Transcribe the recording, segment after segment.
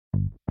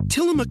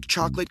Tillamook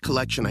Chocolate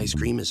Collection Ice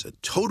Cream is a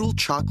total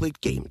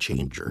chocolate game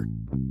changer.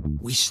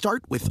 We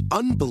start with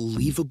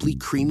unbelievably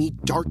creamy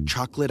dark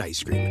chocolate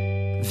ice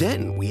cream.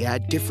 Then we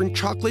add different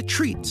chocolate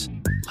treats,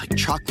 like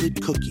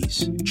chocolate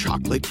cookies,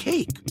 chocolate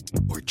cake,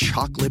 or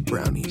chocolate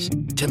brownies,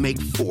 to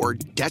make 4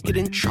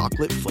 decadent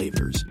chocolate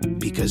flavors.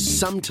 Because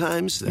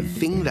sometimes the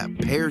thing that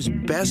pairs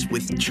best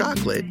with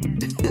chocolate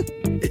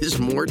is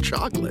more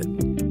chocolate.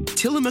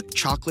 Tillamook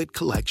Chocolate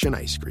Collection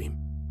Ice Cream.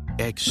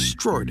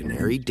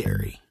 Extraordinary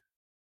dairy.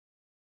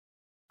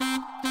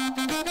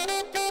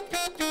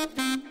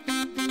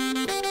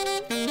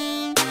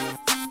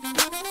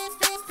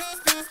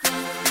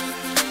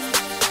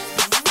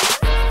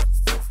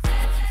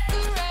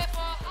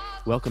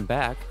 Welcome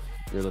back.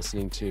 You're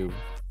listening to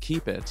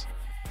Keep It.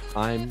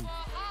 I'm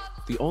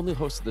the only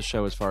host of the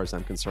show as far as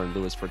I'm concerned,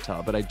 Louis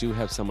Fertel, but I do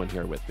have someone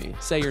here with me.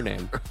 Say your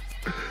name.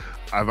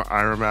 I'm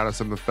Ira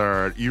Madison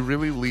III. You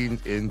really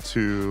leaned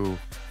into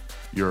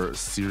your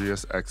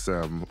Sirius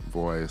XM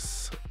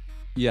voice.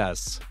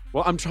 Yes.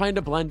 Well, I'm trying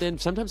to blend in.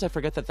 Sometimes I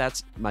forget that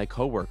that's my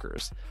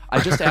coworkers. I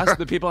just asked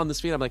the people on the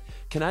feed, I'm like,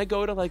 can I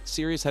go to like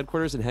Sirius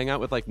headquarters and hang out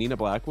with like Nina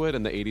Blackwood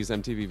and the 80s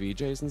MTV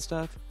VJs and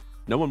stuff?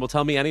 No one will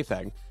tell me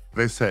anything.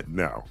 They said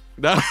no.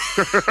 No.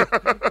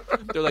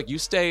 They're like, you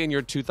stay in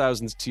your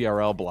 2000s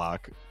TRL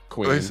block,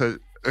 queen. They said,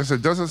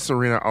 doesn't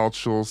Serena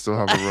Altschul still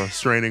have a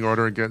restraining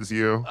order against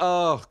you?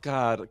 Oh,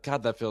 God,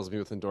 that fills me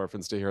with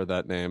endorphins to hear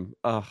that name.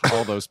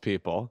 All those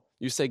people.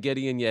 You say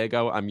Gideon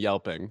Yago, I'm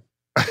yelping.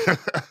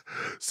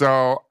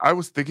 So I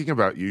was thinking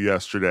about you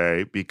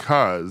yesterday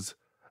because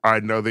I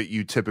know that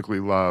you typically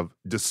love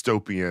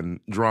dystopian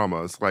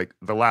dramas like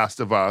The Last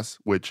of Us,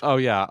 which... Oh,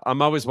 yeah.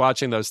 I'm always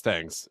watching those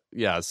things.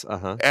 Yes.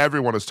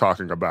 Everyone is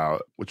talking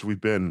about, which we've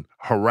been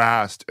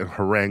harassed and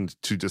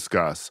harangued to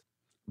discuss.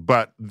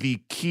 But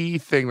the key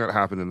thing that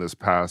happened in this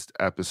past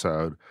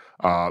episode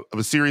of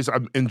a series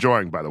I'm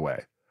enjoying, by the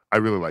way, I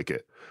really like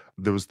it.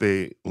 There was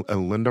a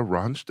Linda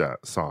Ronstadt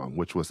song,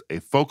 which was a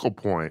focal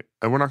point,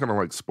 and we're not going to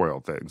like spoil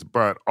things,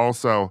 but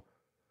also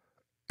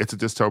it's a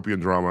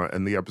dystopian drama,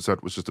 and the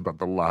episode was just about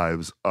the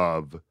lives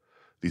of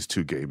these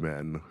 2 gay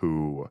men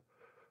who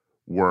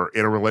were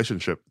in a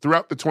relationship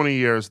throughout the 20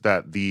 years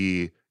that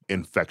the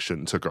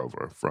infection took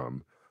over,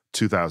 from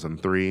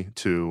 2003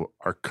 to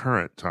our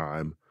current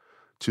time,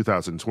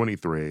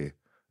 2023.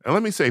 And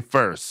let me say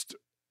first,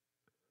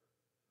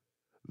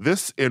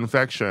 this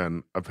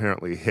infection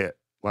apparently hit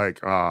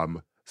like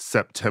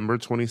September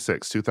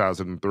 26,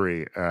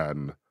 2003,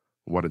 and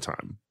what a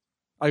time.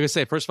 I was going to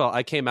say, first of all,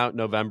 I came out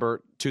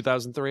November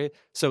 2003,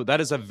 so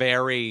that is a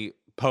very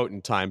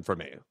potent time for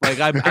me. Like,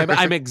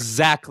 I'm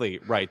exactly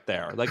right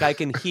there. Like, I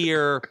can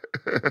hear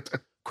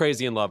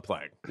Crazy in Love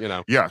playing, you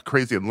know? Yeah,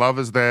 Crazy in Love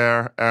is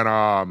there,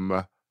 and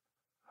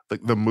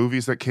like the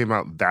movies that came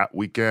out that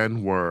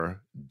weekend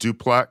were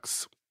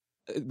Duplex.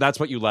 That's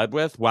what you led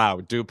with?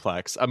 Wow,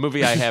 Duplex. A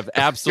movie I have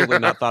absolutely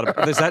not thought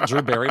of. Is that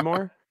Drew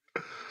Barrymore?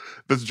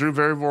 That's Drew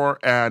Barrymore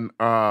and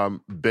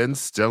Ben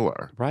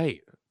Stiller.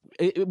 Right.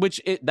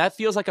 That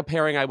feels like a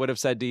pairing I would have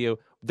said to you,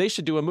 they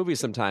should do a movie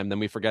sometime. Then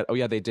we forget, oh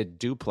yeah, they did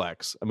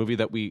Duplex, a movie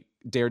that we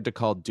dared to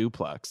call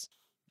Duplex.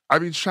 I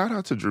mean, shout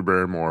out to Drew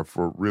Barrymore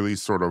for really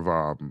sort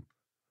of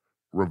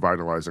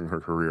revitalizing her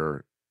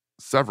career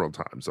several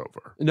times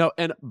over. No,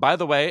 and by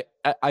the way,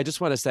 I just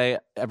want to say,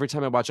 every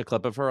time I watch a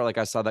clip of her, like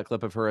I saw that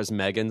clip of her as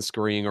Megan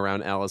scurrying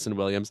around Allison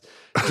Williams,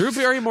 Drew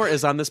Barrymore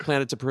is on this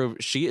planet to prove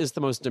she is the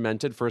most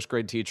demented first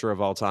grade teacher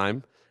of all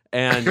time.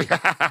 And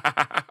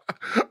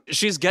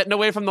she's getting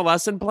away from the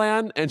lesson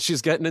plan, and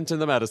she's getting into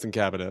the medicine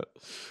cabinet.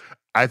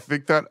 I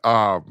think that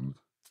Bolu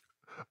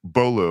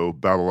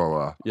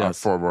Babalola, yes, our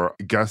former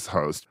guest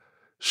host,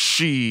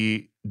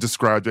 she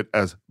described it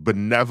as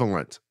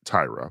benevolent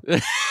Tyra.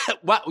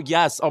 Wow,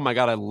 yes. Oh my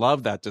God, I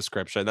love that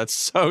description. That's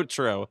so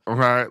true.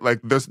 Right? Like,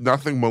 there's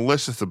nothing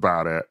malicious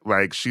about it.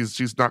 Like,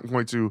 she's not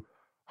going to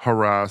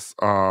harass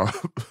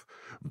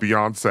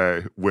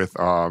Beyonce with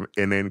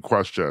inane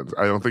questions.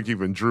 I don't think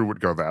even Drew would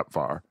go that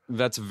far.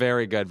 That's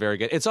very good, very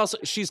good. It's also,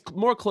 she's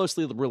more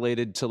closely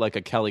related to like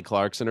a Kelly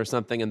Clarkson or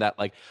something, in that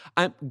like,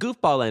 I'm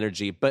goofball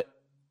energy, but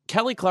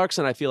Kelly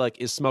Clarkson, I feel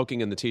like, is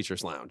smoking in the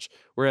teacher's lounge,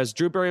 whereas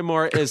Drew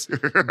Barrymore is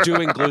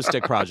doing glue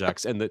stick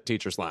projects in the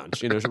teacher's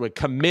lounge. You know, she's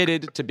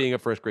committed to being a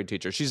first grade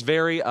teacher. She's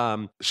very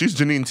she's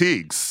Janine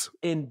Teagues.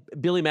 In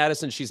Billy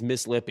Madison, she's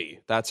Miss Lippy.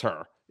 That's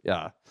her.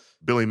 Yeah.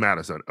 Billy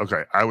Madison.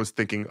 Okay, I was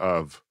thinking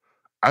of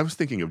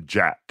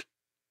Jack.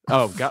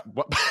 Oh God,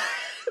 what?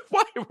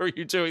 Why were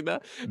you doing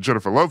that?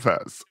 Jennifer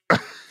Lopez.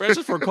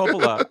 Francis Ford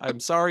Coppola. I'm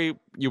sorry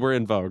you were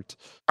invoked.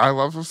 I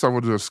love if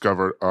someone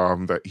discovered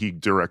that he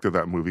directed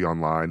that movie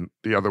online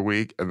the other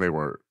week, and they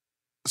were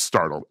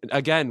startled.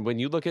 Again, when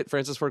you look at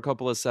Francis Ford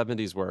Coppola's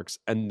 70s works,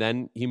 and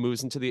then he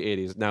moves into the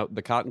 80s. Now,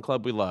 The Cotton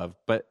Club we love,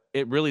 but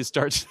it really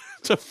starts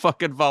to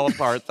fucking fall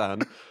apart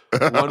then.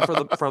 One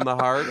from the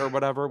Heart or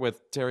whatever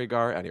with Terry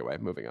Garr. Anyway,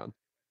 moving on.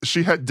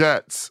 She had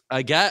debts.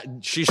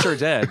 She sure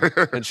did.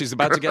 And she's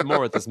about to get more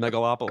with this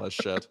Megalopolis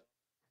shit.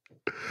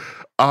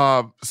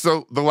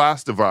 So The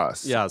Last of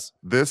Us. Yes.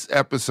 This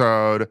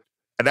episode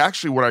And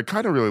actually, what I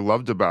kind of really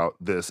loved about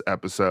this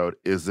episode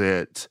is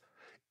it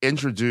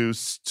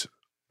introduced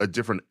a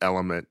different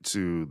element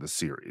to the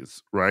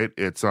series, right?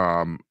 It's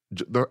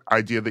the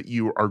idea that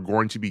you are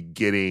going to be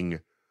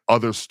getting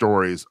other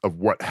stories of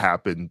what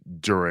happened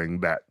during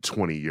that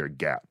 20-year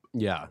gap.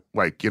 Yeah.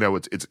 Like,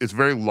 it's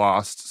very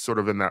lost sort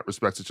of in that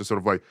respect. It's just sort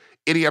of like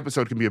any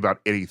episode can be about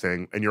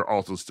anything, and you're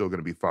also still going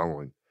to be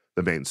following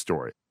the main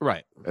story.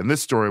 Right. And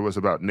this story was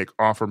about Nick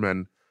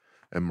Offerman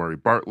and Murray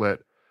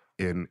Bartlett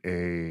in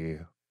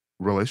a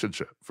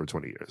relationship for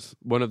 20 years.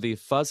 One of the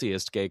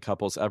fuzziest gay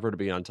couples ever to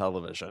be on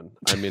television.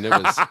 I mean, it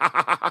was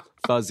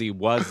Fuzzy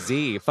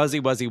Wuzzy.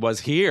 Fuzzy Wuzzy was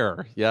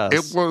here. Yes.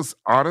 It was,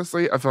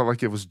 honestly, I felt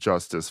like it was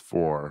justice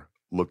for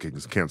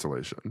Looking's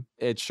cancellation.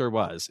 It sure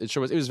was. It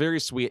sure was. It was very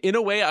sweet. In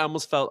a way, I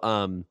almost felt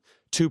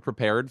too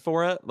prepared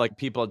for it. Like,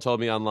 people had told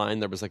me online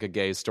there was like a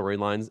gay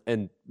storyline,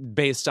 and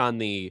based on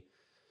the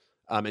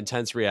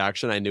intense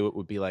reaction, I knew it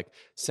would be like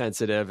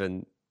sensitive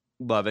and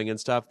loving and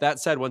stuff. That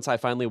said, once I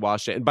finally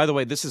watched it, and by the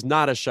way, this is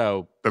not a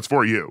show that's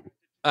for you.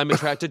 I'm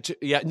attracted to.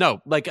 Yeah,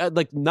 no, like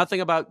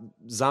nothing about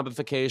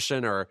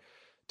zombification or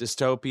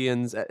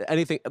dystopians,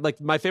 anything. Like,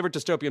 my favorite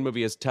dystopian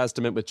movie is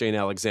Testament with Jane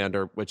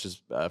Alexander, which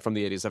is from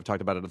the 80s. I've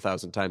talked about it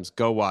 1,000 times.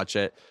 Go watch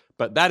it.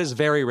 But that is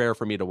very rare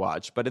for me to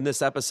watch. But in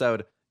this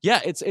episode,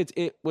 yeah,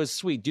 it was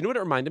sweet. Do you know what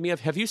it reminded me of?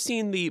 Have you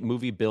seen the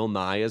movie Bill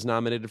Nye is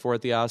nominated for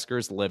at the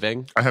Oscars,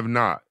 Living? I have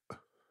not,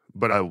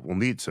 but I will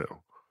need to.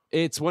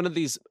 It's one of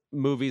these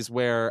movies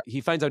where he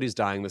finds out he's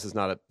dying. This is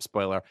not a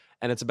spoiler.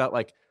 And it's about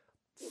like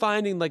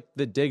finding like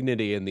the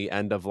dignity in the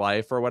end of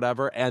life or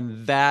whatever.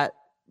 And that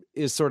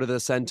is sort of the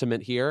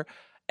sentiment here.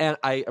 And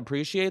I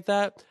appreciate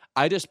that.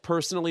 I just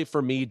personally,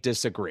 for me,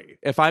 disagree.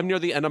 If I'm near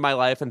the end of my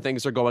life and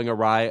things are going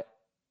awry,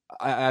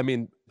 I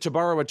mean, to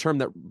borrow a term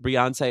that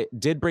Beyonce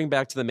did bring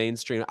back to the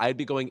mainstream, I'd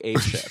be going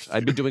apeshit.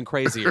 I'd be doing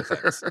crazier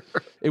things.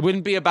 It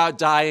wouldn't be about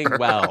dying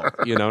well.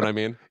 You know what I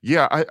mean?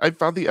 Yeah, I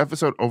found the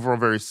episode overall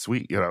very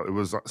sweet. It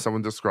was,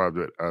 someone described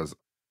it as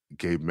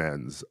gay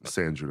men's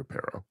San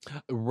Junipero.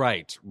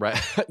 Right.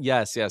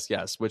 yes.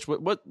 Which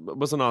what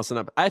was an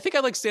awesome. I think I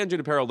like San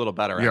Junipero a little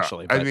better,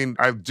 actually. But I mean,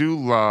 I do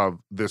love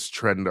this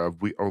trend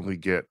of we only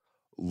get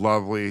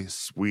lovely,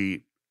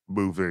 sweet,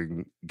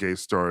 moving gay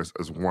stories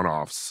as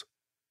one-offs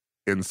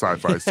in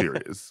sci-fi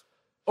series.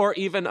 Or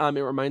even,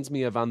 it reminds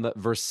me of on the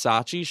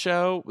Versace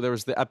show, there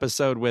was the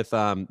episode with,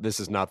 this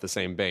is not the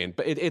same vein,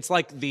 but it's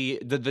like the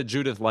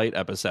Judith Light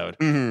episode.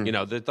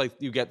 Mm-hmm. Like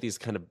you get these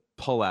kind of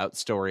pull-out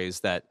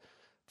stories that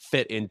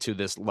fit into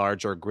this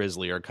larger,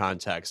 grislier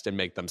context and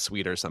make them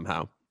sweeter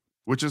somehow.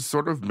 Which is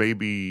sort of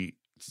maybe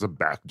it's a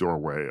backdoor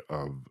way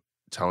of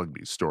telling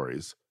these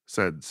stories,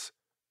 since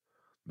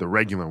the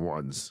regular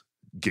ones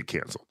get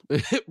canceled.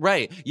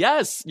 Right.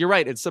 Yes, you're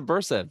right. It's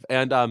subversive.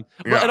 And and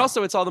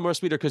also it's all the more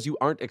sweeter because you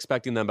aren't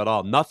expecting them at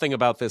all. Nothing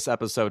about this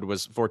episode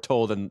was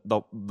foretold in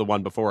the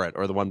one before it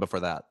or the one before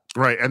that.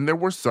 Right. And there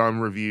were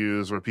some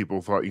reviews where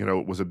people thought,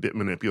 it was a bit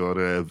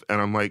manipulative. And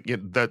I'm like,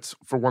 that's,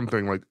 for one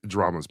thing, like,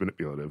 drama's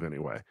manipulative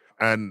anyway.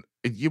 And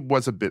it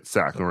was a bit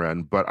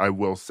saccharine, but I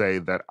will say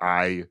that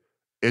I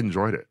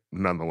enjoyed it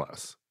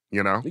nonetheless.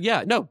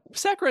 Yeah, no,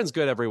 saccharine's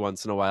good every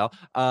once in a while.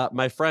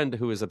 My friend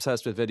who is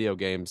obsessed with video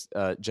games,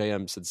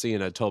 JM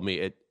Sincina, told me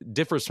it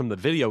differs from the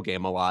video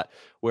game a lot,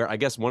 where I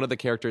guess one of the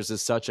characters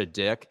is such a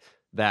dick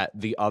that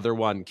the other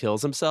one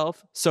kills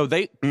himself. So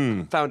they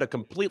found a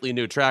completely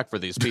new track for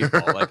these people,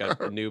 like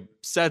a new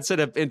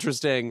sensitive,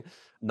 interesting,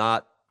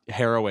 not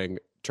harrowing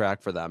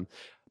track for them.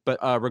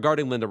 But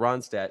regarding Linda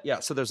Ronstadt, yeah,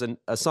 so there's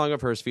a song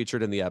of hers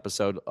featured in the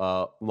episode,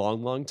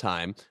 Long, Long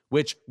Time,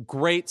 which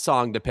great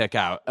song to pick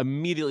out.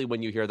 Immediately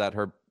when you hear that,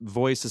 her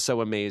voice is so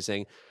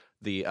amazing.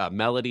 The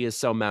melody is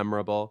so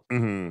memorable.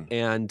 Mm-hmm.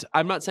 And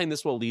I'm not saying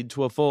this will lead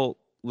to a full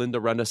Linda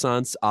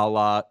renaissance a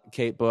la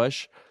Kate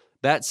Bush.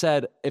 That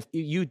said, if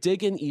you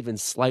dig in even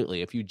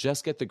slightly, if you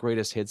just get the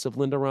greatest hits of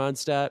Linda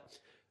Ronstadt,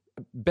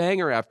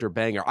 banger after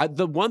banger.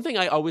 The one thing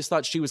I always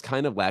thought she was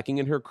kind of lacking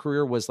in her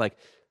career was like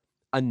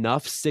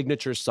enough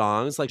signature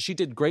songs. Like, she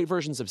did great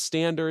versions of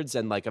standards,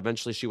 and like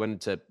eventually she went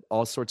into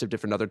all sorts of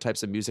different other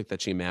types of music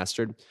that she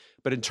mastered.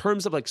 But in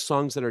terms of like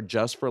songs that are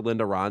just for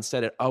Linda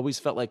Ronstadt, it always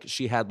felt like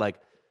she had like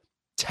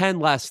 10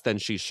 less than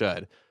she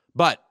should.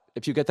 But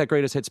if you get that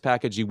greatest hits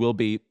package, you will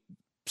be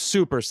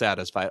super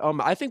satisfied.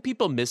 I think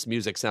people miss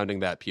music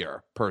sounding that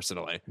pure,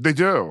 personally. They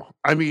do.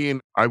 I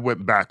mean, I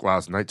went back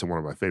last night to one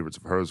of my favorites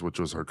of hers, which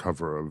was her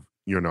cover of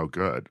You're No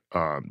Good,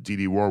 Dee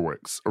Dee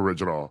Warwick's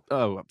original.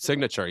 Oh,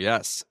 signature,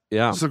 yes.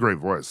 Yeah. It's a great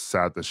voice.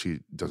 Sad that she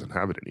doesn't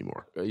have it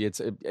anymore.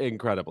 It's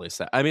incredibly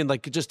sad. I mean,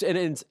 like, just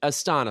an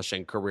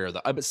astonishing career,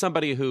 though.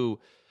 Somebody who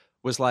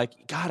was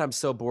like, God, I'm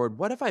so bored.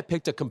 What if I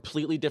picked a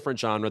completely different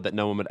genre that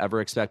no one would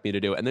ever expect me to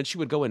do? And then she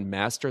would go and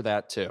master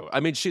that too. I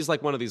mean, she's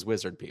like one of these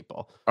wizard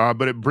people.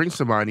 But it brings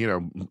to mind,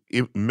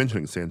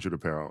 mentioning San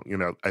Junipero,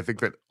 I think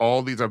that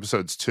all these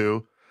episodes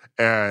too,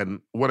 and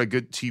what a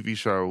good TV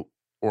show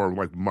or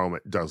like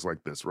moment does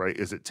like this, right?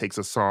 Is it takes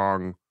a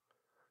song,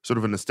 sort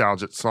of a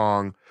nostalgic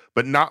song,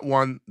 but not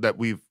one that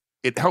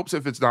it helps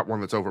if it's not one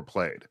that's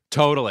overplayed.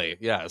 Totally.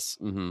 Yes.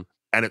 Mm-hmm.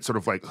 and it sort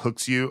of like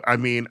hooks you. I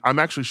mean, I'm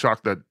actually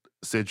shocked that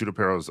San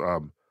Junipero's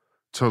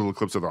Total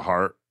Eclipse of the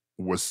Heart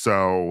was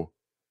so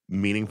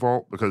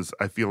meaningful, because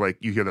I feel like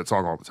you hear that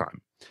song all the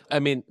time. I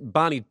mean,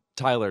 Bonnie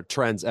Tyler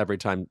trends every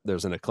time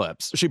there's an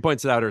eclipse. She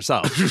points it out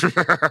herself.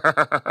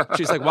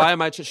 She's like, why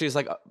am I? She's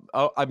like,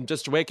 oh, I'm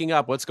just waking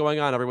up. What's going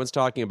on? Everyone's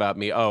talking about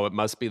me. Oh, it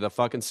must be the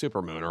fucking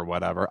supermoon or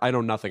whatever. I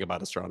know nothing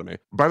about astronomy.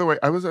 By the way,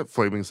 I was at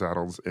Flaming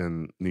Saddles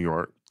in New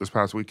York this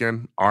past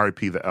weekend. RIP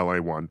the LA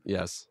one.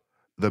 Yes.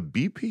 The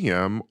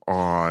BPM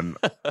on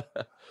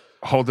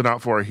Holding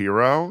Out for a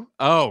Hero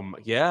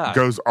yeah.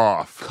 goes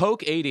off.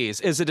 Coke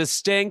 80s is a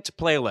distinct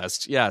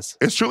playlist. Yes.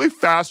 It's truly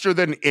faster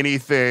than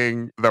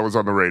anything that was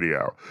on the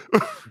radio.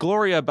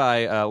 Gloria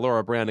by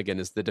Laura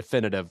Branigan is the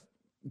definitive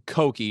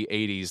cokey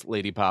 80s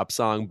lady pop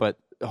song, but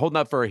Holding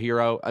Out for a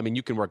Hero, I mean,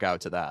 you can work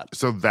out to that.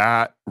 So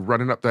that,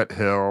 Running Up That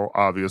Hill,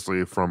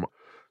 obviously from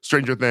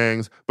Stranger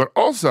Things, but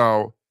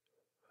also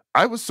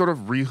I was sort of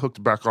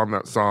rehooked back on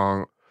that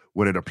song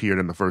when it appeared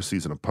in the first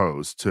season of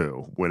Pose,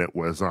 too, when it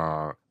was...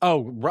 I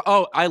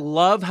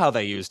love how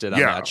they used it on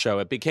Yeah. that show.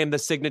 It became the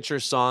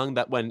signature song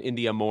that when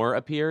India Moore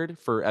appeared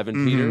for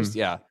Evan Peters.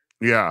 Yeah.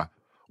 Yeah.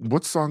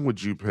 What song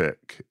would you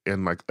pick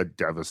in like a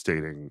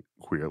devastating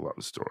queer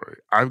love story?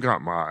 I've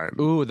got mine.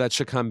 Ooh, that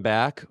should come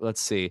back. Let's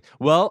see.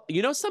 Well,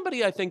 you know,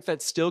 somebody I think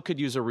that still could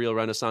use a real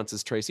renaissance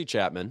is Tracy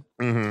Chapman.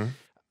 Mm-hmm.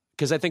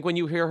 Because I think when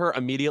you hear her,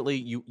 immediately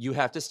you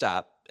have to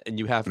stop and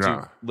you have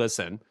to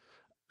listen.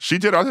 She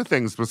did other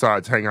things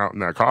besides hang out in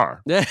that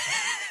car.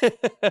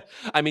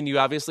 I mean, you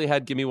obviously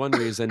had Give Me One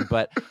Reason,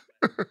 but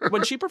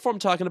when she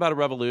performed Talking About a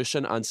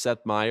Revolution on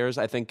Seth Meyers,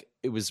 I think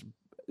it was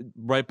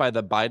right by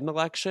the Biden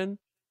election.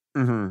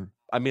 Mm-hmm.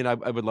 I mean, I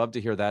would love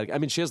to hear that. I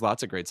mean, she has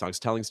lots of great songs,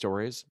 Telling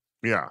Stories.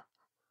 Yeah.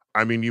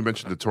 I mean, you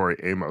mentioned the Tori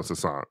Amos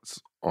songs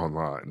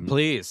online.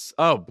 Please.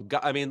 Oh,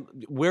 God, I mean,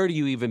 where do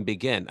you even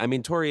begin? I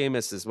mean, Tori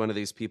Amos is one of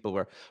these people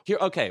where,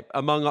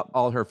 among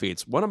all her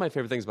feats, one of my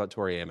favorite things about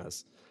Tori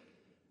Amos,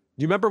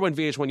 do you remember when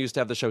VH1 used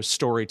to have the show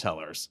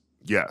Storytellers?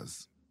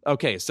 Yes.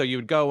 Okay, so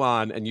you'd go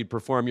on and you'd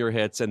perform your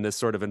hits in this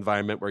sort of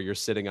environment where you're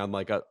sitting on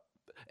like a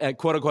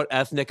quote unquote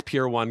ethnic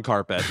Pier 1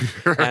 carpet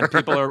and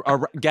people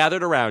are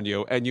gathered around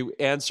you and you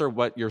answer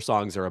what your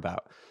songs are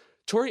about.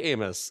 Tori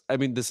Amos, I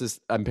mean,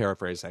 I'm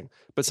paraphrasing,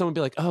 but someone would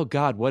be like, oh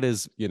God, what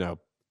is,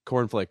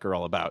 Cornflake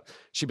Girl about?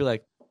 She'd be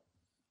like,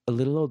 a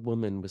little old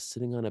woman was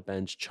sitting on a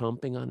bench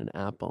chomping on an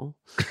apple.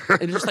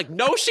 And you're just like,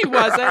 no, she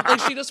wasn't. Like,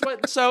 she just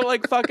went so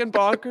like fucking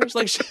bonkers.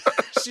 Like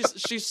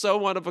she's so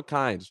one of a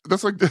kind.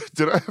 That's like,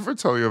 did I ever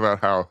tell you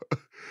about how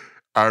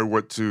I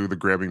went to the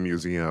Grammy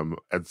Museum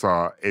and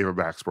saw Ava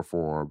Max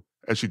perform,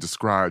 and she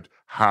described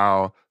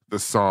how the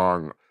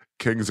song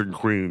Kings and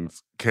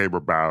Queens came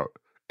about.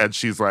 And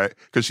she's like,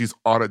 because she's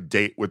on a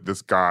date with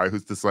this guy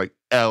who's this like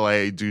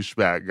LA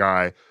douchebag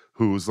guy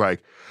who's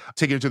like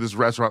taking her to this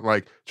restaurant,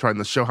 like trying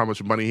to show how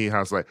much money he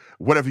has, like,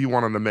 whatever you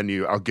want on the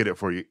menu, I'll get it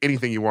for you.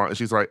 Anything you want. And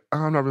she's like, oh,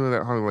 I'm not really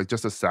that hungry, like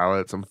just a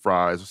salad, some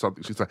fries or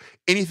something. She's like,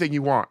 anything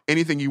you want.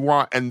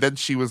 And then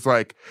she was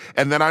like,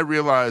 and then I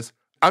realized,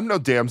 I'm no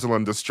damsel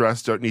in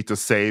distress, don't need to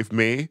save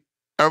me.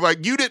 I'm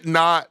like, you did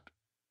not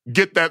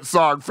get that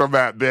song from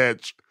that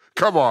bitch.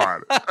 Come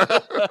on.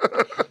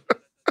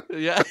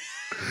 Yeah.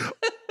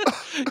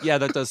 Yeah,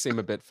 that does seem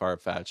a bit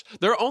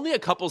far-fetched. There are only a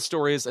couple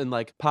stories in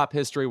like pop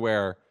history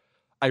where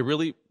I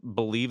really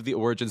believe the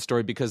origin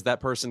story because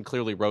that person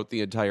clearly wrote the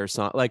entire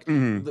song. Like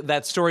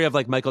that story of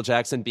like Michael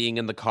Jackson being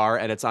in the car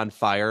and it's on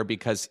fire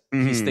because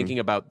he's thinking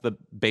about the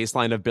bass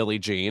line of Billie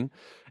Jean.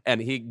 And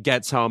he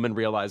gets home and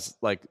realizes,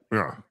 like,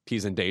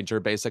 he's in danger,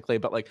 basically.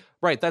 But, like,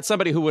 right, that's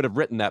somebody who would have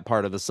written that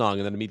part of the song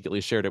and then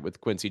immediately shared it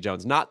with Quincy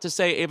Jones. Not to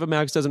say Ava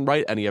Max doesn't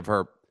write any of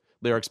her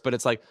lyrics, but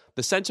it's like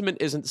the sentiment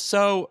isn't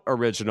so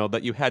original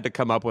that you had to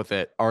come up with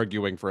it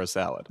arguing for a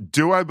salad.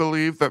 Do I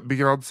believe that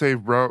Beyonce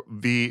wrote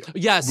the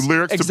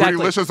lyrics exactly.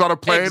 to Bootylicious on a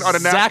plane on a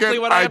napkin? Exactly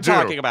what I'm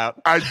talking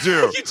about. I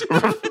do.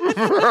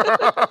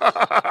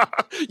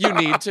 You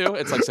need to.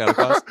 It's like Santa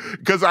Claus.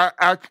 Because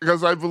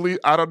I believe,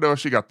 I don't know if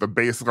she got the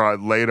bass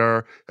line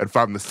later and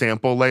found the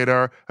sample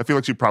later. I feel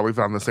like she probably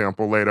found the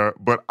sample later,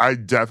 but I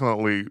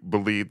definitely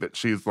believe that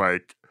she's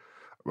like,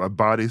 my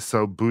body's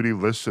so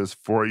bootylicious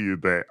for you,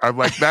 babe. I'm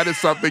like, that is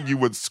something you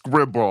would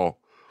scribble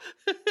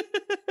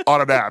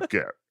on a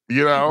napkin,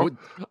 you know?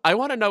 I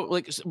want to know,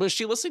 like, was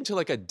she listening to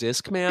like a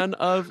Discman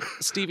of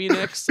Stevie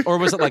Nicks, or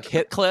was it like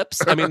hit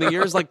clips? I mean, the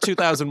year's like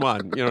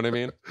 2001. You know what I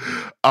mean?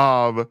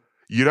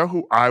 You know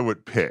who I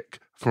would pick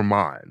for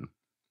mine?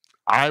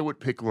 I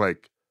would pick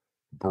like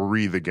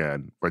 "Breathe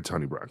Again" by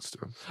Toni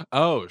Braxton.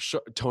 Oh,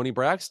 sure, Toni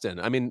Braxton.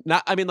 I mean,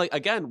 like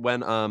again,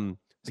 when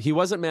He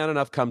Wasn't Man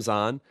Enough comes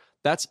on,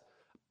 that's.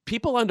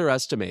 People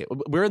underestimate.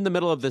 We're in the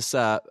middle of this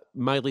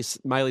Miley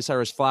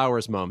Cyrus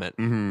Flowers moment.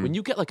 Mm-hmm. When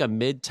you get like a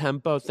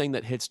mid-tempo thing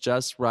that hits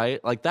just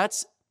right, like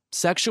that's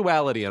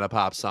sexuality in a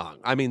pop song.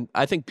 I mean,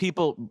 I think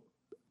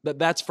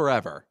that's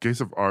forever. In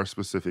case of our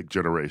specific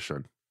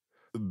generation,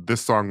 this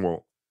song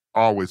will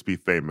always be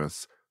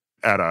famous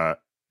at a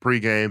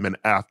pregame and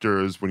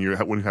afters when you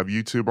have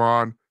YouTube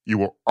on. You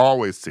will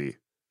always see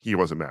he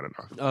wasn't man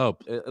enough. Oh,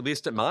 at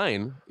least at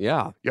mine.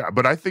 Yeah. Yeah,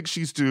 but I think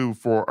she's due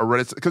for a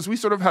Renaissance because we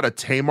sort of had a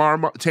Tamar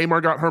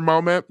got her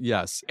moment.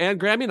 Yes. And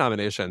Grammy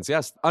nominations.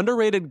 Yes.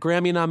 Underrated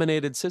Grammy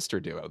nominated sister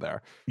duo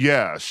there.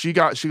 Yeah, she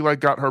got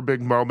her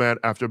big moment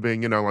after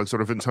being, like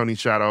sort of in Tony's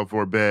shadow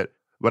for a bit.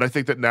 But I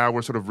think that now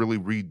we're sort of really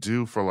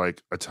redue for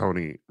like a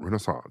Tony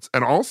Renaissance.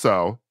 And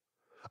also,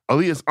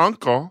 Aaliyah's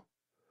uncle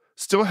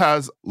still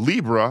has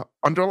Libra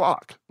under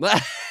lock.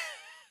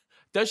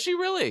 Does she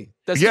really?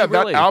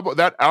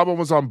 That album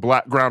was on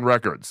Black Ground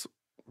Records.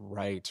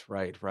 Right.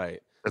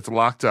 It's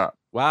locked up.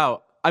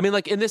 Wow. I mean,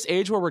 like in this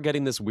age where we're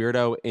getting this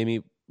weirdo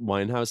Amy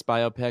Winehouse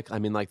biopic, I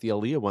mean, like the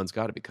Aaliyah one's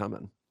got to be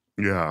coming.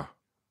 Yeah.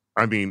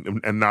 I mean,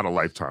 and not a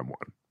Lifetime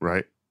one,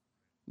 right?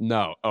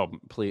 No. Oh,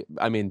 please.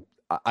 I mean,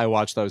 I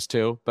watch those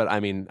too, but I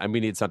mean, we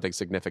need something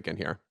significant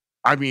here.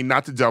 I mean,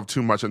 not to delve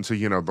too much into,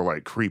 the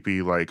like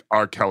creepy, like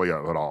R. Kelly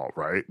of it all,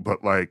 right?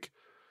 But like,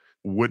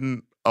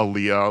 wouldn't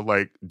Aaliyah,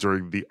 like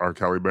during the R.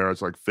 Kelly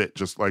marriage, like fit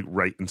just like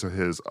right into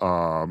his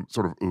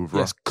sort of oeuvre?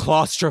 Yes,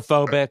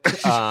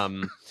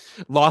 claustrophobic,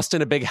 lost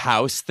in a big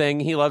house thing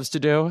he loves to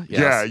do. Yes.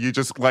 Yeah, you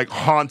just like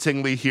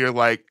hauntingly hear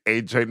like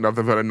Age Ain't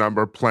Nothing But a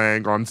Number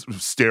playing on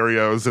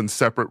stereos in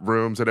separate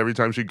rooms, and every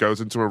time she goes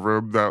into a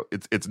room, though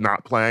it's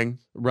not playing.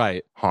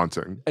 Right.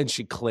 Haunting. And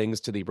she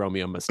clings to the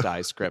Romeo Must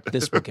Die script.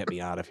 This will get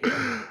me out of here.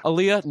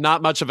 Aaliyah,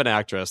 not much of an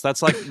actress.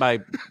 That's like my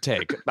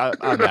take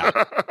on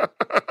that.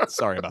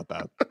 Sorry about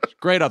that.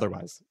 Great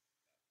otherwise.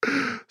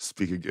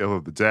 Speaking ill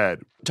of the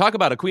dead. Talk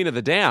about a queen of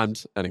the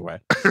damned. Anyway.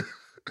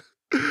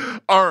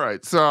 All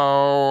right.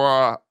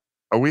 So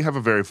we have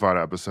a very fun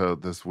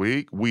episode this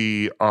week.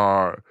 Lewis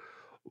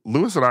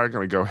and I are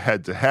going to go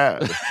head to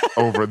head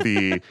over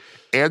the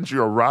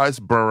Andrea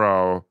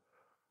Riseborough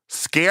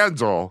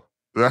scandal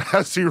that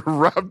has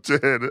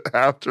erupted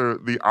after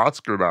the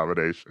Oscar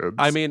nominations.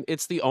 I mean,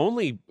 it's the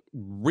only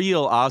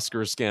real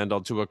Oscar scandal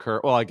to occur.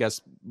 Well, I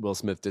guess Will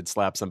Smith did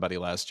slap somebody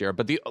last year,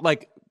 but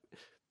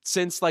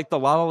since like the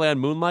La La Land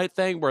Moonlight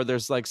thing where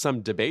there's like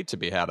some debate to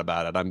be had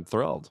about it, I'm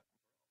thrilled.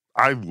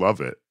 I love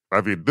it.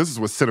 I mean, this is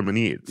what cinema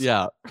needs.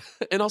 Yeah.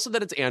 And also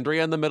that it's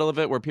Andrea in the middle of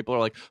it where people are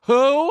like,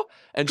 who?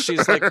 And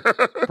she's like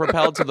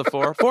propelled to the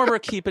fore. Former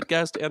Keep It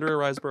guest, Andrea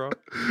Riseborough.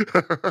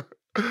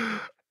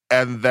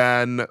 And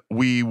then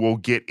we will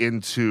get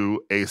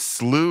into a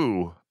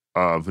slew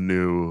of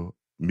new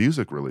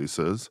music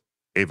releases.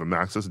 Ava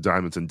Max's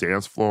Diamonds and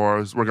Dance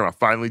Floors. We're going to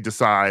finally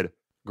decide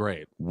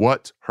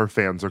what her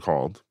fans are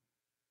called.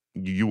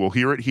 You will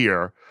hear it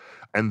here.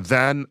 And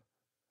then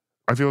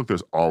I feel like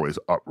there's always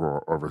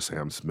uproar over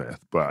Sam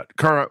Smith, but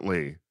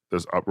currently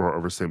there's uproar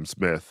over Sam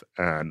Smith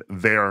and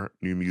their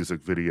new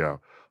music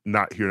video,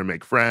 Not Here to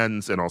Make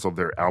Friends, and also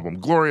their album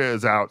Gloria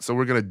is out. So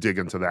we're going to dig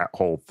into that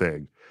whole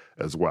thing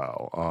as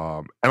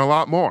well, and a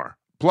lot more.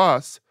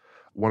 Plus,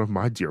 one of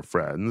my dear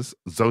friends,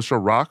 Zosha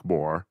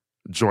Rockmore,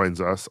 joins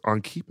us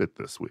on Keep It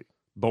this week.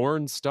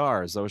 Born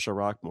star, Zosha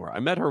Rockmore. I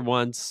met her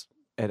once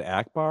at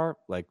Akbar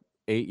like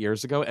 8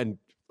 years ago, and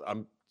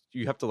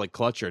you have to like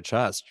clutch your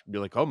chest.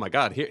 You're like, oh my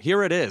God,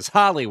 here it is,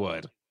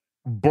 Hollywood.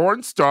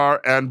 Born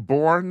star and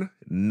born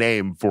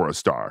name for a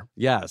star.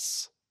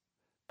 Yes.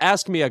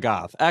 Ask me a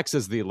goth. X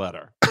is the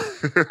letter.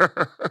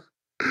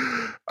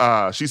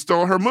 She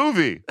stole her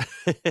movie.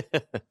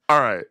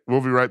 All right,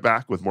 we'll be right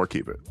back with more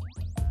Keep It.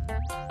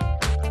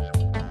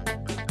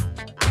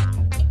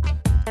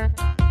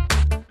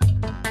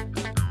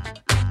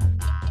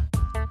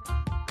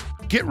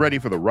 Get ready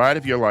for the ride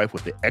of your life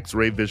with the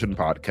X-Ray Vision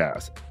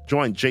podcast.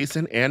 Join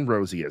Jason and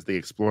Rosie as they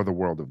explore the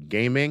world of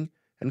gaming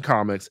and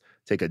comics,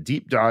 take a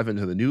deep dive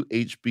into the new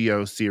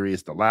HBO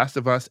series, The Last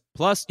of Us.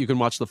 Plus, you can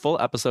watch the full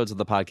episodes of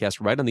the podcast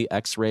right on the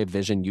X-Ray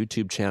Vision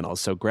YouTube channel.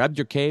 So grab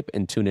your cape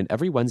and tune in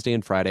every Wednesday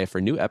and Friday for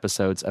new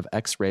episodes of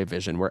X-Ray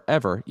Vision,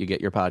 wherever you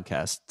get your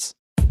podcasts.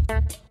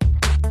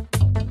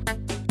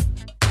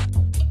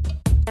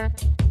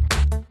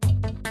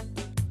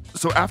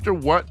 So after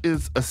what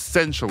is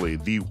essentially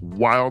the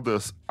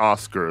wildest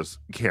Oscars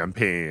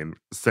campaign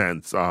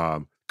since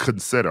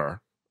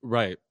Consider.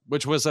 Right,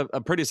 which was a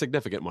pretty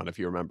significant one, if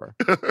you remember.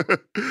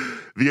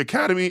 The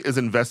Academy is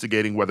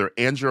investigating whether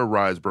Andrea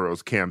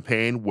Riseborough's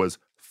campaign was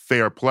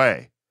fair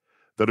play.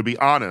 Though to be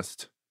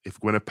honest, if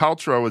Gwyneth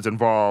Paltrow is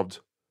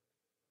involved,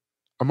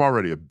 I'm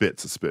already a bit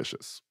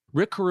suspicious.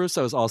 Rick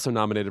Caruso is also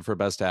nominated for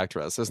Best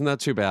Actress. Isn't that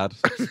too bad?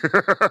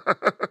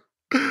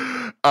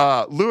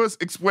 Lewis,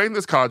 explain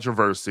this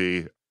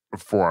controversy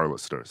for our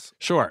listeners.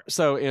 Sure.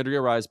 So Andrea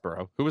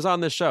Riseborough, who was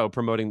on this show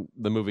promoting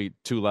the movie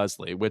To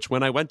Leslie, which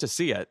when I went to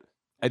see it,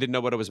 I didn't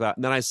know what it was about.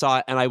 And then I saw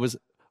it and I was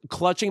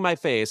clutching my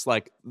face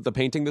like the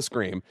painting the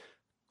scream.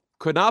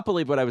 Could not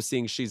believe what I was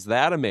seeing. She's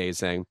that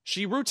amazing.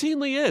 She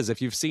routinely is.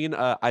 If you've seen,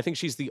 I think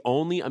she's the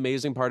only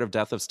amazing part of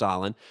Death of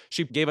Stalin.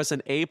 She gave us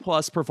an A+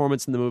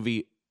 performance in the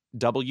movie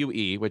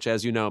W.E., which,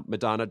 as you know,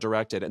 Madonna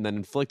directed and then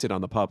inflicted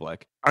on the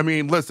public. I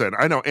mean, listen,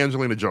 I know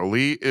Angelina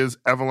Jolie is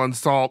Evelyn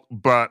Salt,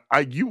 but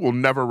you will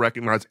never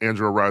recognize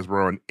Andrea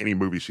Riseborough in any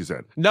movie she's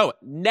in. No,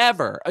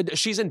 never.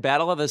 She's in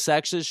Battle of the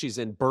Sexes. She's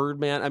in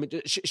Birdman. I mean,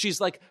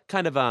 she's like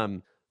kind of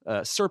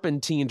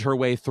serpentined her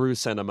way through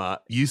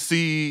cinema. You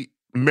see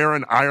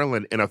Marin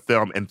Ireland in a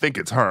film and think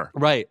it's her.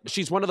 Right.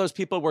 She's one of those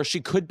people where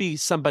she could be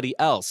somebody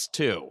else,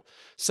 too.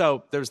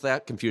 So there's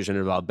that confusion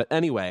involved. But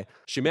anyway,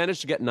 she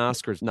managed to get an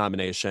Oscars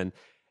nomination.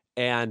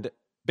 And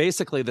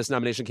basically, this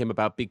nomination came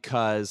about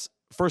because,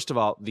 first of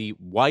all, the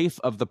wife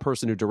of the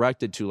person who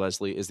directed To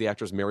Leslie is the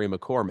actress Mary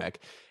McCormick.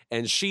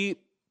 And she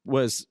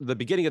was the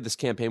beginning of this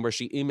campaign where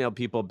she emailed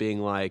people being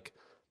like,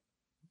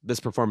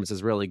 this performance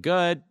is really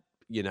good.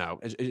 You know,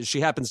 she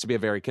happens to be a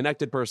very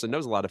connected person,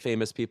 knows a lot of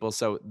famous people,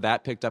 so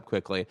that picked up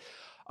quickly.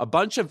 A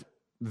bunch of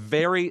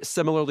very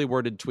similarly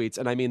worded tweets,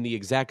 and I mean the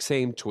exact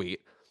same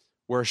tweet,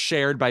 were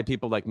shared by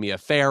people like Mia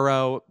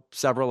Farrow,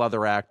 several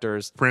other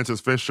actors.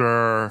 Frances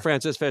Fisher,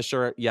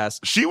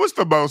 yes. She was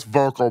the most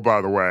vocal,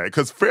 by the way,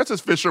 because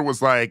Frances Fisher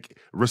was like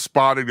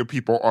responding to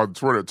people on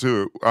Twitter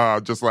too.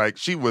 Just like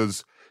she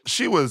was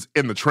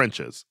in the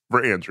trenches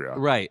for Andrea.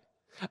 Right.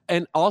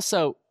 And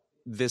also,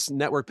 this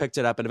network picked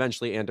it up, and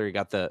eventually Andrea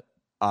got the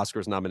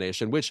Oscars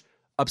nomination, which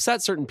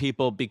upset certain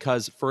people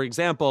because, for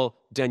example,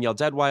 Danielle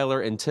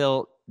Deadwyler and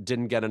Till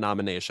didn't get a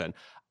nomination.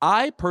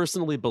 I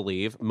personally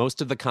believe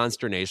most of the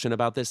consternation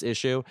about this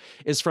issue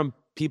is from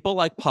people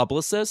like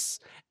publicists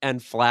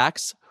and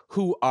Flax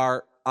who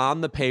are on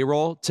the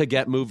payroll to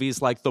get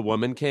movies like The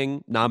Woman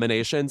King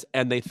nominations,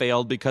 and they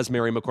failed because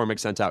Mary McCormick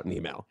sent out an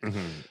email.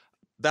 Mm-hmm.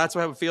 That's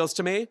how it feels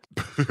to me.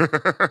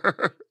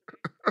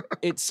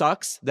 It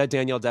sucks that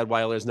Danielle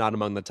Deadwyler is not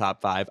among the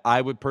top 5.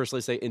 I would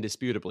personally say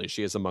indisputably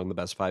she is among the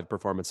best 5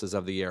 performances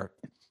of the year.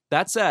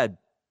 That said,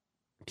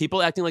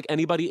 people acting like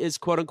anybody is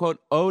quote-unquote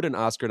owed an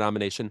Oscar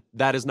nomination,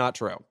 that is not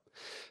true.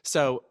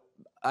 So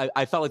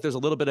I felt like there's a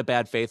little bit of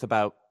bad faith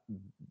about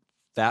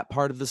that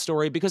part of the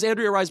story because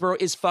Andrea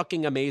Riseborough is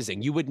fucking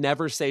amazing. You would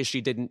never say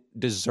she didn't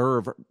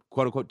deserve,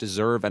 quote-unquote,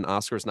 deserve an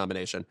Oscars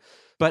nomination.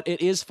 But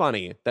it is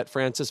funny that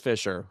Frances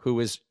Fisher, who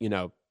is, you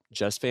know,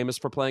 just famous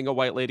for playing a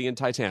white lady in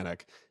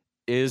Titanic,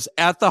 is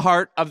at the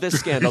heart of this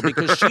scandal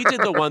because she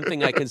did the one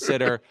thing I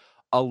consider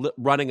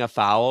running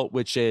afoul,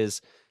 which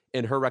is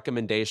in her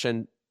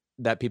recommendation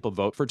that people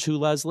vote for To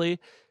Leslie.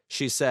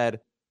 She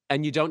said,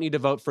 and you don't need to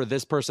vote for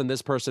this person,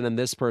 and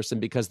this person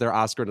because their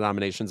Oscar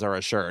nominations are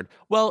assured.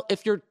 Well,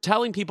 if you're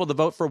telling people to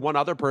vote for one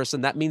other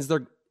person, that means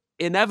they're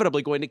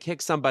inevitably going to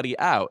kick somebody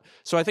out.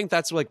 So I think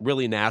that's like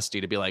really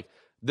nasty to be like,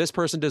 this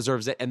person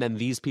deserves it and then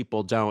these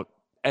people don't.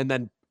 And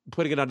then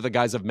putting it under the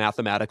guise of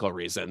mathematical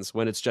reasons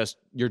when it's just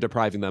you're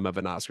depriving them of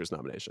an Oscars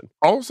nomination.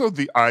 Also,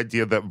 the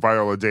idea that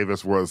Viola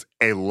Davis was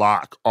a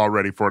lock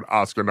already for an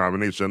Oscar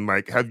nomination.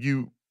 Like, have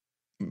you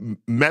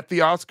met the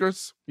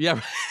Oscars?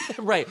 Yeah,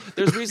 right.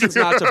 There's reasons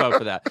not to vote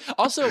for that.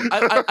 Also,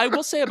 I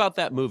will say about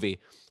that movie,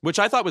 which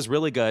I thought was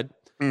really good,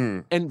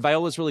 and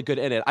Viola's really good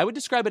in it. I would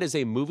describe it as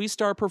a movie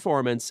star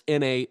performance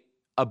in a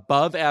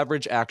above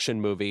average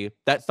action movie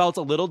that felt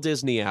a little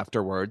Disney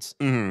afterwards.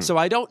 So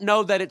I don't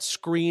know that it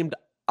screamed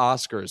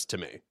Oscars to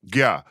me.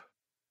 Yeah.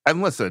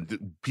 And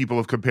listen, people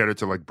have compared it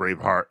to like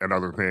Braveheart and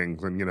other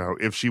things. And, you know,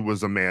 if she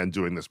was a man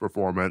doing this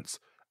performance,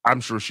 I'm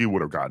sure she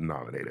would have gotten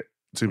nominated,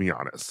 to be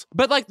honest.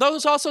 But like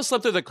those also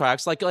slip through the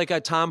cracks, like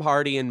a Tom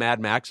Hardy in Mad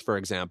Max, for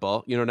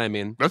example. You know what I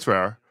mean? That's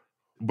fair.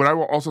 But I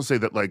will also say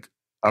that like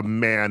a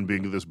man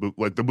being in this movie,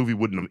 like the movie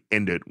wouldn't have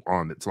ended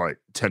on its like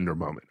tender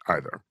moment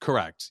either.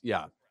 Correct.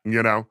 Yeah.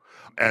 You know,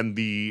 and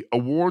the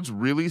awards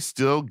really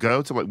still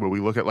go to like when we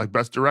look at like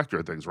best director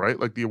and things, right?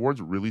 Like the awards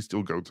really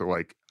still go to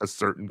like a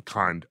certain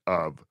kind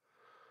of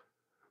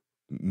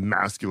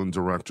masculine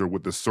director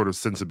with this sort of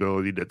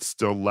sensibility that's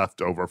still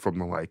left over from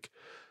the like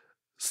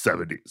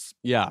 70s.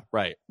 Yeah,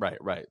 right.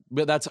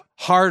 But that's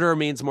harder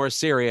means more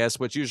serious,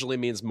 which usually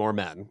means more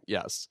men.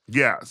 Yes.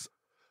 Yes.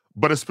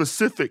 But a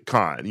specific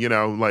kind, you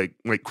know, like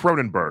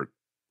Cronenberg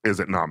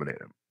isn't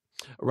nominated.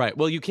 Right.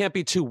 Well, you can't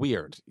be too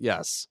weird.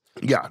 Yes.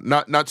 Yeah,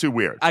 not too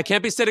weird. I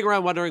can't be sitting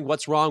around wondering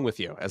what's wrong with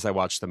you as I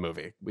watch the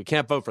movie. We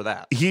can't vote for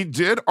that. He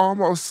did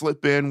almost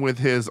slip in with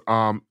his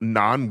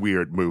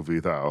non-weird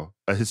movie, though,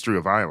 A History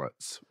of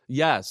Violence.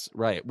 Yes,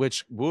 right.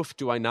 Which, woof,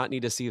 do I not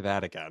need to see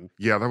that again?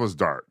 Yeah, that was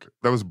dark.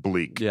 That was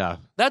bleak. Yeah.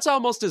 That's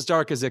almost as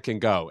dark as it can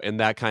go in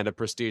that kind of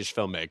prestige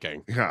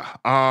filmmaking.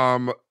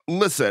 Yeah.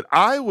 Listen,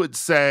 I would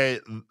say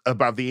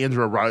about the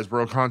Andrea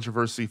Riseborough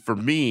controversy, for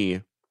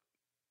me,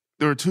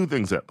 there are two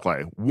things at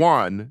play.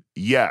 One,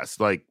 yes,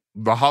 like,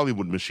 the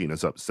Hollywood machine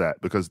is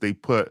upset because they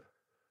put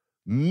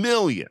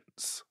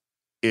millions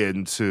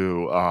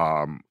into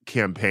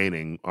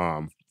campaigning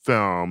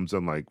films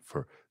and like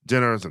for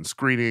dinners and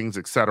screenings,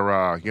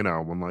 etc. You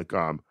know, when like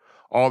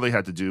all they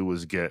had to do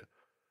was get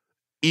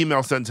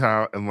email sent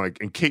out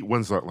and Kate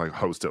Winslet like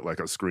hosted like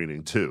a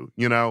screening too.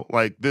 You know,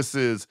 like this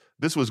was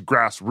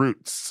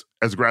grassroots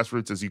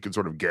as you can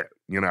sort of get.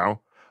 You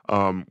know,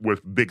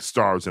 with big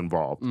stars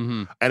involved,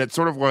 and it's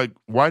sort of like,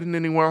 why didn't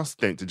anyone else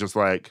think to just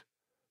like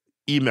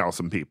email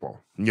some people,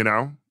 you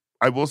know?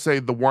 I will say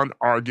the one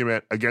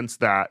argument against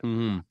that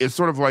is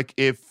sort of like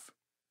if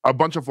a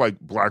bunch of like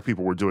black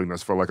people were doing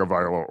this for like a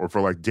Viola or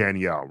for like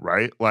Danielle,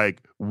 right?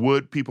 Like,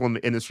 would people in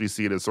the industry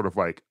see it as sort of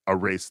like a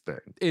race thing?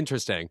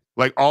 Interesting.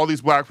 Like all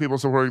these black people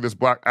supporting this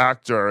black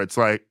actor, it's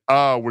like,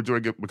 oh, we're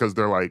doing it because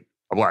they're like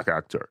a black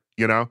actor,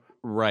 you know?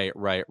 Right.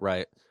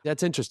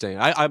 That's interesting.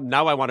 I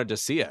now I wanted to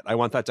see it. I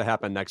want that to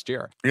happen next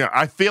year. Yeah,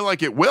 I feel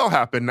like it will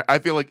happen. I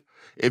feel like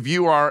if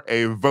you are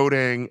a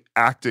voting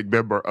acting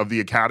member of the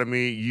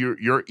Academy,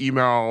 your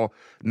email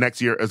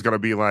next year is going to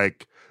be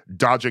like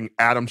dodging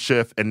Adam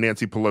Schiff and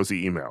Nancy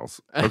Pelosi emails.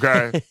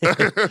 Okay,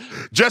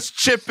 just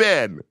chip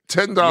in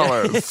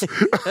 $10.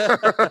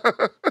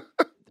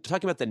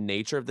 Talking about the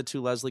nature of the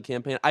To Leslie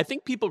campaign, I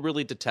think people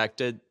really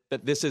detected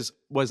that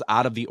was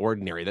out of the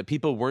ordinary. That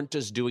people weren't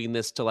just doing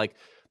this to like,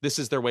 this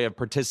is their way of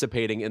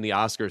participating in the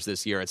Oscars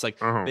this year. It's like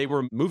they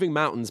were moving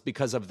mountains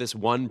because of this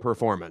one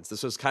performance.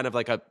 This was kind of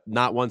like a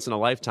not once in a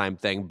lifetime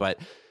thing, but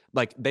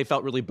like they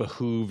felt really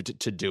behooved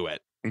to do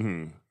it.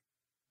 Mm-hmm.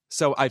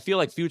 So I feel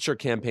like future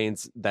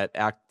campaigns that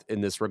act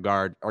in this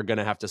regard are going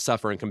to have to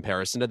suffer in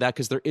comparison to that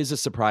because there is a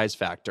surprise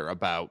factor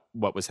about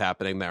what was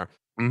happening there.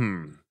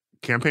 Mm-hmm.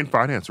 Campaign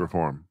finance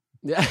reform.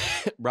 Yeah,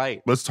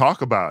 right. Let's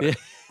talk about it.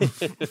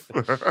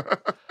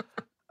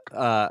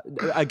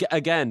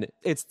 Again,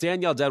 it's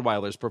Danielle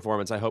Deadwyler's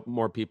performance. I hope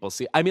more people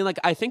see. I mean, like,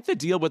 I think the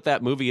deal with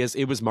that movie is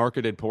it was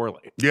marketed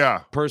poorly.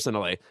 Yeah.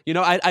 Personally, you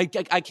know, I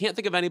can't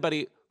think of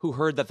anybody who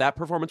heard that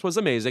performance was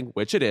amazing,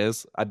 which it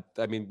is. I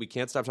mean, we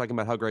can't stop talking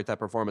about how great that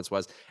performance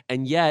was,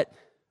 and yet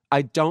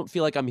I don't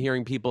feel like I'm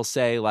hearing people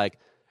say like,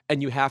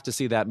 and you have to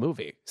see that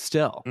movie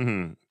still.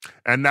 Mm-hmm.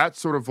 And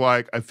that's sort of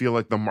like, I feel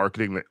like the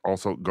marketing that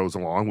also goes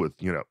along with,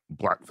 you know,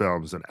 black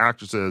films and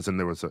actresses. And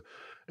there was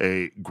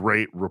a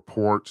great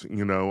report,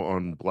 you know,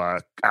 on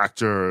black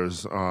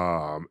actors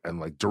and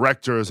like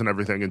directors and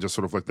everything, and just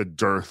sort of like the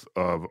dearth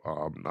of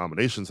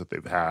nominations that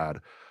they've had,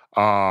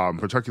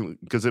 particularly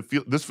because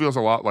this feels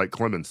a lot like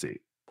Clemency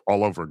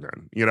all over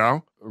again, you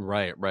know?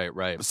 Right.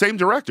 Same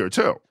director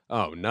too.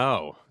 Oh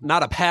no,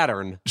 not a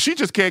pattern. She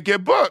just can't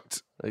get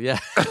booked. Yeah.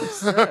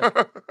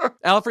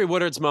 Alfre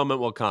Woodard's moment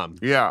will come.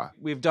 Yeah.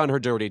 We've done her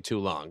dirty too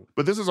long.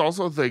 But this is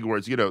also a thing where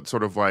it's, you know,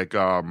 sort of like,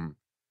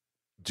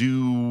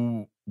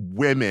 do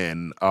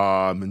women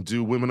and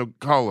do women of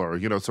color,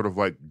 you know, sort of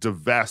like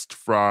divest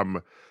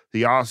from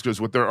the Oscars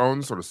with their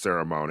own sort of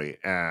ceremony.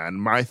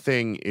 And my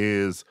thing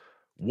is,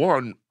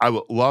 one, I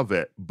would love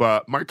it,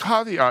 but my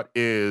caveat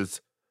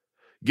is,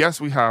 yes,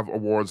 we have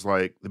awards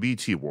like the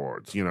BET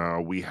Awards, you know,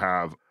 we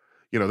have,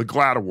 you know, the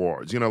GLAAD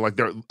Awards, you know, like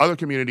other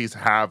communities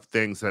have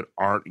things that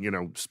aren't, you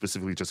know,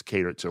 specifically just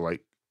catered to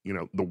like, you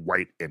know, the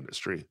white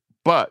industry.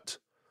 But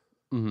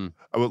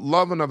I would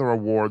love another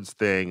awards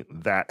thing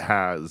that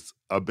has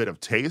a bit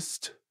of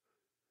taste.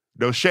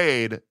 No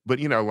shade, but,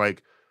 you know,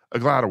 like a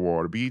GLAAD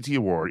Award, a BET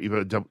Award, even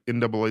a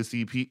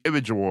NAACP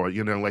Image Award,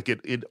 you know, like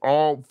it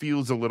all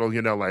feels a little,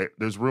 you know, like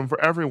there's room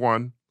for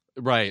everyone.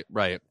 Right.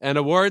 And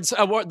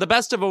the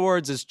best of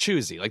awards is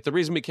choosy. Like the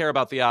reason we care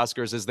about the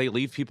Oscars is they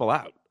leave people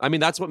out. I mean,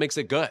 that's what makes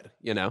it good,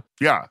 you know?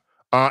 Yeah.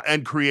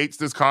 And creates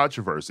this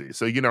controversy.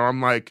 So, you know,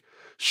 I'm like,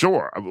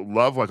 sure, I would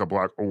love like a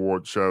black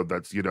award show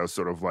that's, you know,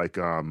 sort of like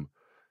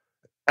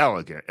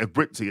elegant and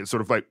Britzy. It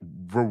sort of like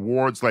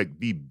rewards like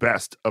the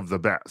best of the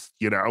best,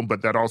 you know?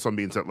 But that also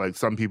means that like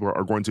some people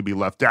are going to be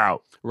left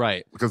out.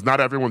 Right. Because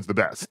not everyone's the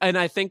best. And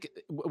I think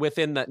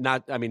within that,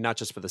 not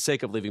just for the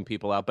sake of leaving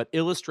people out, but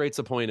illustrates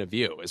a point of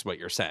view is what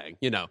you're saying,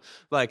 you know?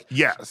 Like,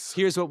 yes,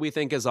 here's what we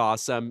think is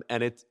awesome.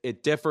 And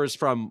it differs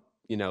from,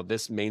 you know,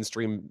 this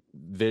mainstream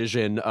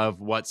vision of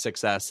what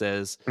success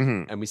is.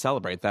 And we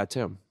celebrate that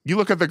too. You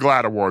look at the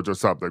GLAAD Awards or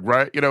something,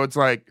 right? You know, it's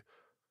like,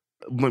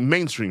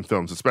 mainstream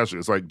films especially,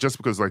 it's like just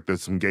because like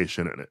there's some gay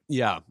shit in it.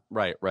 Yeah,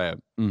 right.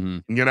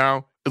 You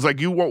know, it's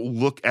like you won't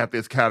look at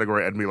this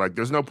category and be like,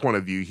 there's no point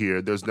of view here,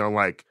 there's no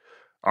like,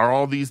 are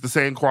all these the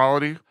same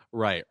quality?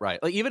 Right.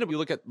 Like even if we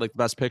look at like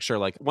Best Picture,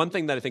 like one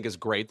thing that I think is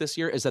great this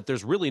year is that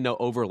there's really no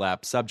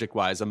overlap subject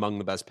wise among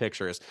the Best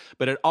Pictures,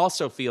 but it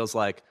also feels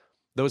like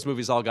those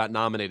movies all got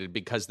nominated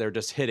because they're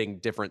just hitting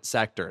different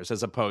sectors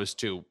as opposed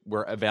to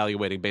we're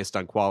evaluating based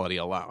on quality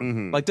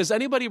alone. Like, does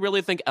anybody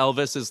really think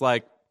Elvis is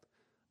like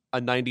a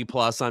 90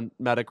 plus on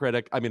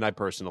Metacritic? I mean, I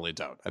personally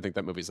don't. I think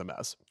that movie's a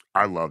mess.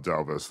 I loved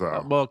Elvis,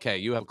 though. Well, okay,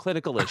 you have a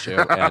clinical issue,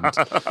 and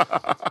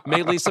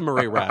may Lisa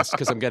Marie rest,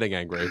 because I'm getting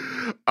angry.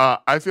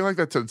 I feel like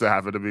that tends to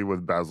happen to me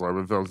with Baz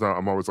Luhrmann films now.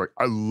 I'm always like,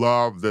 I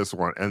love this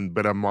one,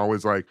 but I'm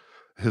always like,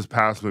 his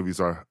past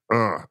movies are,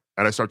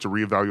 and I start to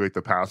reevaluate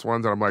the past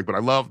ones, and I'm like, but I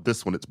love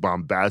this one. It's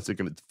bombastic,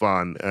 and it's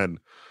fun, and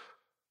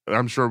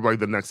I'm sure like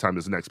the next time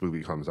this next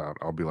movie comes out,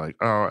 I'll be like,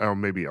 oh,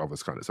 maybe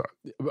Elvis kind of sucked.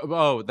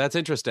 Oh, that's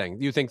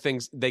interesting. You think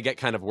they get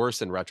kind of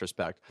worse in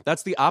retrospect.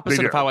 That's the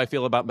opposite of how I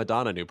feel about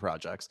Madonna new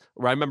projects,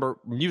 where I remember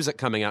music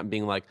coming out and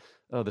being like,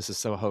 oh, this is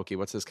so hokey.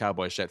 What's this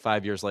cowboy shit?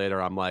 5 years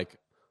later, I'm like,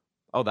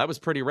 oh, that was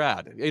pretty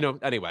rad. You know,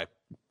 anyway,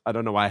 I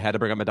don't know why I had to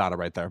bring up Madonna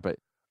right there, but.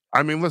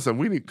 I mean, listen,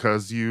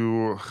 because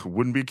you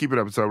wouldn't be Keep It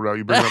Up episode without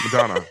you bringing up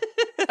Madonna.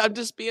 I'm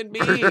just being me.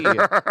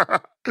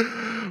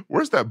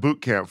 Where's that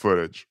boot camp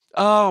footage?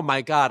 Oh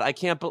my God. I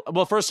can't.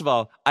 Well, first of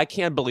all, I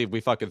can't believe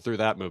we fucking threw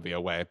that movie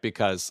away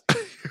because,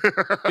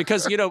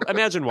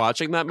 imagine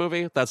watching that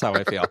movie. That's how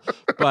I feel.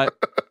 But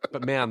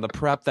man, the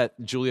prep that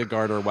Julia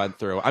Garner went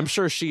through, I'm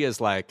sure she is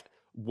like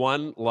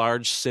one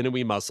large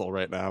sinewy muscle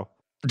right now.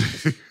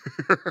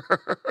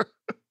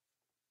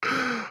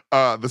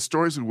 The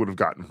stories we would have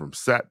gotten from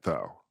set,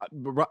 though.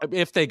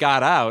 If they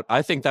got out,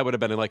 I think that would have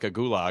been like a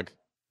gulag.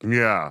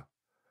 Yeah.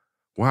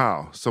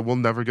 Wow. So we'll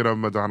never get a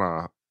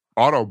Madonna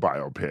auto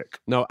biopic.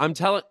 No, I'm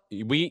telling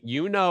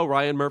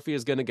Ryan Murphy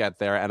is going to get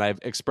there, and I've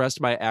expressed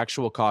my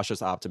actual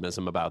cautious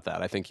optimism about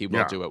that. I think he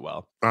will do it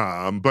well.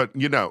 But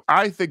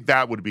I think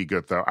that would be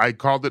good, though. I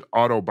called it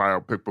auto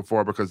biopic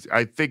before because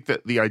I think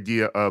that the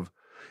idea of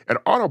an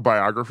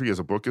autobiography as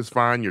a book is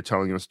fine. You're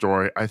telling a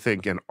story. I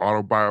think an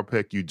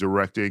autobiopic, you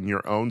directing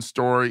your own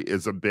story,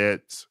 is a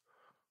bit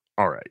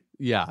all right.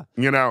 Yeah.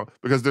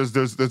 Because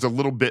there's a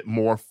little bit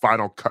more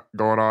final cut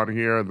going on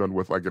here than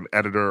with like an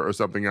editor or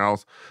something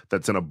else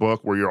that's in a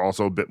book where you're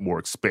also a bit more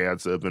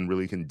expansive and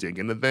really can dig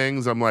into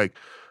things. I'm like,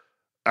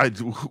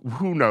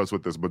 who knows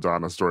what this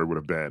Madonna story would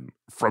have been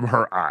from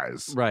her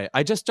eyes. Right.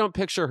 I just don't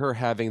picture her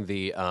having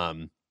the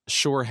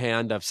sure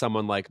hand of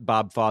someone like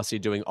Bob Fosse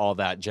doing all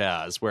that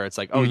jazz where it's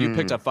like, oh, you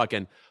picked a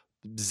fucking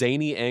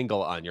zany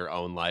angle on your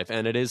own life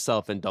and it is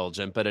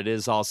self-indulgent, but it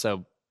is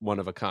also one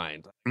of a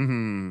kind.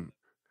 Mm-hmm.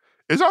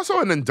 It's also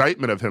an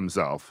indictment of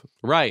himself.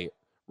 Right.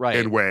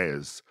 In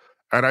ways.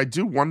 And I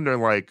do wonder,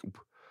 like,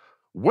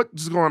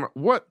 what's going on?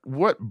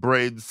 What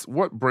braid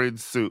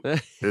suit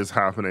is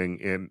happening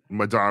in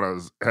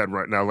Madonna's head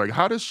right now? Like,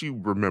 how does she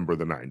remember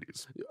the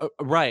 90s?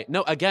 Right.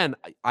 No, again,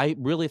 I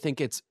really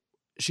think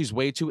she's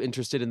way too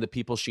interested in the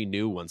people she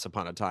knew once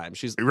upon a time.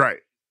 She's right.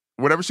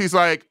 Whenever she's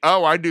like,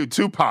 oh, I knew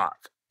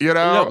Tupac,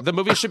 No, the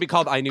movie should be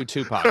called I Knew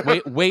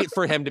Tupac. Wait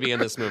for him to be in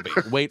this movie.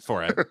 Wait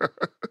for it.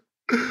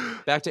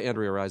 Back to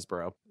Andrea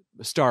Riseborough,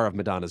 star of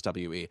Madonna's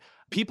W.E.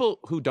 People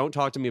who don't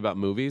talk to me about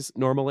movies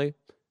normally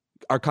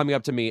are coming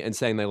up to me and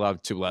saying they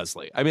love To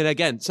Leslie. I mean,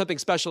 again, something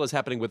special is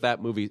happening with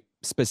that movie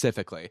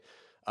specifically.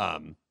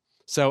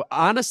 So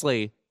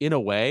honestly, in a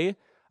way,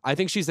 I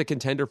think she's a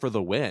contender for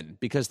the win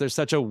because there's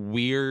such a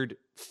weird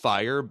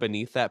fire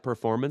beneath that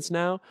performance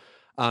now.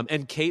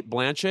 And Cate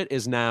Blanchett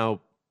is now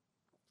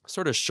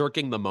sort of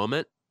shirking the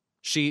moment.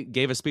 She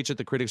gave a speech at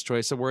the Critics'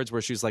 Choice Awards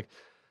where she's like,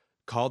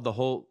 called the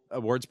whole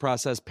awards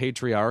process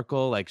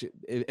patriarchal. Like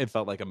it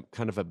felt like a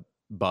kind of a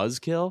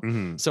buzzkill.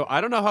 Mm-hmm. So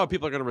I don't know how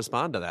people are going to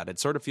respond to that. It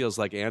sort of feels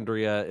like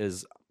Andrea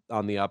is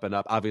on the up and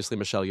up. Obviously,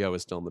 Michelle Yeoh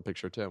is still in the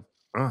picture too.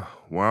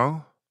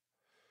 Well,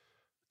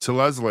 To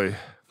Leslie,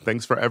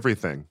 thanks for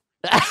everything.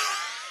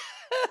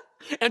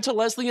 And to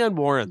Leslie Ann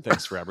Warren,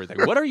 thanks for everything.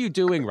 What are you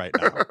doing right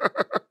now?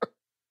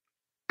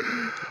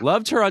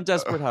 Loved her on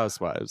Desperate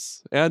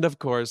Housewives. And of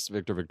course,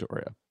 Victor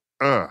Victoria.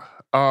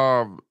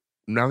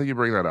 Now that you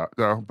bring that up,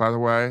 though, by the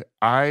way,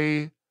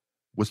 I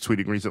was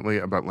tweeting recently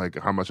about like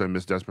how much I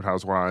miss Desperate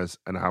Housewives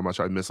and how much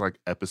I miss like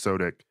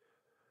episodic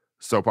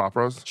soap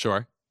operas.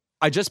 Sure.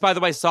 I just, by the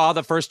way, saw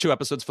the first 2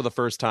 episodes for the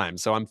first time,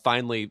 so I'm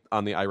finally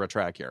on the Ira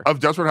track here. Of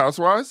Desperate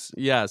Housewives?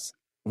 Yes.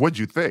 What'd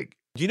you think?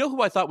 You know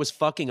who I thought was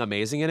fucking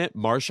amazing in it?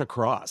 Marsha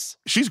Cross.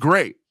 She's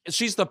great.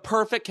 She's the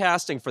perfect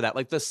casting for that.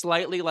 Like the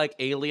slightly like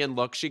alien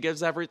look she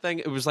gives everything.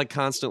 It was like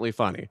constantly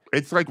funny.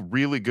 It's like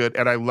really good.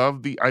 And I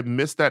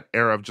miss that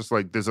era of just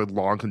like there's a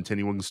long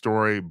continuing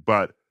story,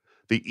 but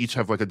they each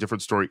have like a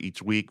different story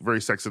each week.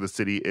 Very Sex of the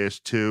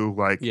City-ish too.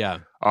 Like, yeah.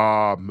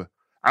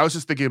 I was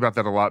just thinking about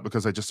that a lot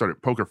because I just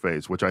started Poker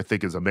Face, which I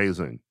think is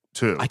amazing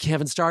too. I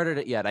haven't started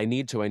it yet. I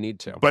need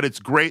to. But it's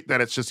great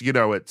that it's just,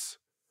 it's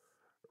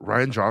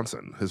Rian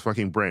Johnson, his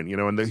fucking brain,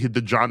 and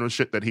the genre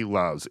shit that he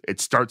loves. It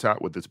starts out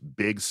with this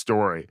big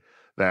story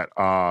that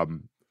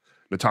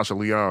Natasha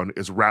Lyonne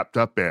is wrapped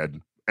up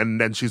in, and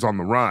then she's on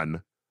the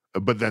run,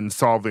 but then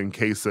solving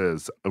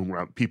cases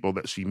around people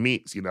that she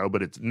meets,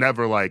 but it's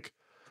never like,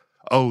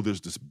 oh,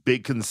 there's this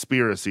big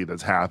conspiracy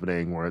that's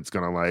happening where it's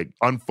going to like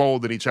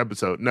unfold in each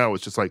episode. No,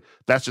 it's just like,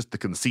 that's just the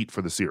conceit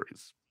for the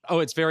series. Oh,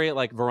 it's very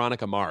like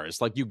Veronica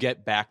Mars. Like you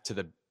get back to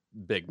the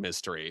big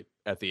mystery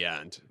at the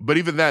end. But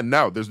even then,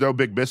 no, there's no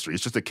big mystery.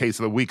 It's just a case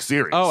of the week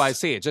series. Oh, I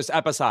see. Just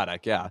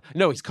episodic, yeah.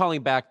 No, he's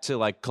calling back to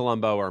like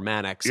Columbo or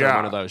Mannix or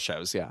one of those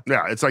shows, yeah.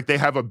 Yeah, it's like they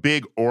have a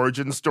big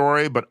origin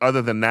story, but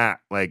other than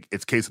that, like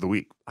it's case of the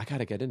week. I got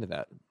to get into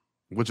that.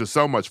 Which is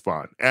so much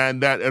fun.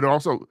 And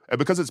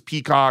because it's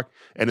Peacock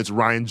and it's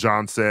Rian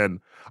Johnson,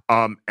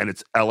 and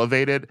it's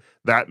elevated,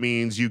 that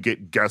means you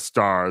get guest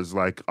stars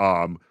like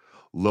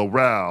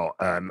Lorel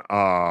and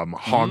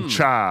Hong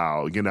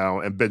Chow,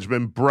 and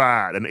Benjamin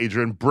Bratt and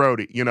Adrian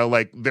Brody,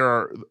 like there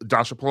are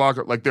Dasha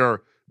Polacco, like there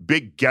are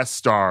big guest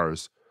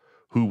stars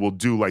who will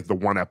do like the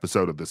one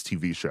episode of this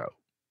TV show.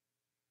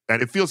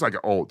 And it feels like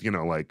old,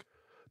 like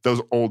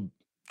those old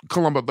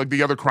Columbo, like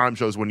the other crime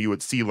shows when you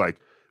would see like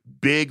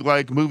big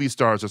like movie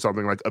stars or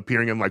something like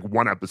appearing in like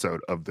one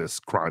episode of this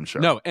crime show.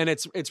 No, and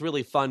it's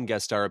really fun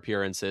guest star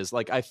appearances.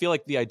 Like I feel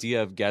like the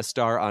idea of guest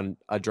star on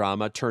a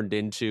drama turned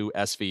into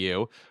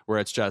SVU, where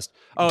it's just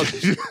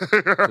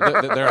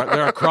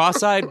they're a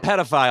cross-eyed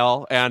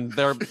pedophile and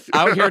they're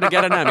out here to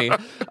get an Emmy.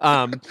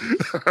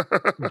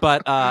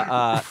 But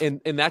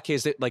in that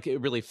case, it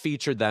really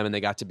featured them, and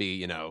they got to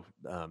be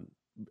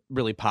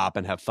really pop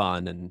and have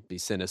fun and be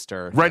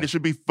sinister. Right, it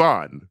should be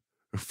fun.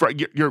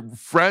 Your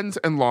Friends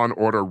and Law and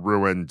Order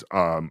ruined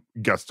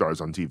guest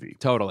stars on TV.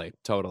 Totally.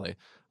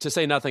 To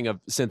say nothing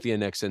of Cynthia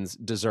Nixon's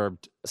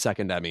deserved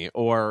second Emmy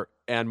or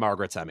Anne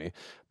Margaret's Emmy.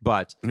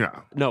 But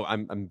no,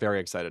 I'm very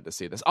excited to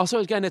see this. Also,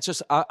 again, it's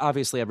just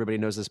obviously everybody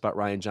knows this about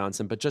Rian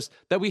Johnson, but just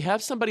that we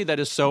have somebody that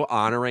is so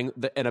honoring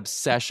an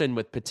obsession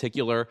with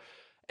particular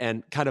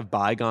and kind of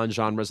bygone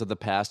genres of the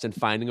past and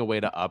finding a way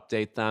to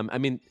update them. I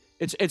mean,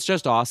 it's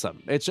just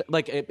awesome. It's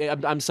like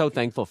I'm so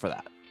thankful for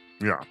that.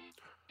 Yeah.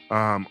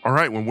 All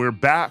right, when we're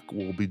back,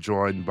 we'll be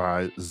joined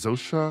by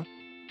Zosha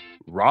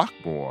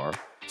Rockmore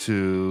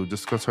to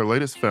discuss her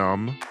latest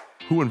film,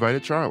 Who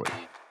Invited Charlie?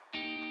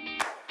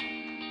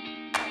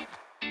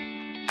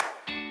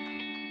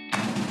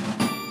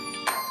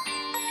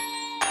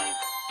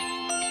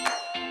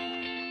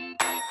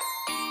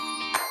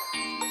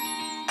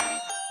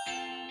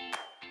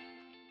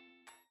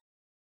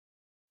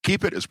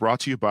 Keep It is brought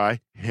to you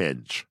by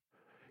Hinge.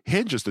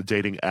 Hinge is the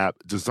dating app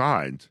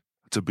designed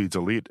to be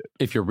deleted.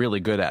 If you're really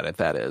good at it,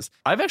 that is.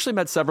 I've actually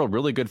met several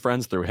really good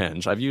friends through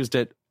Hinge. I've used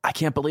it, I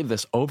can't believe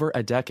this, over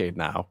a decade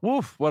now.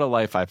 Woof, what a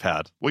life I've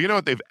had. Well, you know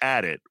what they've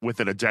added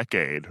within a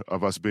decade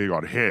of us being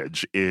on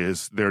Hinge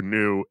is their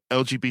new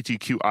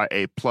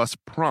LGBTQIA+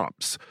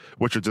 prompts,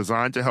 which are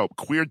designed to help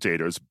queer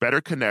daters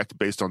better connect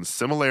based on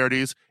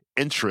similarities,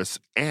 interests,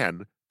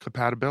 and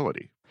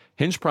compatibility.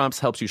 Hinge Prompts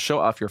helps you show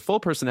off your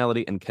full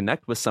personality and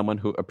connect with someone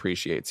who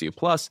appreciates you.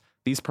 Plus,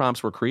 these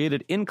prompts were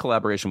created in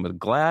collaboration with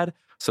GLAAD,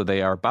 so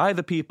they are by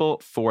the people,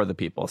 for the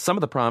people. Some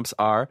of the prompts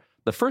are,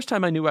 the first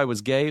time I knew I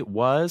was gay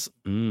was,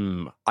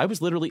 I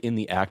was literally in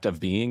the act of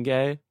being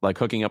gay, like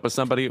hooking up with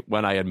somebody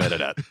when I admitted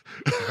it.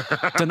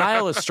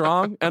 Denial is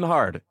strong and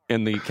hard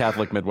in the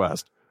Catholic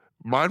Midwest.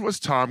 Mine was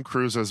Tom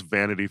Cruise's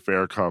Vanity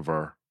Fair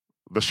cover,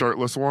 the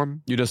shirtless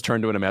one. You just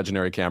turned to an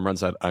imaginary camera and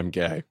said, I'm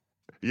gay.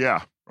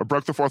 Yeah, I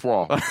broke the fourth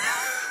wall.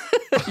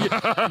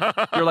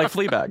 You're like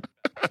Fleabag.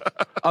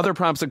 Other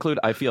prompts include,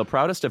 I feel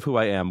proudest of who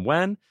I am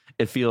when.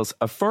 It feels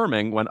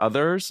affirming when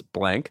others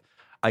blank.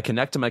 I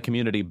connect to my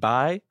community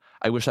by.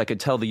 I wish I could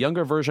tell the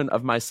younger version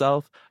of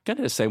myself. I'm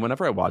going to say,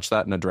 whenever I watch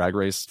that in a Drag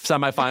Race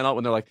semifinal,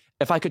 when they're like,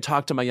 if I could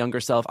talk to my younger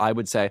self, I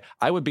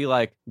would be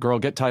like, girl,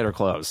 get tighter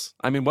clothes.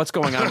 I mean, what's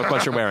going on with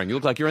what you're wearing? You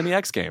look like you're in the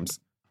X Games.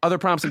 Other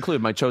prompts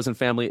include, my chosen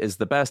family is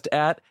the best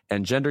at,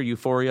 and gender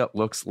euphoria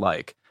looks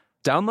like.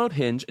 Download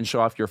Hinge and show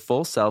off your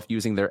full self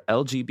using their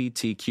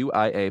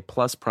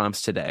LGBTQIA+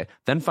 prompts today.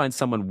 Then find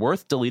someone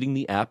worth deleting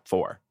the app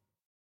for.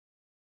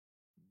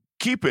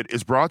 Keep It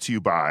is brought to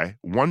you by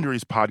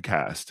Wondery's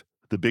podcast,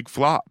 The Big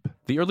Flop.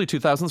 The early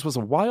 2000s was a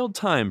wild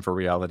time for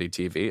reality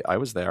TV. I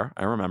was there.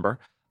 I remember.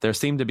 There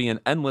seemed to be an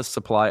endless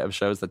supply of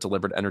shows that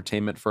delivered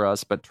entertainment for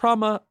us, but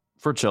trauma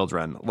for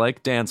children,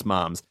 like Dance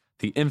Moms,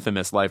 the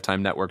infamous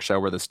Lifetime Network show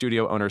where the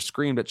studio owners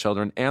screamed at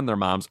children and their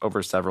moms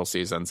over several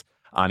seasons.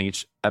 On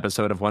each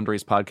episode of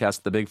Wondery's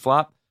podcast, The Big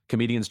Flop,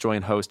 comedians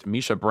join host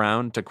Misha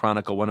Brown to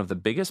chronicle one of the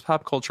biggest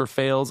pop culture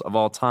fails of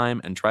all time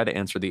and try to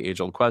answer the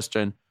age-old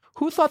question,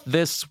 who thought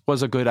this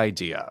was a good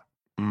idea?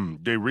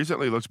 They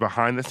recently looked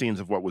behind the scenes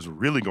of what was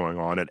really going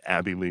on at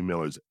Abby Lee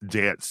Miller's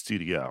dance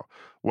studio.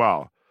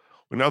 Well,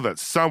 we know that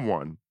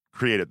someone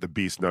created the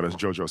beast known as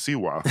JoJo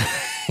Siwa.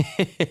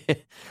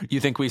 You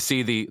think we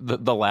see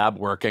the lab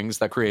workings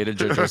that created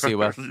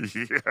JoJo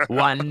Siwa? Yeah.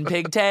 One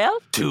pigtail,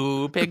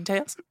 two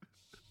pigtails.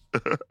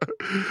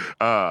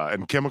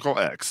 And Chemical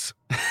X.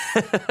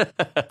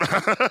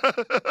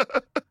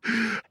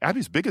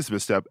 Abby's biggest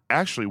misstep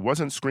actually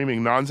wasn't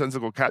screaming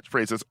nonsensical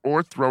catchphrases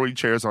or throwing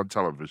chairs on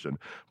television,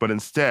 but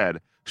instead,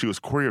 she was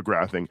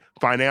choreographing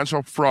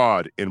financial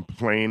fraud in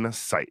plain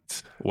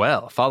sight.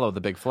 Well, follow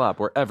The Big Flop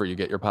wherever you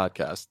get your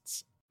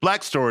podcasts.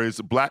 Black Stories,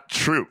 Black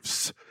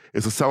Truths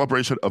is a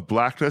celebration of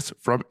Blackness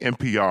from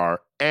NPR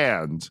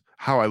and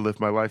how I live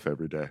my life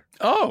every day.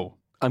 Oh,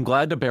 I'm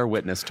glad to bear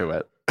witness to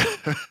it.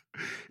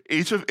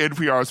 Each of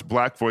NPR's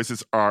Black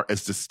voices are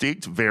as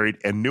distinct, varied,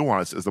 and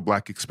nuanced as the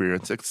Black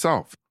experience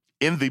itself.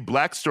 In the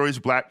Black Stories,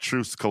 Black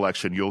Truths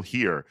collection, you'll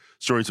hear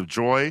stories of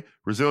joy,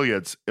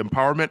 resilience,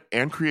 empowerment,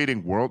 and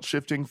creating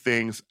world-shifting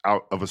things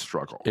out of a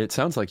struggle. It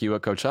sounds like you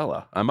at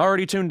Coachella. I'm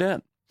already tuned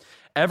in.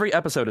 Every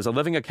episode is a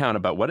living account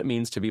about what it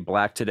means to be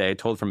Black today,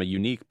 told from a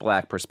unique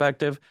Black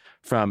perspective.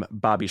 From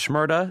Bobby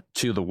Shmurda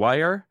to The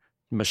Wire,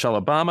 Michelle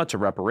Obama to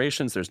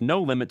reparations, there's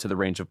no limit to the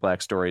range of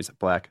Black stories,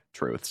 Black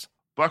truths.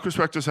 Black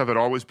perspectives haven't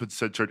always been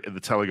centered in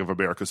the telling of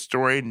America's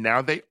story.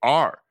 Now they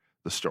are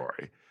the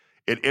story.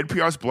 In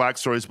NPR's Black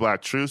Stories,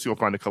 Black Truths, you'll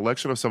find a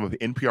collection of some of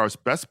NPR's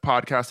best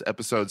podcast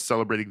episodes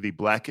celebrating the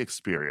Black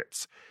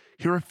experience.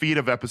 Hear a feed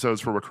of episodes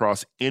from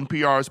across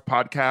NPR's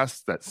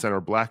podcasts that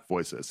center Black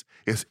voices.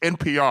 It's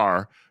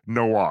NPR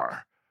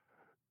Noir.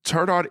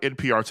 Turn on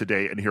NPR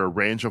today and hear a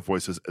range of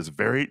voices as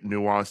varied,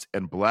 nuanced,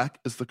 and Black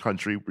as the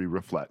country we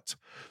reflect.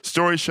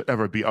 Stories should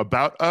never be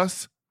about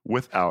us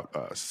without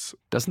us.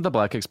 Doesn't the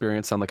Black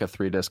Experience sound like a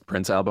 3-disc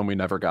Prince album we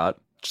never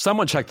got?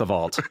 Someone check the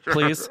vault,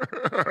 please.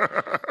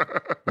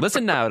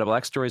 Listen now to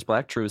Black Stories,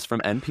 Black Truths from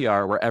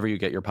NPR wherever you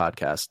get your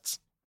podcasts.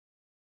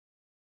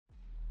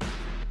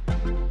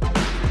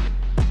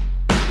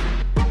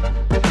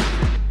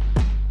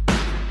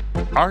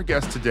 Our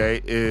guest today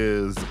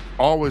is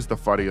always the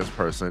funniest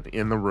person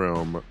in the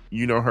room.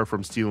 You know her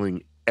from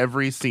stealing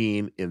every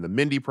scene in The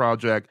Mindy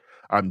Project,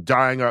 I'm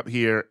Dying Up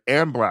Here,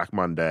 and Black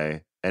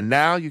Monday. And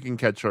now you can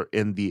catch her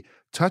in the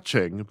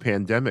touching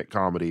pandemic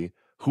comedy,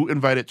 Who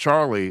Invited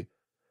Charlie?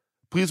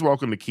 Please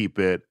welcome to Keep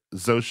It,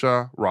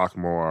 Zosha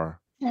Rockmore.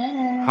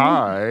 Hey.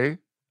 Hi.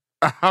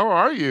 How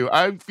are you?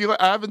 I feel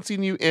like I haven't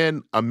seen you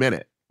in a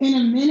minute. In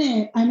a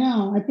minute, I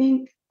know. I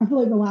feel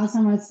like the last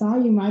time I saw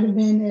you might have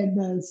been at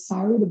the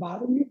Sorry to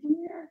Bother You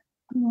premiere.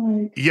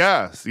 I'm like,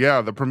 Yes,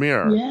 yeah, the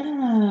premiere. Yeah.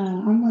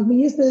 I'm like, we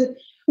used to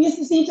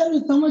see each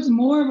other so much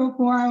more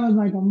before I was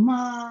like a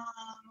mom.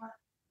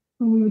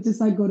 And we would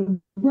just like go to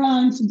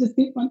brunch and just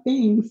do fun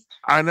things.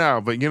 I know,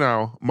 but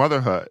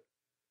motherhood.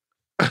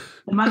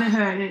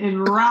 Motherhood, it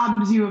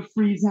robs you of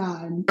free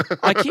time.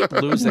 I keep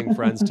losing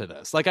friends to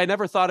this. Like, I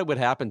never thought it would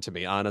happen to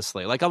me,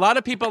 honestly. Like, a lot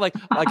of people, like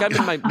I'm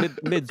in my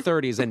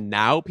mid-30s, and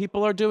now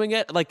people are doing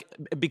it. Like,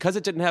 because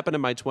it didn't happen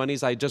in my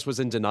 20s, I just was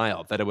in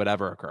denial that it would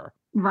ever occur.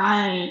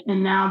 Right,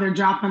 and now they're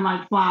dropping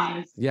like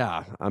flies.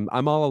 Yeah,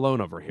 I'm all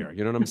alone over here.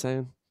 You know what I'm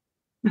saying?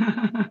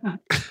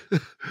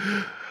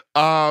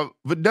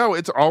 But no,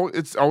 it's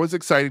always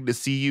exciting to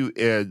see you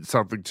in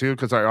something too,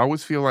 because I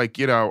always feel like,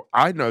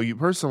 I know you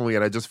personally,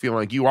 and I just feel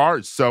like you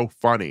are so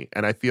funny.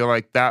 And I feel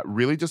like that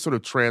really just sort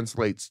of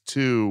translates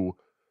to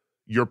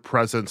your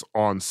presence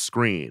on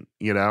screen,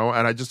 and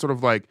I just sort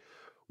of like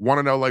want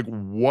to know, like,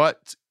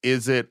 what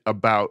is it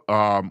about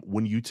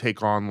when you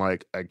take on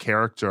like a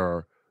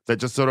character that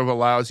just sort of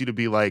allows you to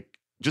be like,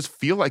 just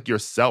feel like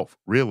yourself,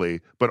 really,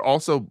 but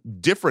also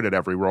different in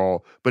every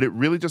role. But it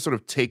really just sort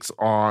of takes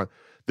on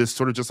this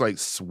sort of just like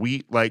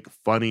sweet, like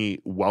funny,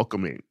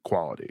 welcoming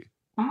quality.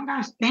 Oh my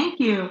gosh, thank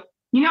you.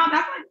 That's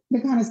like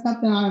the kind of stuff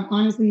that I'm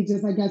honestly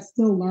just, I guess,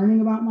 still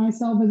learning about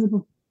myself as a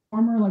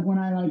performer. Like when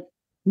I like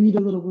read a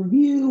little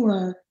review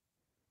or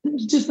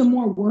just the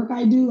more work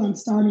I do, I'm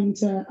starting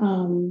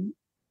to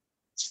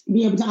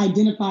be able to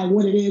identify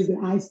what it is that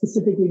I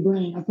specifically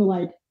bring. I feel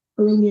like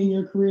early in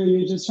your career,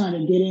 you're just trying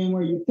to get in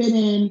where you fit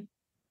in.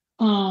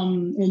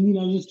 And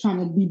just trying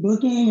to be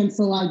booking. And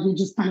so like, you're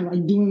just kind of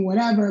like doing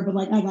whatever. But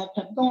like, as I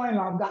kept going,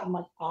 I've gotten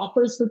like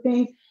offers for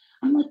things.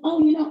 I'm like,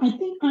 oh, I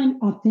think I'm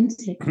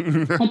authentic.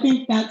 I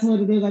think that's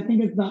what it is. I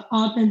think it's the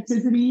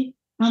authenticity.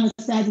 I'm a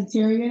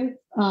Sagittarius,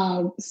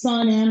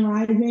 sun and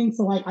rising.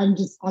 So like, I'm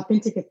just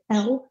authentic as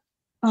hell,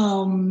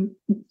 to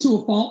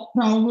a fault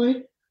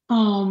probably.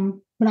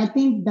 But I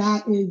think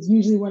that is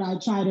usually what I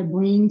try to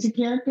bring to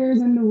characters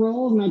in the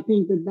roles. And I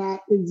think that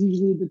is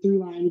usually the through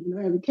line. Even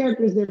though every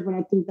character is different,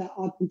 I think that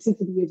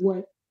authenticity is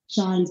what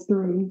shines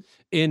through.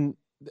 In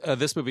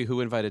this movie,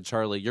 Who Invited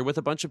Charlie, you're with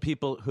a bunch of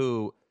people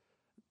who,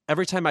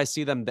 every time I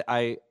see them,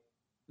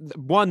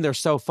 one, they're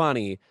so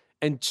funny.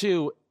 And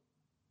two,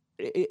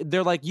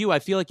 they're like you. I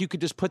feel like you could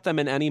just put them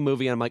in any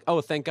movie. And I'm like,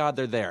 oh, thank God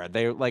they're there.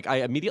 They're like,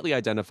 I immediately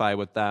identify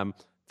with them.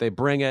 They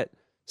bring it.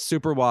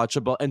 Super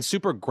watchable and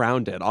super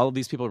grounded. All of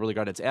these people are really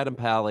grounded. It's Adam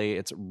Pally,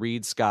 it's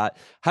Reed Scott.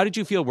 How did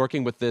you feel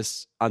working with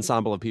this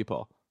ensemble of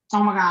people?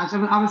 Oh my gosh,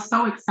 I was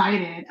so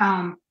excited.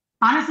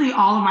 Honestly,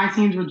 all of my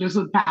scenes were just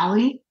with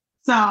Pally.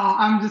 So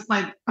I'm just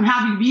like, I'm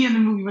happy to be in the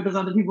movie with those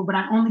other people, but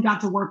I only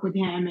got to work with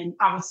him. And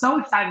I was so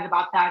excited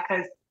about that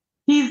because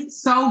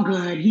he's so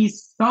good.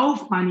 He's so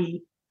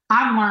funny.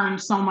 I've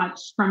learned so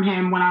much from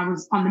him when I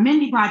was on the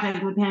Mindy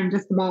Project with him,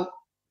 just about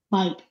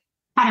like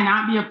how to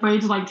not be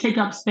afraid to like take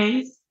up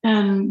space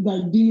and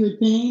like do your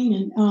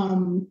thing.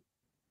 And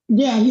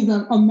he's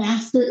a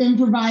master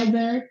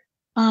improviser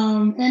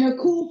and a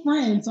cool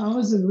friend. So I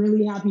was just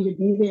really happy to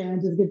be there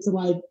and just get to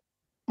like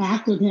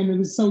act with him. It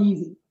was so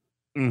easy.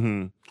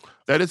 Mm-hmm.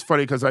 That is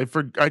funny because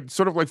I'd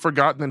sort of like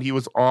forgotten that he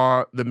was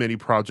on the Mindy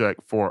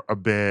Project for a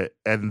bit.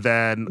 And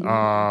then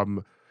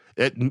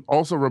it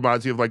also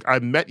reminds me of like, I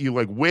met you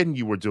like when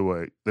you were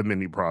doing the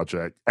Mindy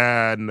Project.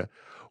 And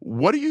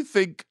what do you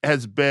think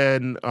has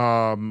been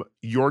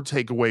your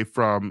takeaway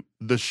from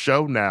the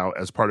show now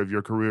as part of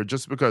your career?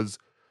 Just because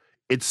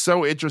it's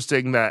so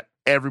interesting that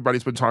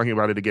everybody's been talking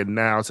about it again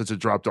now since it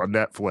dropped on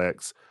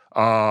Netflix.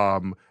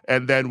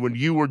 And then when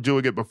you were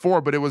doing it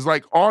before, but it was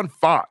like on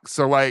Fox.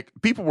 So like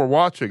people were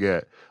watching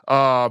it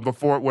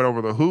before it went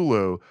over the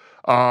Hulu.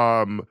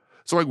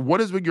 So like what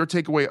has been your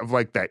takeaway of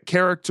like that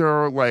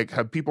character? Like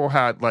have people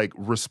had like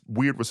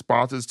weird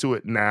responses to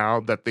it now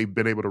that they've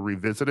been able to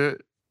revisit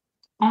it?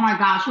 Oh my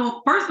gosh.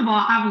 Well, first of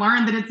all, I've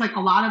learned that it's like a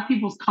lot of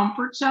people's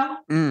comfort show.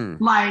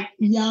 Like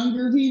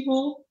younger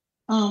people.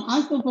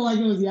 I still feel like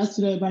it was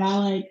yesterday, but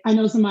I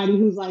know somebody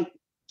who's like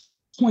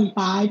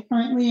 25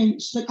 currently,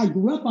 and she's like, I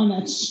grew up on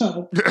that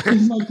show.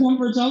 It's like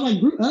comfort show. I was like,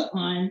 grew up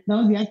on. That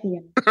was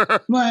yesterday.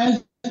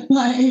 But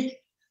like,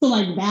 so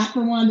like that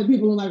for one, the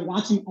people are like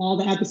watching all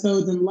the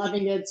episodes and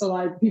loving it. So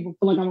like people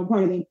feel like I'm a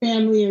part of their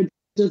family, or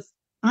just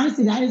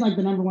honestly, that is like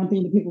the number one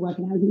thing that people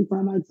recognize me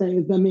from, I'd say,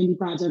 is the Mindy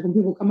Project. When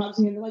people come up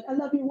to me and they're like, I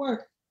love your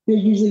work, they're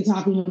usually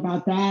talking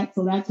about that.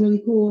 So that's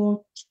really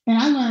cool. And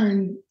I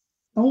learned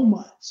so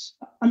much.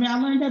 I mean, I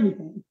learned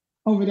everything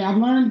over there. I've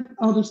learned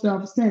other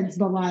stuff since,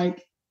 but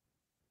like,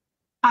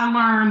 I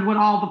learned what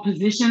all the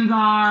positions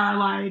are,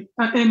 like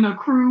in the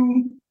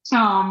crew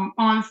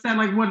on set,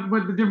 like what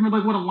the difference,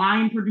 like what a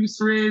line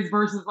producer is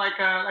versus like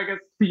a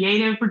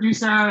creative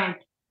producer and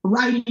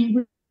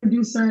writing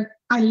producer.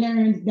 I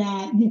learned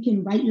that you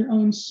can write your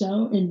own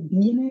show and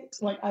be in it.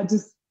 Like I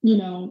just,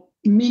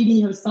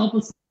 Mindy herself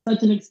was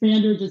such an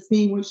expander, just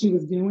seeing what she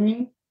was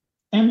doing.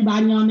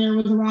 Everybody on there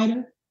was a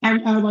writer. I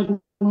like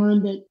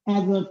learned that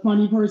as a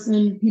funny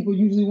person, people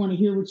usually want to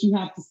hear what you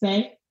have to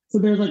say. So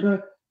there's like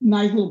a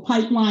nice little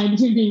pipeline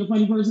between being a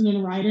funny person and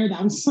a writer.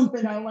 That was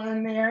something I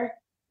learned there.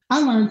 I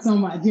learned so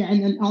much. Yeah.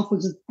 And then also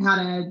just how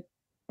to,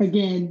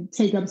 again,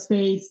 take up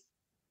space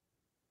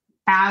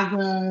as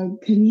a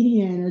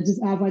comedian, or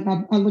just as like,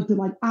 I looked at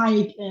like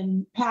Ike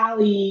and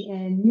Pally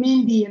and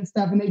Mindy and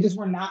stuff, and they just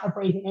were not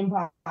afraid to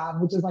improv,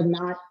 which is like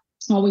not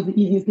always the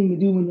easiest thing to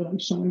do when you're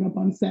like showing up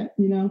on set,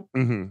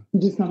 Mm-hmm.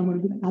 You just kind of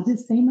want to be like, I'll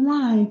just say my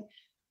line.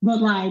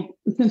 But like,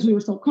 since we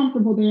were so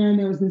comfortable there and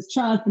there was this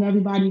trust and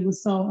everybody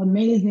was so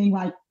amazing,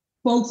 like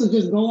folks would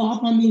just go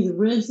off on these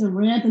riffs and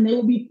rants, and they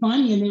would be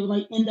funny and they would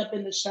like end up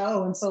in the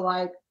show. And so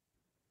like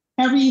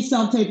every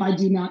self-tape I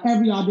do now,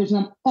 every audition,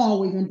 I'm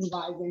always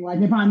improvising.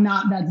 Like if I'm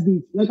not, that's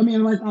goofy. Like, I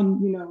mean, like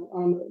I'm,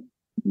 I'm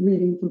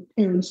reading from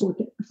Aaron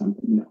Sorkin or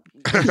something,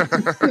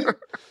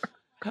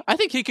 I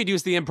think he could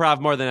use the improv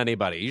more than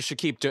anybody. You should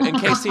keep doing, in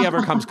case he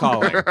ever comes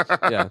calling.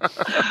 Yeah.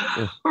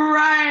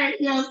 Right.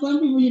 Yeah. Some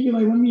people you'd be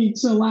like, let me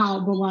chill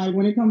out. But like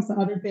when it comes to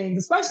other things,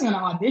 especially on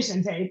an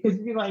audition tape, because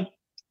you'd be like,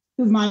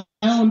 this is my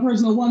own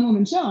personal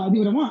one-woman show. I do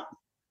what I want.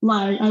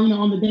 Like,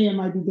 on the day it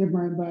might be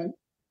different. But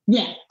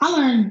yeah, I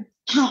learned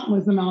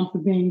countless amounts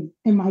of things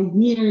in my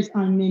years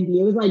on Mindy.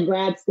 It was like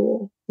grad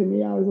school to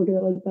me. I always look at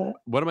it like that.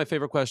 One of my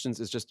favorite questions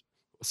is just,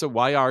 so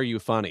why are you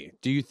funny?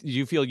 Do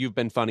you feel you've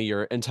been funny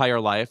your entire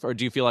life, or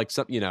do you feel like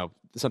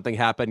something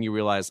happened, you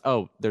realize,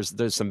 oh,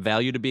 there's some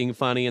value to being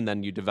funny, and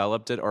then you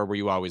developed it, or were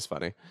you always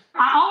funny?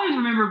 I always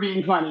remember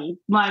being funny,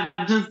 like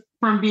just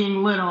from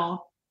being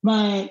little.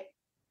 But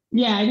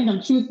yeah, I think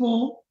I'm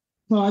truthful,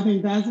 so I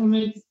think that's what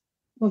makes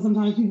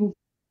sometimes people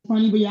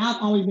funny. But yeah,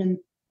 I've always been,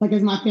 like,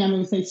 as my family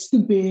would say,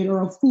 stupid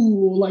or a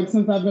fool. Like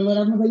since I've been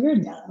little, I'm like, you're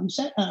dumb,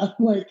 shut up,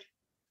 like,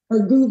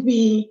 or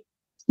goofy.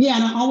 Yeah,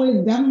 and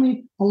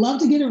I love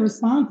to get a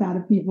response out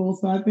of people.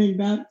 So I think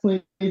that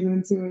plays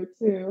into it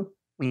too.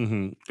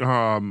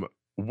 Mm-hmm.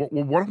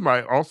 One of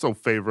my also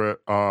favorite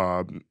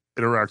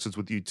interactions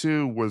with you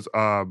too was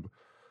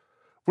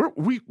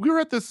we were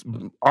at this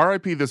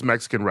RIP, this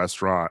Mexican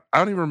restaurant. I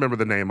don't even remember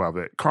the name of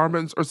it.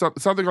 Carmen's or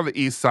something on the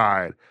East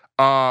Side.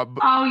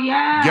 Oh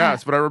yeah.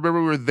 Yes, but I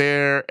remember we were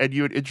there, and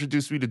you had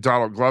introduced me to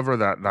Donald Glover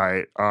that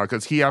night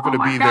because he happened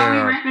to be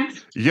there.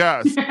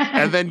 Yes,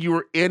 and then you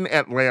were in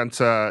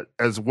Atlanta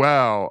as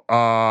well.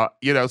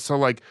 So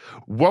like,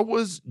 what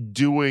was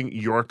doing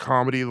your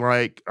comedy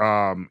like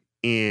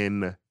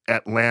in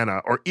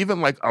Atlanta, or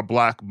even like a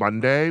Black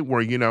Monday,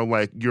 where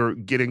like you're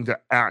getting to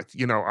act,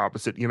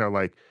 opposite,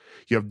 like.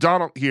 You have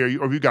Donald here,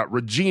 or you got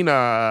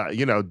Regina,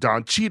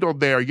 Don Cheadle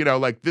there,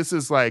 like this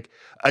is like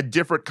a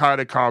different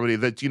kind of comedy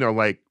that,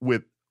 like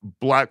with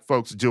Black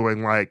folks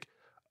doing like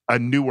a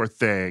newer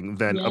thing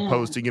than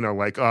opposed to,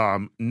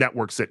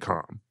 network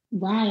sitcom.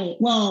 Right.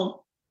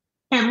 Well,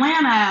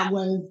 Atlanta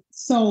was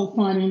so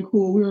fun and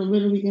cool. We were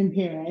literally in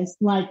Paris.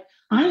 Like,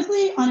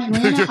 honestly, on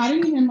Atlanta, I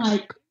didn't even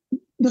like,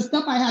 the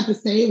stuff I had to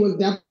say was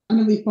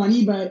definitely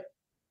funny, but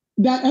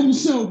that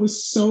episode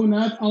was so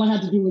nuts. All I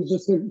had to do was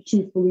just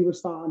truthfully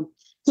respond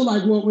to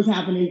like what was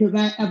happening, because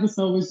that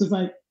episode was just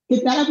like,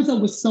 that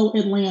episode was so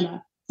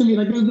Atlanta to me.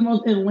 Like it was the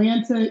most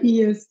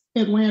Atlanta-iest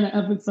Atlanta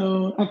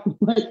episode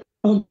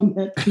of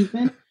that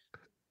season.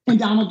 And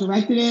Donald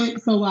directed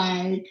it, so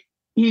like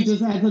he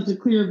just had such a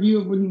clear view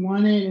of what he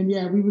wanted. And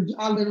yeah,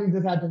 I literally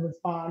just had to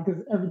respond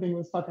because everything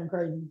was fucking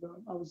crazy. So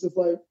I was just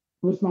like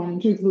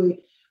responding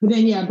truthfully. But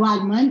then yeah,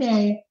 Black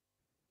Monday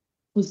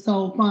was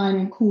so fun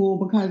and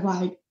cool because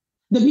like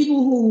the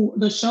people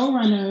the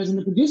showrunners and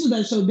the producers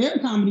that show, they're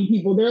comedy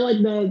people. They're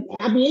like the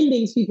happy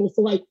endings people.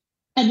 So like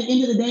at the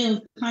end of the day,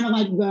 it's kind of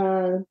like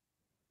the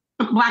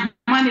Black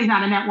Monday's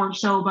not a network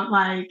show, but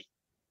like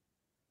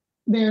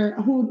their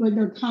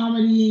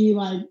comedy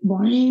like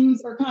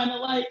brains are kind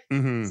of like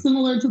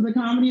similar to the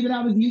comedy that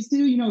I was used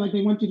to. Like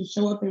they want you to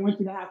show up, they want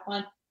you to have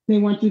fun, they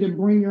want you to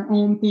bring your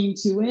own thing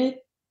to it.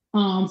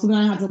 So then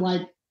I had to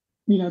like,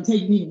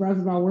 take deep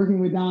breaths about working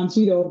with Don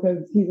Cheadle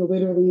because he's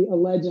literally a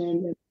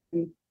legend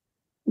and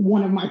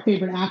one of my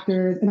favorite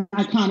actors, an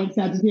iconic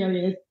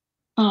Sagittarius.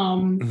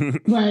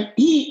 But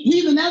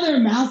he's another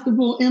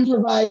masterful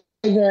improviser.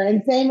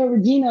 And same with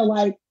Regina,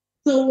 like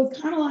So it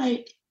was kind of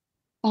like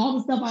all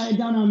the stuff I had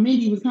done on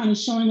Mindy was kind of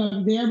showing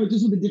up there, but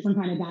just with a different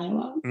kind of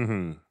dialogue.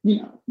 Mm-hmm.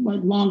 You know, like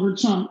longer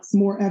chunks,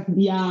 more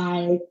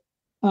FBI,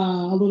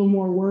 a little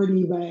more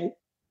wordy, but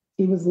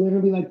it was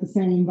literally like the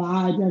same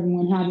vibe.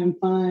 Everyone having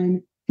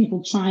fun,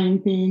 people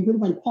trying things. It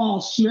was like Paul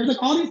Scheer, like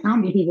all these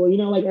comedy people, you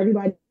know, like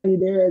everybody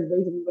there is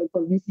basically like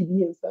from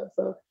UCB and stuff.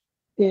 So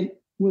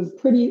it was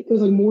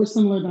like more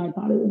similar than I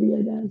thought it would be,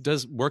 I guess.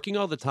 Does working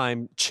all the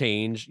time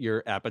change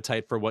your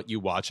appetite for what you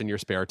watch in your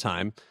spare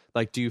time?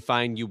 Like, do you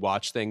find you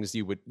watch things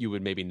you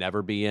would maybe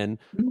never be in?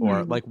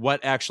 Or like what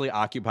actually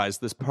occupies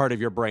this part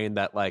of your brain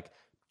that like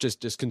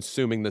just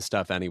consuming this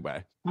stuff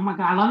anyway? Oh my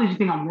God, I love that you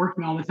think I'm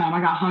working all the time. I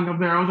got hung up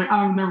there. I was like,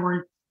 I'm never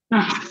working.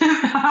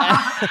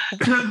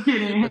 Just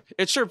kidding.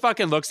 It sure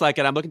fucking looks like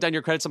it. I'm looking down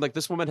your credits. I'm like,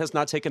 this woman has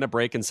not taken a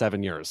break in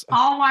 7 years.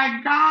 Oh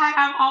my God,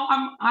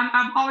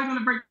 I'm always on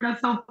the break.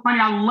 That's so funny.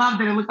 I love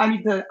that. It looks. I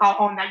need to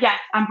own that. Yes,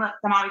 I'm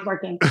always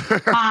working.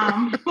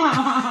 I've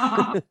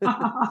never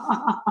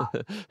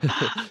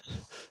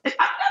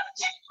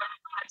changed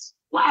much.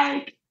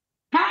 Like,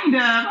 kind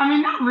of. I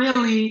mean, not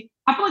really.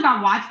 I feel like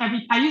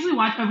I usually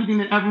watch everything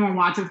that everyone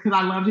watches because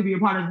I love to be a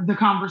part of the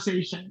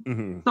conversation.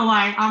 Mm-hmm. So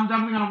like, I'm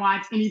definitely going to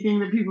watch anything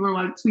that people are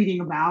like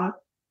tweeting about,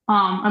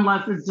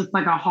 unless it's just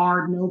like a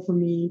hard no for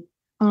me.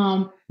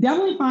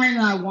 Definitely find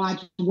that I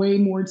watch way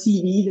more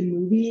TV than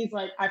movies.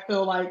 Like, I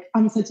feel like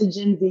I'm such a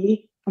Gen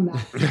Z. I'm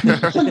not.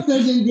 I'm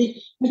so Gen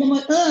Z. Like, I'm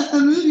like, a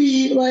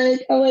movie.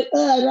 Like,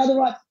 I'd rather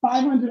watch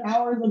 500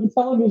 hours of a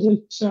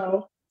television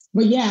show.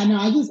 But yeah, no,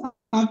 I just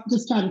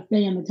try to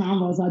stay in the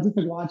convo, so I just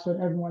like watch what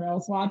everyone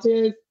else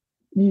watches,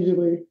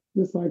 usually,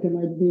 just so I can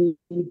like be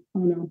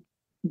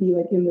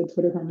like in the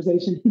Twitter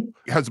conversation.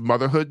 Has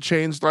motherhood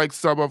changed like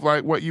some of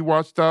like what you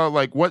watched though?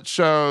 Like what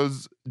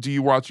shows do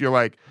you watch? You're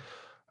like,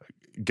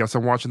 guess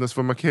I'm watching this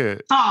for my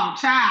kid. Oh,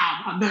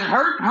 child,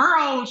 her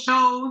old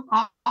shows.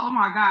 Oh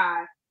my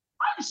God,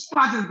 she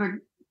watches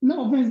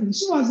no offense,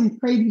 she watches these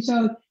crazy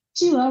shows.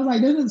 She loves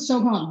like there's a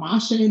show called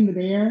Masha and the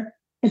Bear.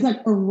 It's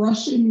like a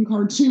Russian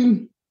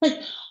cartoon. Like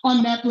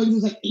on Netflix,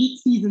 there's like 8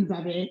 seasons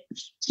of it.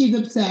 She's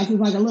obsessed. It's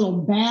like a little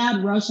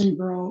bad Russian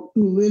girl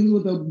who lives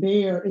with a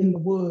bear in the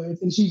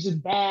woods, and she's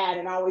just bad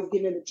and always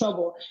getting into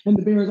trouble. And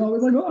the bear is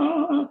always like,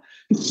 oh.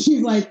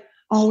 She's like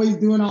always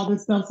doing all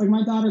this stuff. So like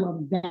my daughter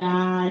loves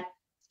that.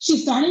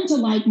 She's starting to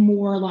like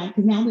more like,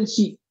 because now that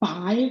she's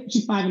 5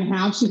 and a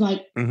half, she's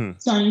like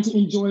starting to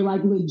enjoy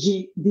like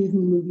legit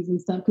Disney movies and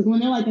stuff. Because when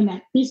they're like in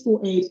that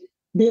preschool age,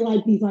 they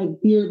like these like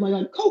weird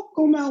like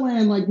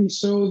CoComelon, like these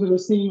shows that are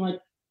seeing like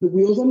the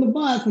wheels on the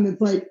bus, and it's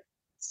like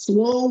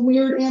slow,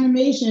 weird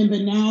animation.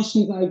 But now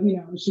she's like, you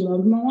know, she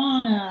loves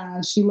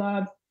Moana.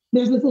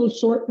 There's this little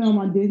short film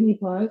on Disney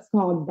Plus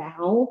called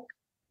Bao.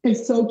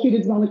 It's so cute.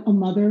 It's about like a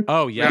mother.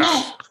 Oh,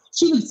 yeah.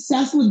 She's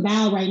obsessed with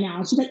Bao right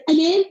now. She's like,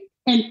 again?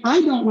 And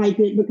I don't like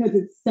it because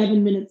it's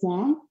 7 minutes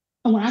long.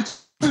 And when I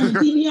turn the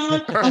TV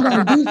on, I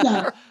gotta do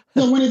stuff.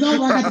 So when it's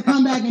over, I got to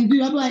come back and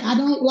I'm like, I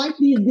don't like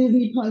these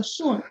Disney Plus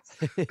shorts.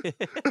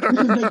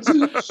 Because they're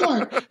too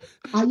short.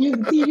 I use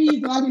the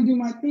TV so I can do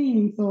my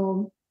thing.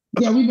 So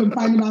yeah, we've been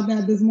fighting about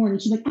that this morning.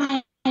 She's like,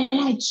 I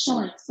like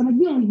shorts. I'm like,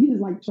 you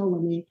just like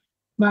trolling me.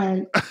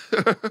 But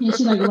yeah,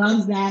 she like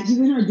loves that. She's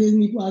in her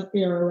Disney Plus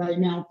era right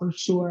now for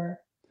sure.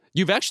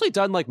 You've actually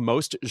done like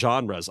most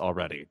genres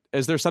already.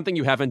 Is there something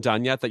you haven't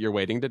done yet that you're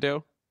waiting to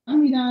do?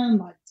 I've done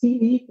like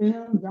TV,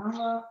 film,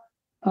 drama,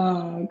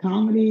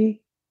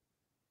 comedy.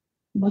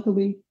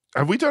 Luckily.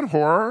 Have we done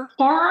horror?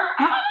 Horror?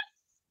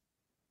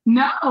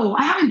 No,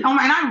 I haven't. Oh, and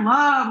I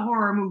love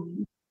horror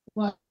movies.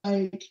 But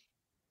like,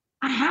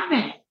 I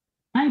haven't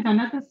done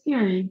nothing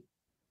scary.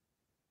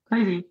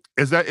 Crazy.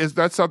 Is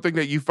that something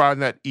that you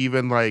find that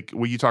even like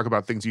when you talk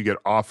about things you get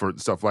offered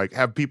and stuff, like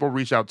have people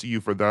reach out to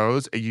you for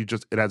those and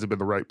it hasn't been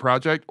the right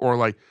project? Or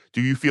like, do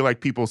you feel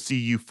like people see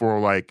you for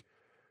like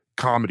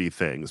comedy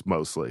things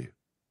mostly?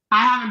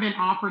 I haven't been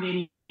offered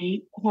any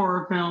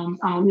horror films.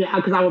 Yeah,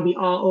 because I would be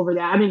all over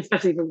that. I mean,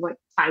 especially if it was like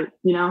tight,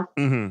 you know?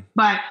 Mm-hmm.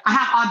 But I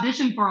have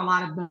auditioned for a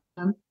lot of them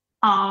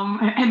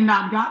and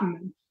not gotten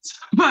them.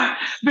 But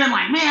been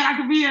like, man, I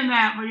could be in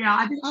that. But yeah,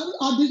 I think I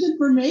auditioned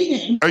for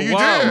Megan. Oh, you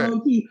did?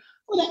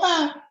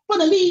 For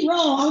the lead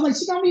role. I was like,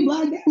 she gonna be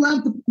black. They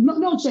love to,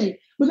 no shade,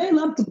 but they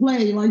love to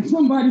play like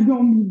somebody's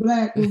gonna be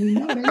black. You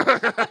know,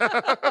 that's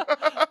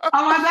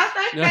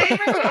their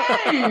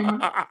favorite game.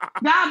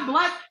 God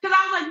bless. Because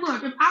I was like,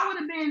 look, if I would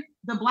have been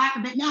the black,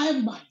 now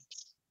everybody,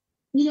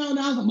 you know,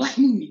 now it's a black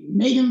movie.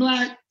 Megan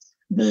Black,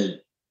 the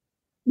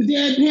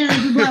dead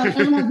parents are black.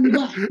 Everyone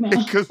has to be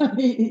black. Because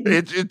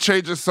it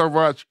changes so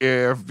much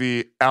if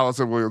the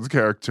Allison Williams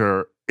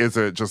character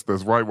isn't just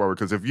this white woman.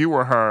 Because if you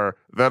were her,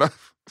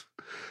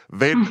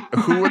 then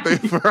who would they?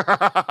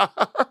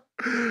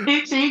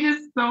 It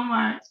changes so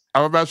much.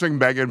 I'm imagining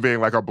Megan being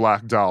like a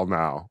black doll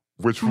now,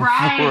 which would.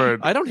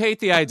 I don't hate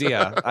the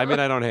idea. I mean,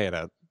 I don't hate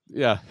it.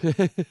 Yeah.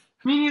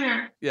 Me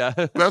neither. Yeah.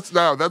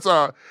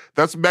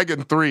 That's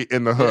Megan 3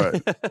 in the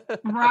hood.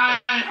 Right.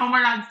 Oh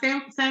my God.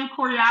 Same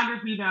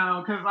choreography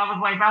though, because I was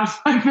like, that was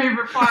my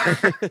favorite part.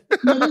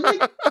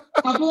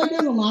 I feel like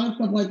there's a lot of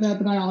stuff like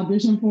that I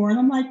auditioned for, and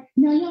I'm like,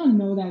 no, y'all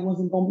know that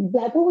wasn't gonna be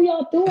black. What were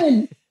y'all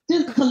doing?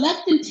 Just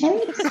collecting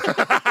tapes?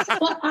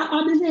 But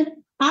I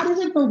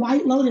auditioned for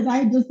White Lotus. I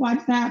had just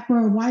watched that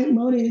for White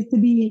Lotus to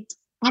be.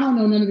 I don't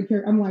know none of the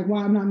characters. I'm like,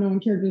 wow, I'm not knowing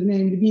character's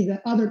name, to be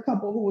the other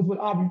couple who was with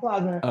Aubrey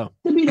Plaza,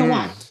 to be the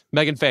wife.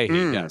 Megan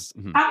Fahey, yes.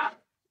 Mm-hmm.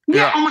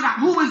 Yeah, oh my God,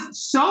 who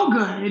was so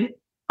good.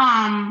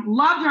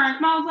 Loved her.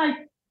 And I was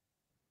like,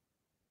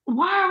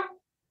 wow.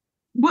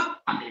 What?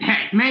 I mean,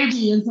 hey,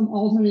 maybe in some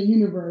alternate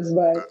universe,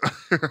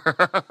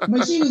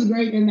 but she was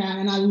great in that.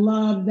 And I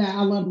loved that.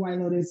 I loved White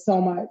Lotus so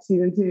much,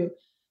 season 2.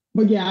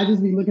 But yeah, I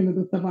just be looking at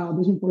the stuff I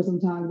auditioned for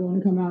sometimes going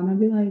to come out, and I'd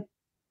be like,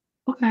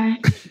 okay.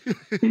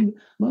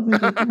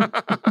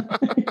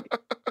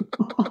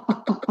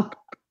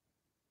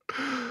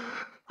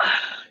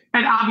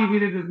 And obviously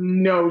this is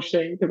no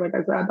shade, because like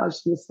I said, I thought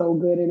she was so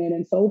good in it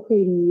and so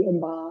pretty and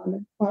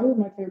blonde. Probably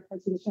my favorite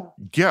parts of the show.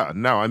 Yeah,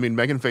 no, I mean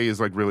Megan Fahey is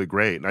like really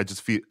great, and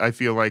I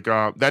feel like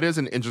that is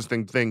an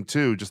interesting thing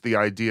too. Just the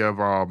idea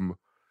of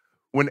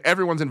when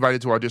everyone's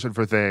invited to audition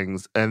for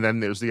things, and then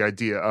there's the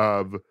idea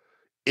of,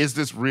 is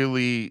this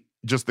really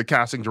just the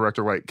casting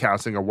director like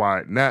casting a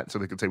wide net, so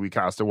they can say we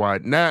cast a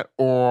wide net,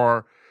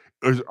 or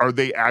are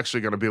they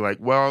actually going to be like,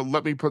 well,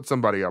 let me put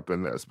somebody up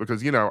in this?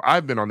 Because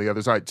I've been on the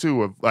other side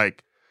too of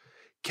like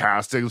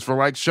castings for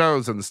like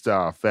shows and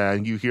stuff,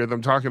 and you hear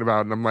them talking about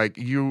it, and I'm like,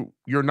 you're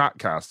not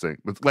casting.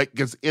 It's like,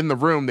 because in the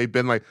room they've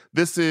been like,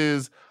 this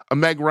is a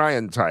Meg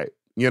Ryan type,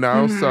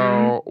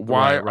 so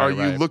why are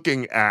you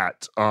looking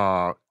at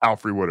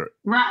Alfre Woodard?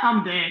 Right,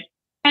 I'm dead.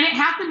 And it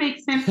has to make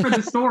sense for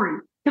the story,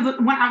 because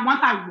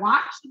once I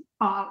watched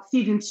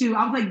season 2,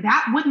 I was like,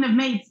 that wouldn't have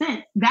made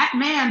sense. That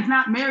man's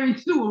not married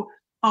to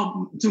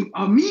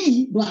a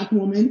me black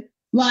woman,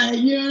 like,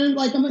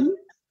 like, I'm like,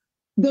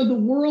 the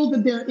world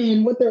that they're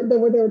in, what they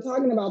were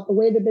talking about, the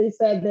way that they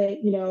said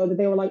that, that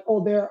they were like,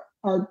 oh, there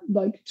are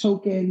like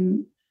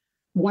token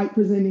white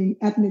presenting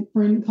ethnic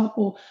friend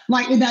couple,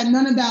 like that,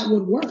 none of that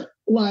would work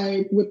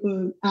like with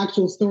the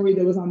actual story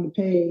that was on the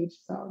page.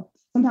 So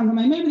sometimes I'm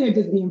like, maybe they're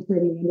just being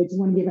pretty and they just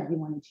want to give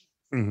everyone a chance.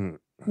 Mm-hmm.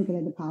 Take it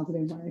in the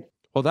positive way.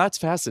 Well, that's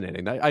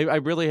fascinating. I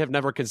really have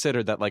never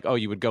considered that, like, oh,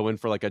 you would go in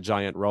for like a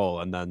giant role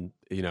and then,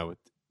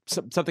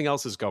 something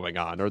else is going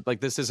on, or like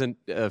this isn't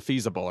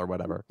feasible or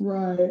whatever.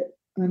 Right.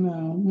 I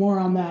know. More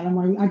on that. I'm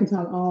like, I could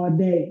talk all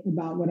day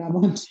about what I've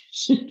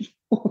auditioned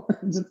for.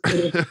 Just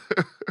kidding.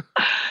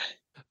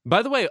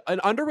 By the way,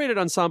 an underrated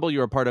ensemble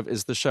you're a part of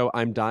is the show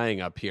I'm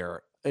Dying Up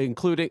Here,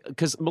 including,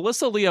 because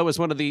Melissa Leo is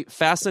one of the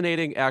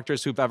fascinating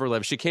actors who've ever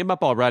lived. She came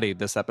up already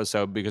this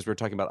episode because we were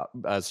talking about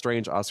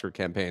strange Oscar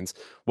campaigns.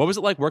 What was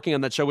it like working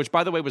on that show, which,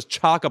 by the way, was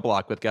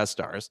chock-a-block with guest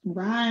stars?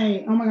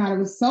 Right. Oh my God, it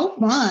was so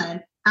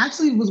fun. I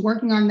actually was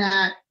working on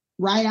that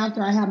right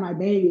after I had my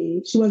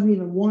baby. She wasn't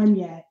even 1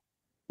 yet.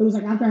 It was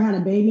like after I had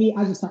a baby,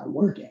 I just started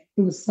working.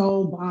 It was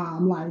so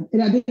bomb. Like,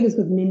 and I think it was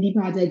because Mindy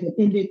Project had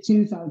ended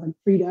too, so I was like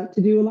freed up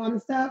to do a lot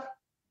of stuff.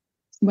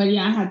 But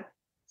yeah, I had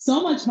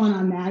so much fun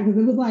on that because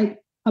it was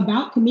like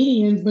about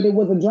comedians, but it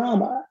was a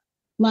drama.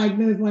 Like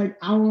there's like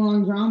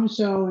hour-long drama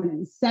show and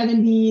in the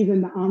 70s,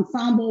 and the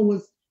ensemble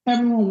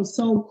everyone was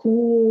so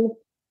cool.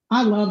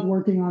 I loved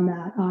working on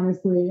that,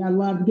 honestly. I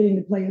loved getting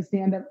to play a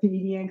stand-up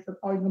comedian because it's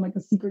always been like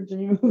a secret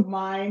dream of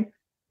mine.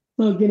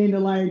 So getting to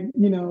like,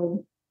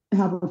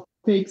 have a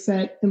fake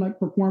set and like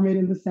perform it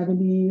in the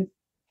 70s.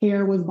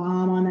 Hair was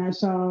bomb on that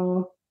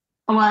show.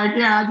 Like,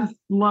 yeah, I just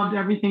loved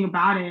everything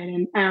about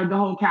it. And the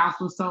whole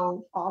cast was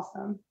so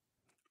awesome.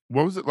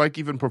 What was it like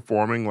even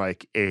performing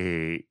like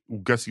I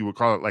guess you would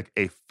call it like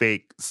a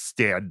fake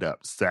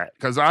stand-up set?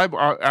 Because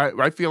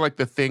I feel like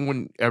the thing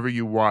whenever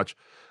you watch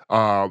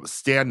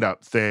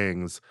stand-up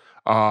things,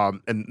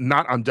 and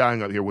not I'm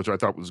Dying Up Here, which I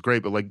thought was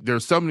great, but like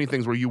there's so many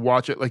things where you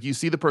watch it, like you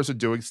see the person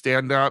doing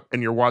stand-up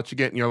and you're watching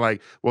it and you're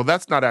like, well,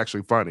 that's not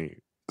actually funny.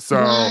 So,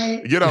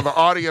 right. The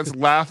audience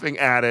laughing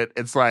at it,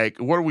 it's like,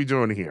 what are we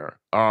doing here?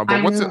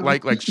 But what's it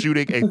like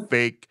shooting a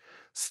fake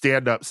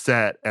stand-up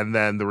set and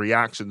then the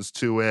reactions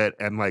to it?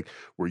 And like,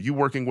 were you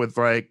working with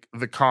like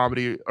the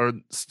comedy or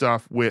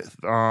stuff with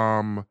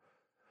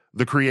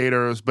the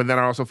creators? But then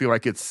I also feel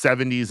like it's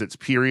 70s, it's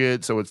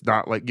period, so it's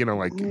not like,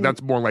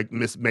 that's more like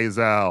Miss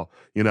Maisel,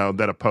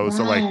 that opposed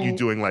to like you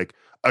doing like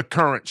a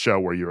current show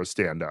where you're a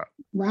stand-up.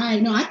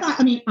 Right. No,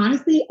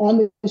 honestly,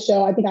 on the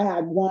show, I think I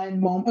had one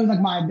moment. It was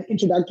like the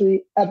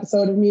introductory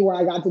episode of me where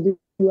I got to do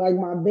like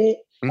my bit.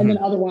 Mm-hmm. And then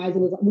otherwise it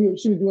was,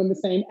 she was doing the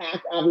same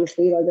act,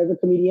 obviously, like as a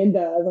comedian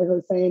does, like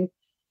her same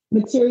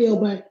material.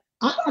 But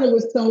I thought it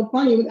was so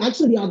funny. It was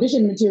actually the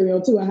audition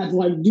material too. I had to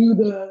like do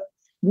the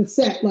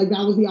set, like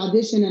that was the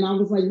audition. And I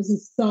was like, this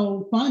is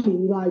so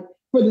funny, like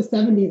for the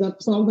 70s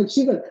episode. I was like,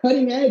 she's a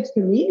cutting edge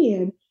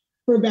comedian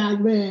for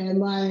back then.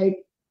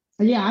 Like,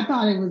 yeah, I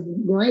thought it was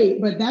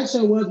great, but that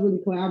show was really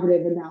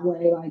collaborative in that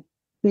way. Like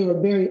they were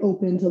very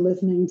open to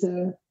listening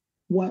to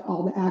what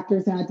all the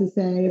actors had to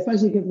say,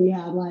 especially because we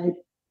had like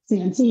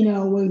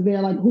Santino was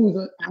there, like who was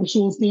an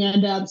actual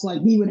stand-up, so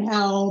like he would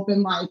help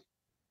and like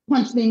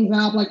punch things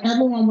up. Like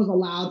everyone was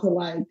allowed to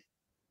like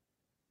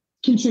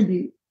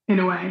contribute in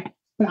a way.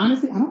 But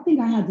honestly, I don't think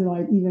I had to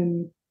like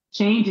even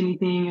change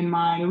anything in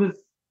mine. It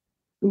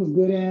was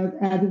good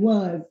as it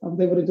was. I was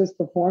able to just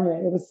perform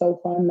it. It was so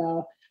fun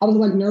though. I was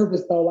like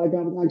nervous though, like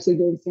I was actually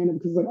doing stand-up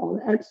because like all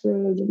the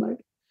extras and like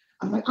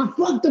I was like, I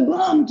fucked a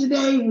bum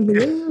today. But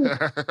it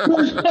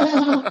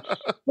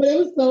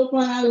was so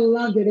fun. I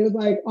loved it. It was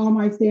like all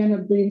my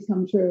stand-up dreams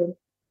come true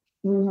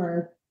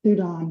through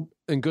Dawn.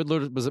 And Good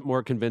Lord, was it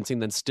more convincing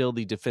than still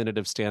the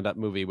definitive stand-up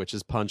movie, which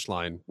is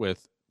Punchline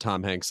with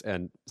Tom Hanks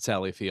and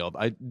Sally Field.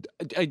 I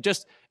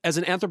just, as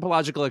an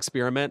anthropological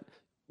experiment,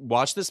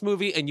 watch this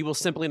movie and you will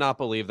simply not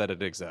believe that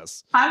it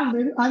exists. I've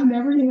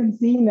never even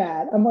seen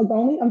that. I'm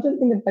just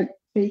thinking of like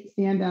fake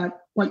stand-up,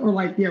 like, or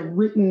like,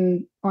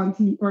 written on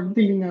TV, or I'm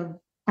thinking of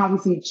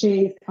obviously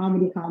Chase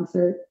comedy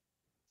concert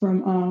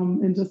from,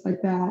 and just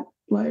like that.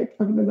 Like,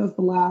 I think that's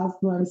the last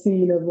one I've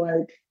seen of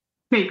like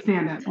fake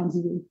stand-up on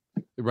TV.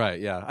 Right,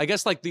 yeah. I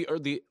guess like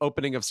the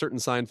opening of certain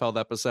Seinfeld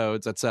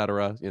episodes,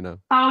 etc.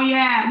 Oh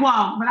yeah,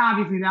 well, but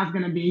obviously that's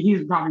gonna be,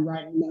 he's probably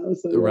writing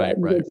those. So right.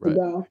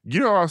 You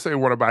know, I'll say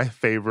one of my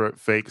favorite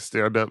fake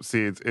stand-up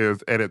scenes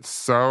is, and it's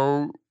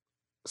so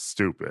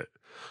stupid.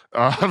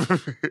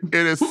 It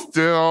is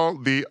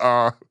still the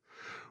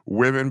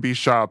women be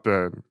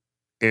shopping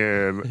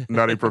in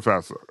Nutty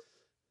Professor.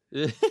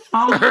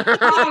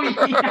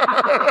 Oh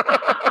yeah.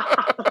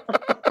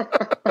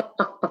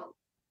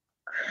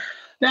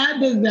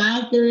 That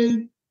disaster is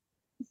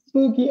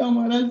spooky. Oh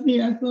my God,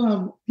 I still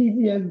have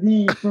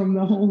PTSD from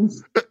the whole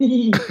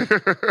scene.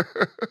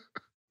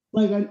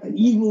 Like an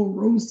evil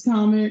roast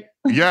comic.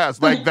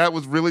 Yes, like that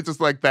was really just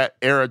like that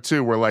era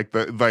too, where like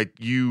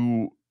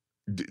you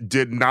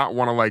did not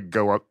want to like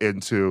go up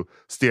into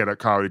stand-up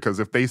comedy because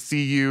if they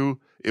see you,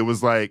 it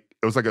was like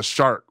a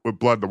shark with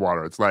blood in the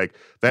water. It's like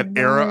that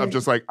era of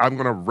just like, I'm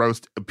gonna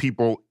roast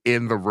people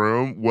in the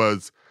room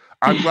was.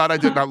 I'm glad I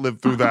did not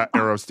live through that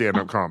era of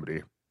stand-up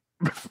comedy.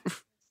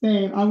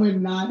 Same, I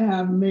would not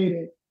have made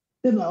it.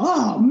 They're like,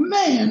 oh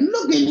man,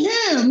 look at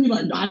him. He's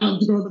like, I have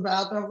to go to the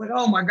bathroom. I was like,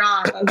 oh my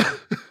God.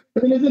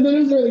 And it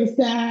was really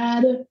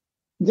sad.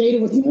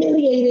 Jada was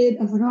humiliated.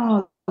 I was like,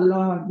 oh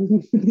Lord,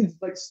 it's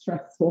like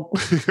stressful.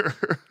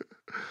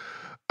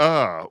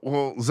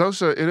 Well,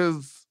 Zosha, it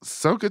is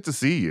so good to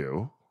see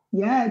you.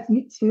 Yes,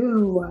 you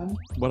too.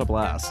 What a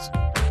blast.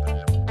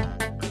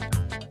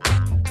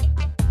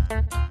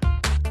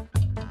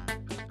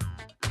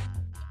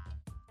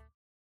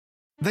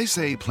 They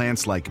say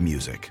plants like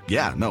music.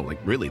 Yeah, no, like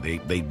really,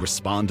 they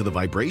respond to the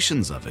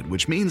vibrations of it,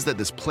 which means that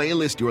this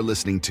playlist you're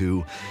listening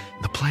to,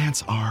 the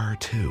plants are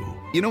too.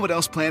 You know what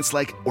else plants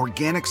like?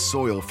 Organic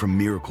soil from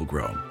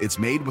Miracle-Gro. It's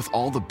made with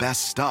all the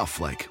best stuff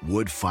like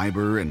wood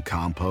fiber and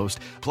compost.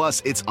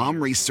 Plus, it's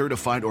OMRI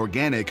certified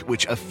organic,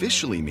 which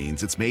officially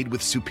means it's made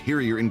with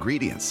superior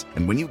ingredients.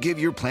 And when you give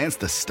your plants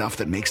the stuff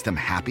that makes them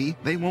happy,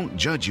 they won't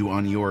judge you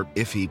on your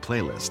iffy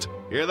playlist.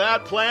 Hear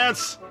that,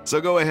 plants? So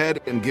go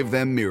ahead and give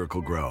them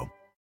Miracle-Gro.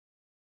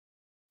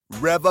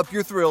 Rev up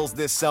your thrills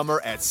this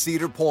summer at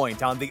Cedar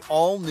Point on the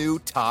all-new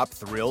Top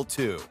Thrill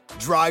 2.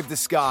 Drive the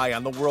sky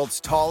on the world's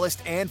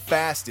tallest and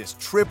fastest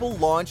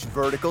triple-launch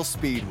vertical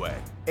speedway.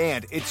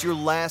 And it's your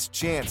last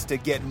chance to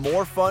get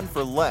more fun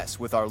for less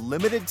with our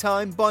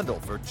limited-time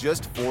bundle for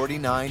just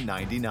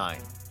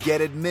 $49.99.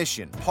 Get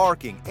admission,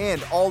 parking,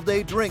 and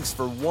all-day drinks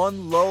for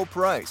one low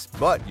price.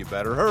 But you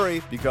better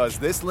hurry because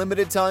this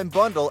limited-time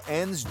bundle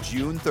ends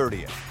June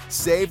 30th.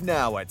 Save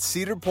now at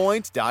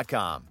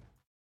cedarpoint.com.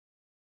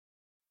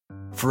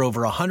 For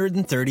over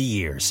 130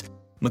 years,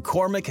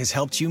 McCormick has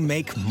helped you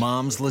make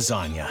Mom's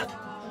lasagna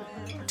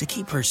to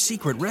keep her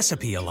secret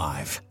recipe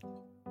alive.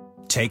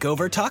 Take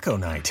over taco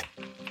night,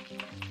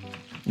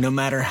 no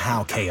matter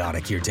how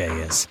chaotic your day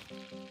is.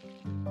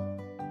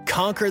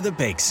 Conquer the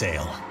bake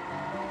sale,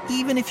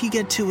 even if you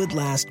get to it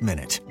last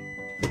minute.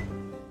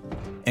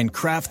 And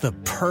craft the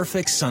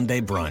perfect Sunday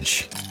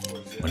brunch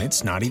when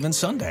it's not even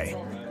Sunday.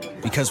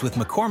 Because with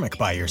McCormick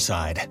by your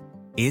side,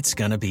 it's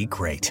gonna be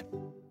great.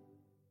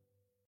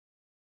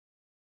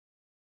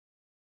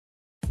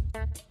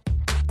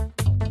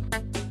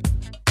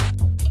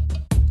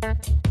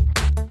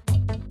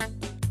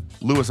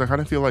 Louis, I kind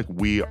of feel like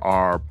we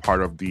are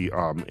part of the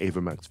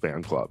Ava Max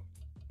fan club.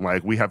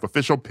 Like, we have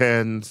official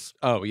pins.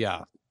 Oh,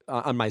 yeah.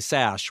 On my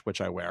sash,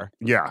 which I wear.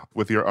 Yeah,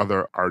 with your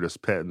other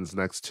artist pins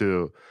next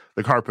to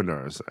the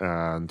Carpenters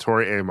and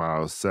Tori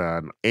Amos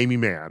and Amy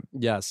Mann.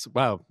 Yes.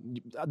 Wow.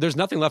 There's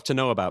nothing left to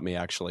know about me,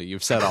 actually.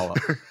 You've said all of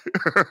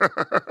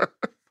it.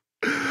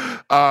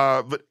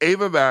 But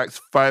Ava Max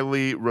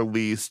finally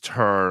released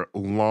her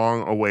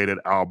long-awaited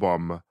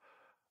album,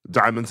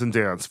 Diamonds and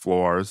Dance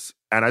Floors.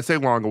 And I say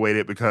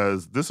long-awaited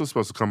because this was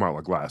supposed to come out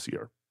like last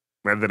year.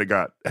 And then it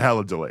got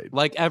hella delayed.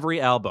 Like every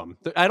album.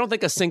 I don't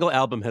think a single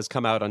album has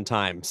come out on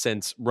time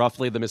since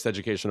roughly The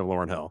Miseducation of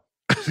Lauryn Hill.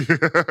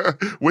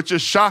 Which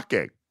is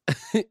shocking.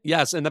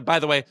 Yes, and by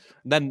the way,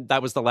 then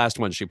that was the last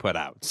one she put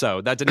out.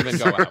 So that didn't even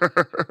go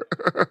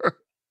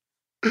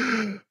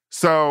out.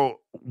 So,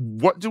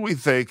 what do we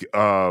think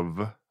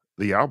of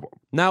the album?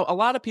 Now, a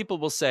lot of people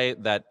will say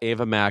that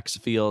Ava Max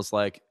feels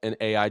like an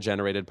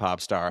AI-generated pop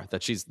star,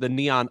 that she's the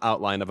neon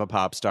outline of a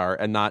pop star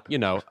and not,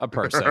 a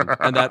person,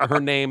 and that her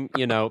name,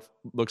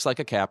 looks like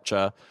a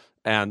CAPTCHA,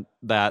 and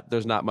that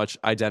there's not much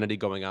identity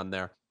going on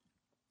there.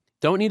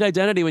 Don't need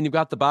identity when you've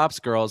got the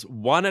Bops Girls.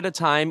 One at a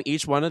time,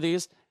 each one of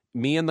these,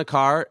 me in the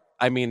car,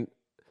 I mean,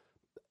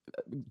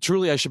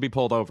 truly I should be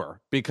pulled over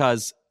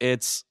because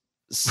it's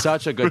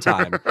such a good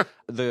time.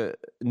 The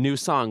new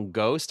song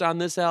Ghost on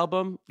this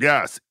album.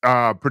 Yes.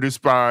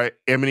 Produced by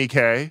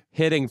MNEK.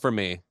 Hitting for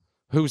me.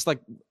 Who's like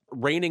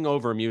reigning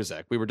over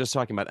music. We were just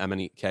talking about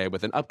MNEK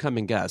with an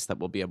upcoming guest that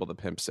we'll be able to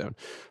pimp soon.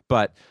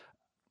 But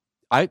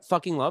I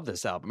fucking love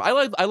this album. I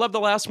love the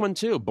last one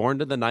too. Born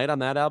to the Night on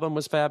that album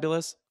was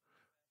fabulous.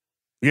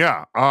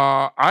 Yeah.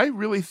 I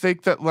really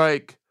think that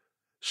like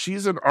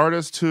she's an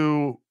artist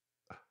who,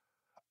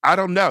 I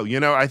don't know.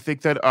 I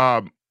think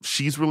that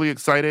she's really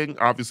exciting.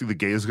 Obviously, the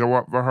gaze go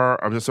up for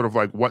her. I'm just sort of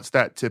like, what's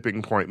that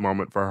tipping point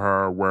moment for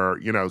her where,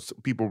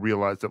 people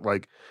realize that,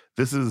 like,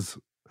 this is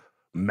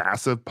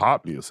massive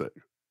pop music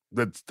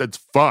that's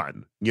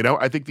fun.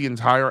 I think the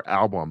entire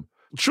album,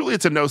 truly,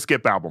 it's a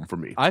no-skip album for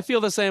me. I feel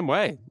the same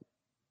way.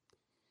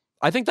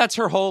 I think that's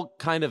her whole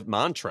kind of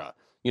mantra.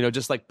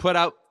 Just, like, put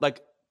out,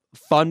 like,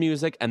 fun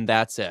music, and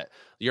that's it.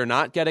 You're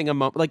not getting a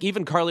moment. Like,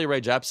 even Carly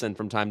Rae Jepsen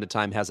from time to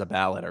time has a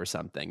ballad or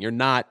something. You're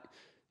not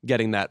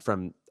getting that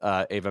from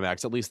Ava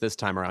Max, at least this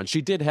time around.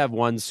 She did have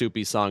one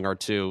soupy song or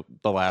two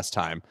the last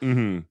time.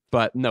 Mm-hmm.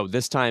 But no,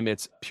 this time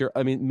it's pure.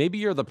 I mean, maybe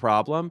you're the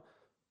problem.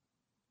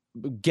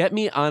 Get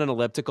me on an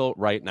elliptical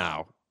right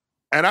now.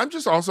 And I'm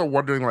just also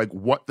wondering, like,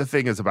 what the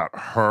thing is about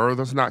her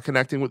that's not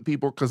connecting with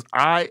people. Because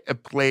I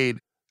have played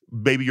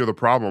Baby You're the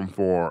Problem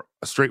for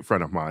a straight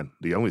friend of mine,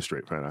 the only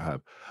straight friend I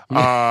have.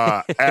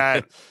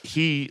 And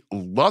he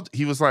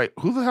was like,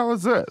 who the hell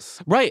is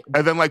this? Right.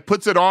 And then like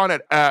puts it on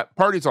at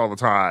parties all the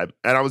time.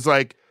 And I was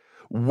like,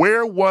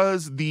 where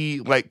was the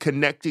like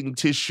connecting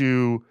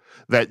tissue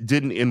that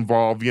didn't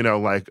involve,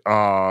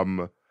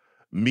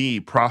 me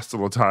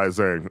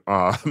proselytizing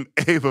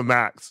Ava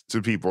Max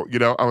to people?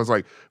 I was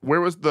like,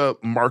 where was the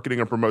marketing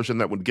and promotion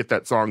that would get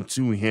that song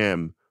to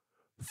him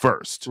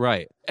first?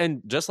 Right.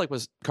 And just like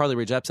with Carly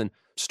Rae Jepsen,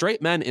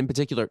 straight men in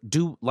particular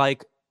do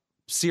like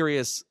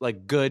serious,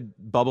 like good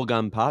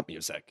bubblegum pop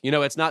music.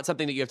 It's not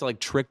something that you have to like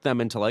trick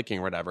them into liking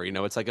or whatever.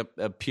 It's like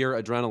a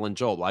pure adrenaline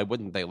jolt. Why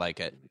wouldn't they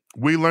like it?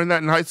 We learned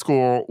that in high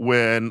school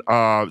when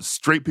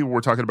straight people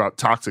were talking about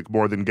toxic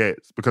more than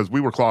gays because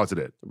we were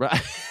closeted.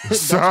 Right.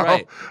 So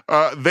right.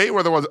 They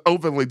were the ones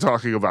openly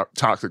talking about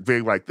toxic,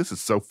 being like, this is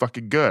so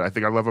fucking good. I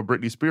think I love a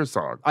Britney Spears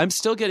song. I'm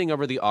still getting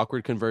over the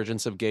awkward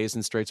convergence of gays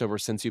and straights over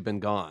Since You've Been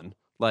Gone.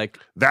 Like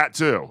that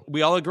too.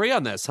 We all agree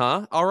on this,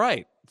 huh? All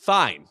right.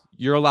 Fine.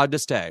 You're allowed to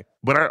stay.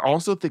 But I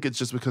also think it's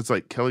just because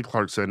like Kelly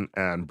Clarkson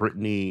and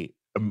Britney,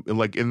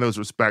 like in those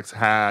respects,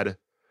 had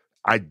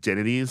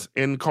identities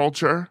in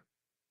culture.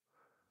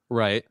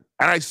 Right.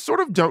 And I sort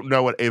of don't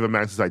know what Ava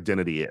Max's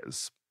identity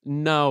is.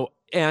 No.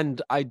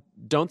 And I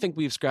don't think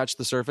we've scratched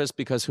the surface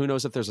because who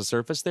knows if there's a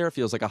surface there? It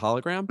feels like a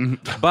hologram.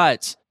 Mm-hmm.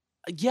 But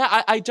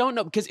yeah, I don't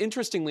know. Because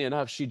interestingly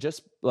enough, she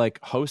just like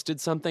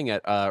hosted something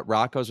at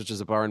Rocco's, which is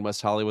a bar in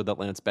West Hollywood that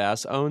Lance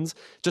Bass owns,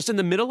 just in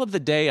the middle of the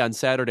day on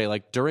Saturday,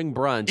 like during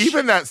brunch.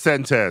 Even that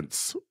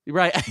sentence.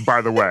 Right.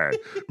 By the way.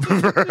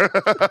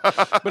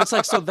 But it's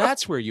like, so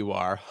that's where you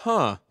are,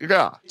 huh?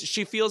 Yeah.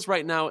 She feels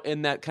right now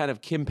in that kind of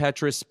Kim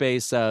Petras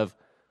space of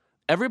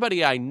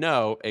everybody I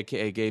know,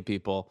 aka gay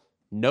people,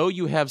 know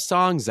you have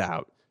songs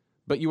out,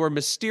 but you are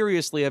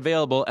mysteriously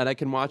available and I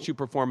can watch you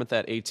perform at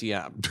that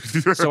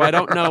ATM. So I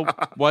don't know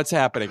what's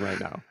happening right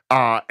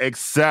now.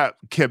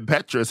 Except Kim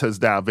Petras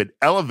has now been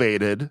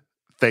elevated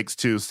thanks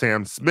to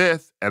Sam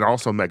Smith and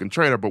also Meghan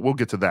Trainor, but we'll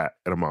get to that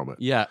in a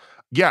moment. Yeah.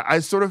 Yeah, I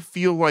sort of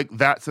feel like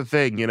that's the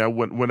thing,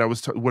 when I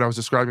was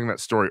describing that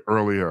story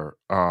earlier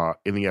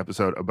in the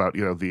episode about,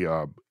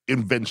 the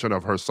invention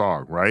of her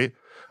song, right?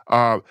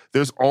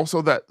 There's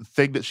also that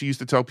thing that she used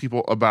to tell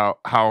people about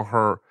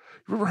how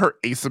remember her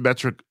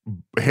asymmetric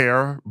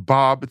hair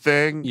bob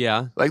thing?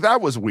 Yeah. Like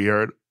that was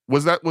weird.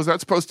 Was that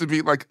supposed to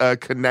be like a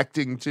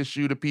connecting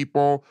tissue to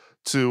people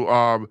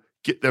to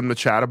get them to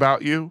chat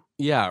about you?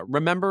 Yeah.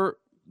 Remember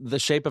the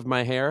shape of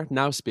my hair?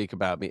 Now speak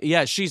about me.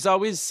 Yeah, she's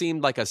always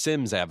seemed like a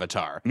Sims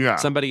avatar. Yeah.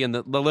 Somebody in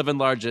the Live and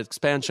Large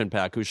expansion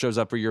pack who shows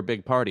up for your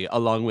big party,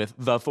 along with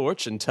the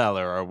fortune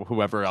teller or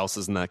whoever else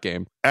is in that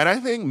game. And I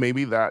think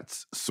maybe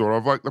that's sort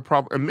of like the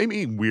problem. And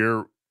maybe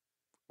we're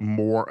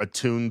more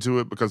attuned to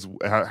it because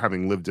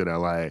having lived in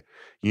LA,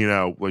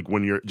 like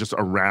when you're just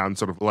around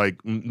sort of like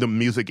the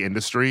music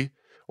industry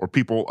or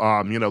people,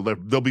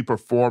 they'll be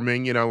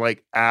performing,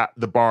 like at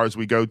the bars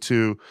we go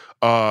to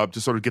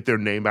sort of get their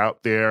name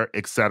out there,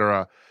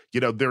 etc.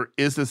 There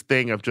is this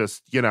thing of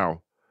just,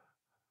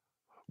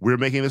 we're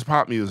making this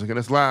pop music and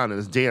it's loud and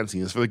it's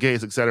dancing, it's for the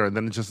gays, etc. And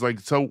then it's just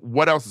like, so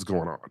what else is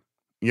going on?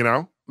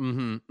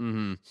 Mm-hmm,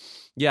 mm-hmm.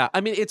 Yeah,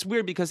 I mean, it's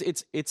weird because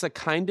it's a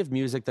kind of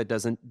music that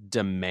doesn't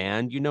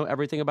demand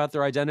everything about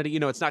their identity.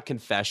 It's not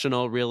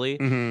confessional, really.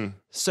 Mm-hmm.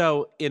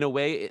 So in a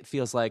way, it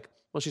feels like,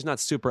 well, she's not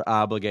super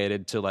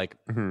obligated to like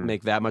Mm-hmm.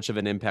 make that much of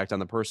an impact on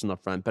the personal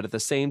front, but at the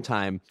same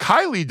time,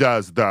 Kylie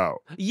does though.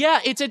 yeah,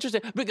 it's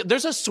interesting.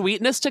 There's a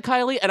sweetness to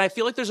Kylie, and I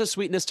feel like there's a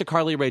sweetness to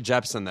Carly Rae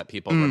Jepsen that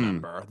people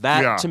remember.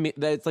 That yeah. to me,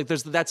 that's like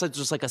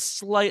just like a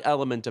slight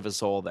element of a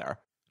soul there.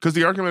 Because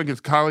the argument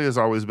against Kylie has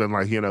always been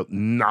like,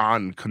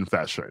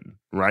 non-confession,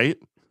 right?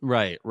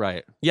 Right.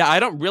 Yeah, I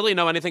don't really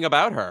know anything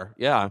about her.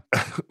 Yeah.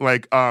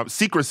 Like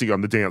secrecy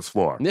on the dance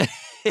floor.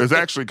 It's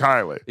actually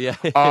Kylie. Yeah.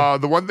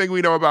 The one thing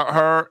we know about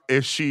her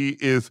is she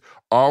is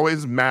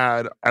always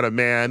mad at a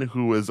man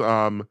who is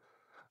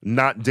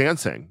not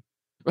dancing.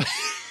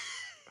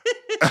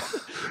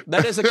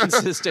 That is a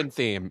consistent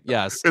theme.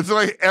 Yes. It's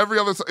like every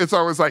other, it's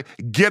always like,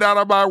 get out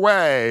of my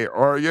way.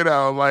 Or,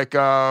 like,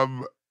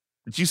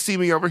 did you see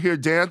me over here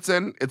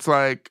dancing? It's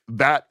like,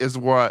 that is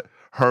what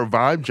her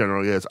vibe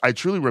generally is. I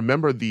truly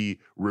remember the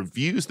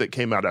reviews that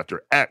came out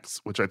after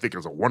X, which I think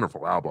is a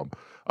wonderful album.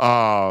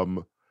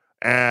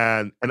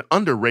 And an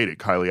underrated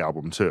Kylie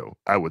album too,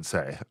 I would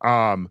say.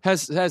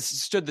 Has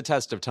stood the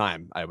test of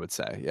time, I would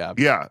say. Yeah.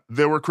 Yeah.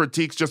 There were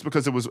critiques just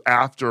because it was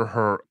after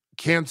her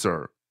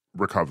cancer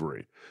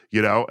recovery,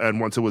 and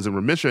once it was in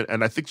remission.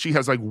 And I think she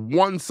has like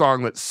one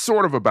song that's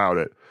sort of about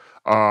it,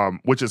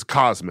 which is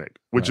Cosmic,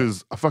 which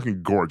is a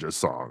fucking gorgeous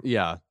song.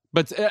 Yeah.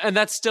 And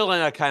that's still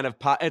in a kind of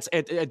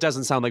it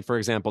doesn't sound like, for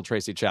example,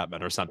 Tracy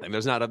Chapman or something.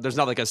 There's not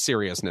like a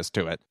seriousness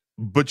to it.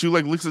 But you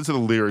like listen to the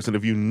lyrics, and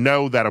if you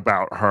know that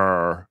about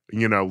her,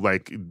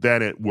 like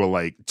then it will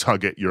like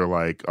tug at your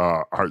like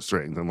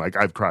heartstrings. And like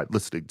I've cried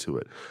listening to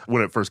it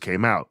when it first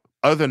came out.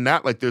 Other than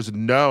that, like there's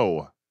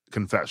no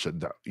confession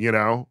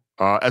though,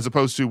 as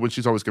opposed to when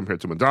she's always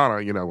compared to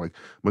Madonna, like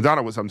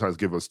Madonna would sometimes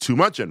give us too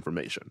much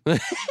information.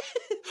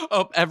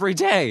 Oh, every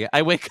day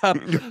I wake up,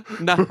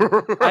 no,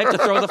 I have to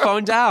throw the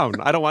phone down.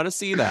 I don't want to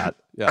see that.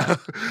 Yeah.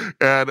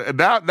 And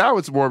now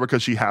it's more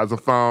because she has a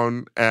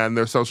phone and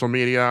their social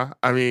media.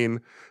 I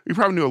mean, we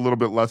probably knew a little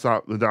bit less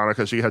about Madonna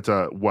because she had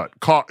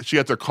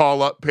to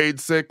call up Page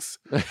Six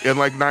in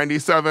like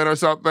 97 or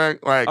something.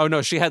 Like, oh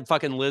no, she had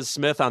fucking Liz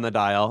Smith on the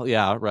dial.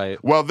 Yeah, right.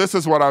 Well, this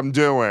is what I'm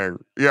doing.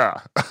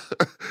 Yeah.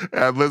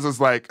 And Liz is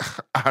like,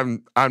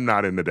 I'm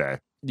not in today.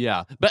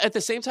 Yeah. But at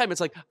the same time, it's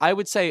like, I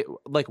would say,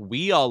 like,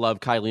 we all love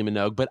Kylie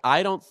Minogue, but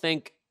I don't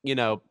think,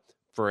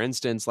 for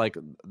instance, like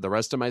the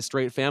rest of my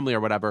straight family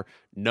or whatever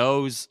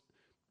knows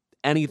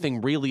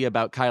anything really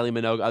about Kylie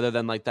Minogue other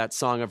than like that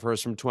song of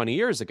hers from 20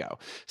 years ago.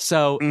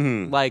 So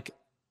like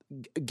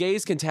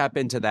gays can tap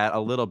into that a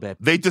little bit.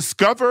 They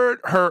discovered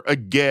her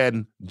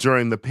again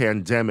during the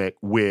pandemic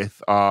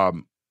with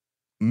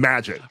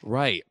Magic.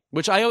 Right.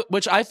 Which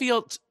I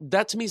feel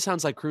that to me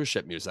sounds like cruise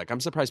ship music.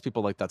 I'm surprised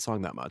people like that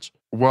song that much.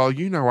 Well,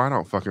 I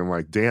don't fucking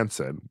like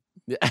dancing.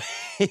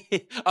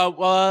 Oh,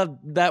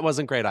 well, that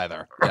wasn't great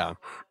either. Yeah.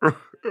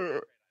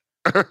 You're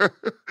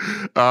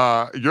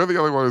the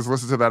only one who's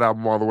listened to that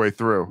album all the way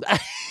through.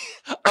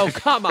 Oh,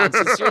 come on.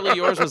 Sincerely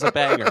Yours was a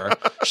banger.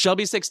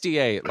 Shelby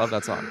 68. Love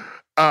that song.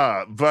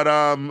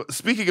 But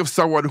speaking of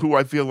someone who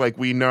I feel like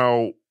we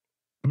know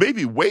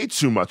maybe way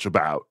too much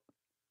about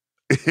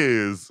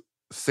is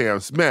Sam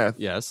Smith.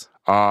 Yes.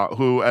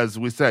 Who, as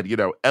we said,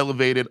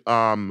 elevated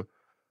a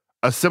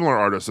similar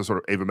artist to sort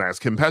of Ava Max,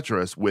 Kim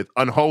Petras with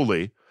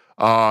Unholy.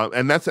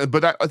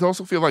 But I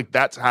also feel like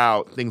that's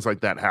how things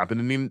like that happen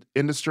in the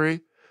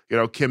industry.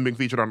 Kim being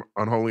featured on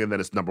Unholy, and then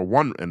it's number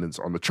one and it's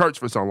on the charts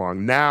for so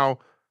long. Now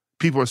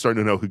people are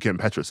starting to know who Kim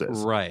Petras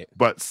is. Right.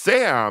 But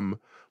Sam,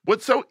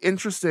 what's so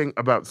interesting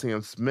about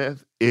Sam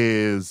Smith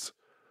is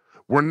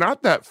we're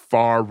not that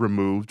far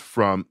removed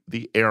from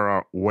the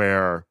era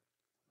where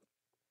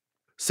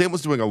Sam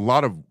was doing a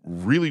lot of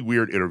really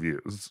weird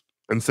interviews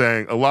and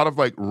saying a lot of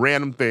like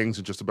random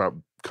things just about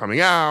coming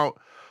out,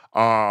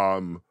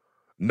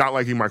 not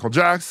liking Michael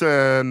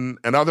Jackson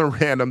and other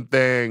random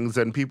things.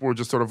 And people were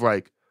just sort of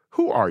like,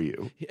 who are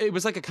you? It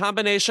was like a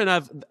combination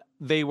of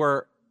they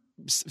were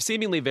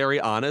seemingly very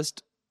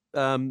honest,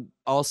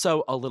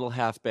 also a little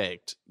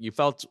half-baked. You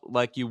felt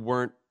like you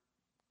weren't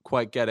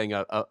quite getting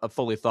a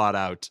fully thought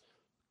out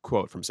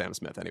quote from Sam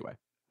Smith anyway.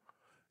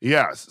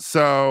 Yes.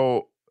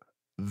 So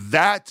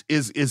that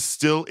is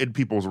still in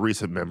people's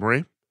recent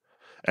memory.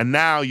 And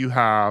now you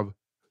have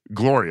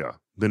Gloria,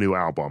 the new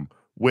album,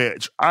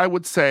 which I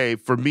would say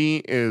for me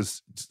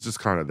is just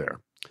kind of there.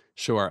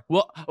 Sure.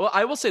 Well,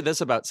 I will say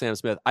this about Sam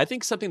Smith. I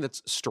think something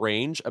that's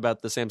strange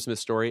about the Sam Smith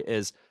story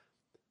is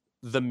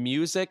the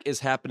music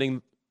is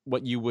happening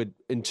what you would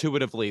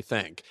intuitively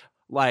think.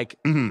 Like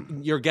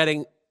you're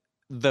getting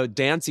the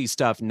dancey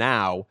stuff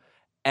now,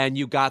 and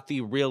you got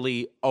the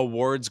really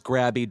awards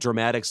grabby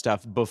dramatic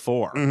stuff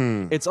before.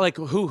 It's like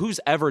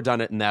who's ever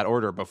done it in that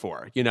order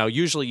before?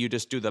 Usually you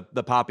just do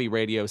the poppy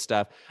radio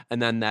stuff,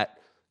 and then that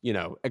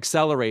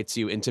accelerates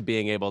you into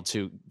being able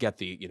to get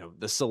the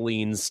the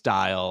Celine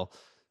style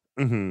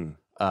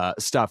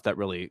stuff that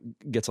really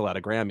gets a lot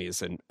of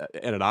Grammys and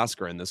an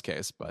Oscar in this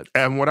case. But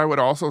And what I would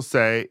also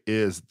say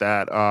is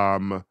that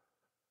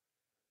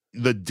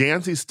the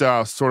dancey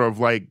stuff sort of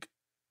like,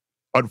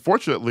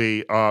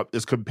 unfortunately,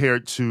 is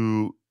compared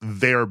to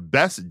their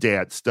best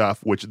dance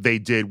stuff, which they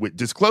did with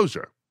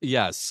Disclosure.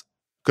 yes,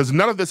 Because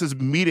none of this is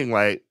meeting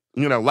like,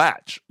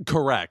 Latch.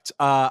 correct.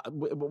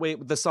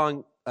 Wait, the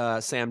song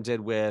Sam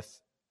did with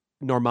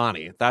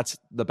Normani, that's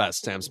the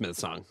best Sam Smith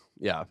song.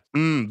 Yeah.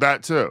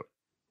 That too.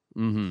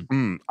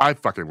 Mm-hmm. I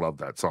fucking love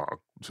that song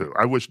too.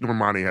 I wish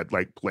Normani had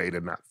like played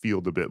in that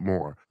field a bit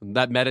more.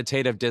 That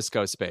meditative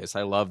disco space.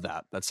 I love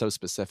that. That's so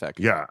specific.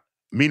 Yeah.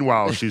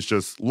 Meanwhile, she's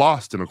just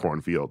lost in a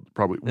cornfield,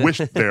 probably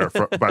wished there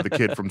by the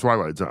kid from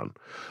Twilight Zone.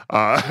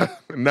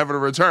 Never to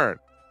return.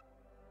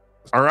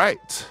 All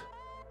right.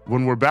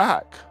 When we're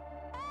back,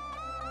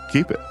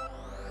 keep it.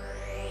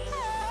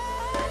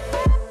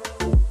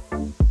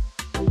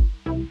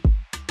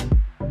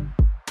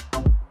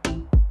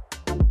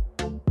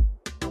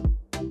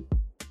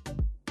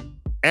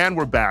 And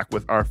we're back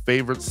with our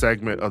favorite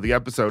segment of the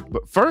episode.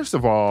 But first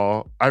of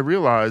all, I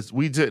realized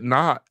we did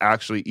not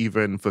actually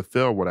even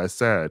fulfill what I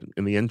said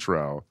in the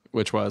intro.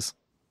 Which was?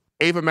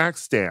 Ava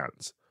Max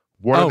stands.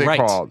 What are they right.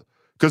 called?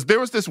 Because there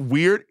was this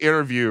weird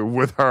interview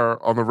with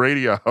her on the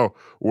radio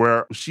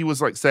where she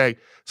was like saying,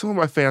 some of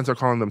my fans are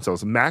calling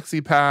themselves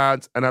maxi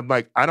pads. And I'm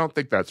like, I don't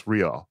think that's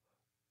real.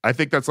 I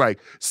think that's like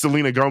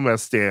Selena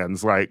Gomez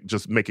stands, like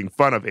just making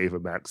fun of Ava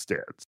Max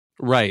stands.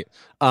 Right.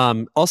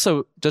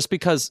 Also, just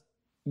because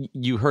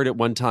you heard it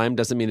one time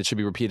doesn't mean it should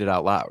be repeated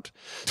out loud.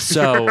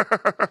 So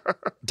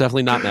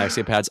definitely not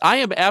maxi pads. I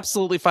am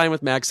absolutely fine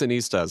with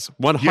Maxinistas.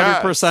 100%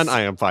 Yes.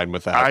 I am fine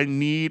with that. I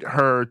need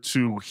her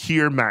to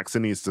hear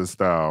Maxinistas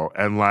though,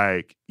 and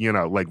like,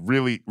 like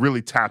really,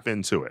 really tap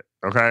into it.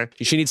 Okay.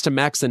 She needs to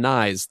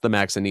maximize the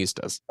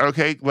Maxinistas.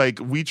 Okay. Like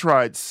we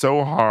tried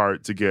so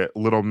hard to get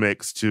Little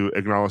Mix to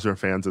acknowledge her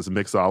fans as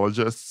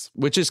mixologists.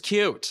 Which is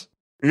cute.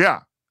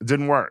 Yeah. It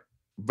didn't work.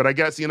 But I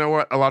guess, you know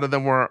what? A lot of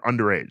them were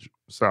underage.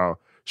 So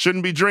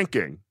shouldn't be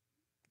drinking.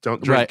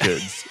 Don't drink,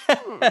 kids.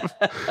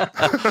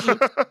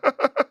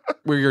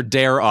 We're your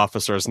DARE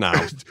officers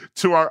now.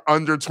 To our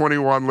under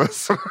 21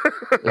 listeners.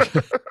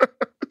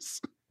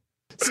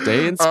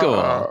 Stay in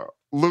school.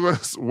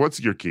 Lewis, what's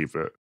your keep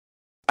it?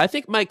 I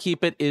think my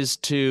keep it is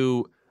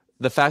to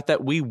the fact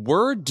that we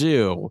were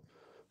due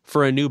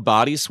for a new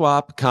body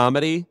swap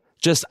comedy.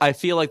 Just, I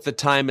feel like the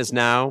time is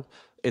now.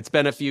 It's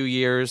been a few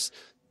years.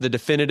 The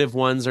definitive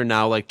ones are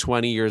now like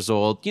 20 years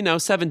old.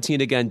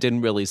 17 again didn't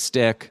really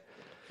stick.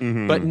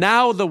 Mm-hmm. But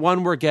now the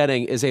one we're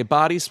getting is a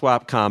body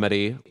swap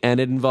comedy, and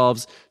it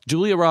involves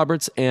Julia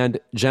Roberts and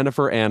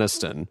Jennifer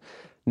Aniston.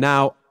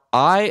 Now,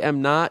 I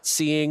am not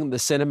seeing the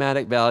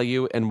cinematic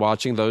value in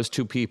watching those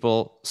two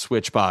people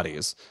switch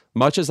bodies,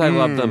 much as I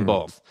love them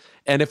both.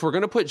 And if we're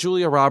going to put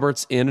Julia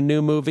Roberts in a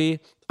new movie,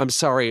 I'm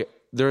sorry,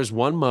 there's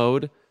one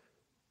mode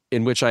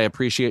in which I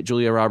appreciate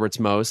Julia Roberts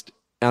most,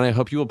 and I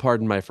hope you will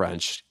pardon my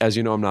French. As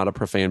you know, I'm not a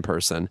profane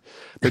person.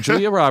 But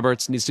Julia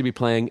Roberts needs to be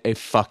playing a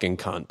fucking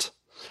cunt.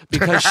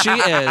 Because she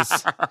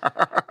is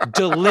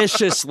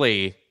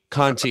deliciously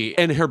cunty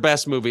in her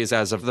best movies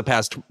as of the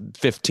past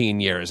 15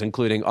 years,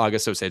 including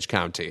August Osage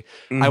County.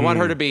 Mm-hmm. I want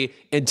her to be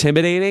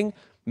intimidating,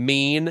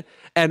 mean,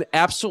 and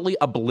absolutely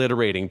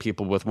obliterating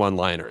people with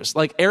one-liners.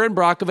 Like Erin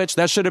Brockovich,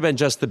 that should have been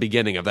just the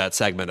beginning of that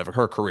segment of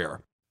her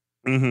career.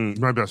 Mm-hmm.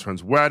 My best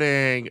friend's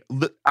wedding.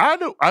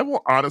 I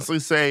will honestly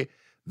say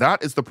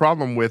that is the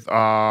problem with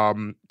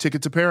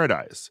Ticket to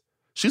Paradise.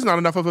 She's not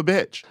enough of a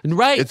bitch.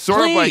 Right. It's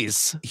sort of like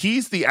please.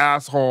 He's the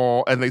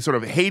asshole and they sort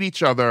of hate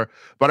each other.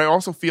 But I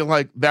also feel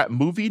like that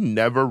movie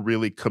never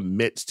really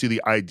commits to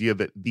the idea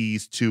that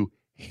these two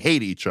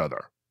hate each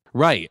other.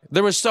 Right.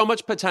 There was so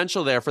much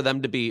potential there for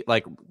them to be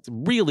like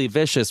really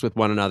vicious with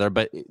one another,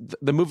 but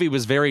the movie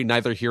was very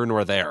neither here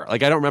nor there.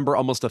 Like I don't remember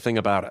almost a thing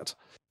about it.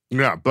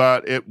 Yeah,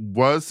 but it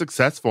was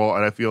successful,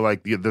 and I feel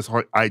like this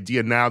whole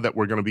idea now that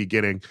we're going to be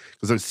getting,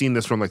 because I've seen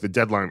this from like the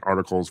Deadline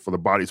articles for the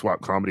body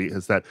swap comedy,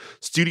 is that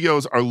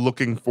studios are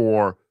looking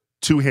for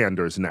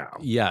two-handers now.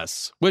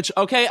 Yes, which,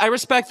 okay, I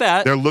respect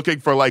that. They're looking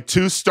for like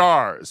two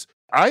stars.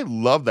 I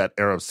love that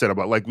era of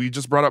cinema. Like we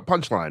just brought up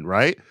Punchline,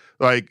 right?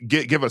 Like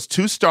give us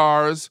two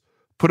stars,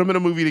 put them in a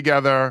movie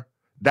together.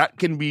 That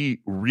can be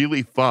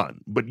really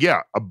fun. But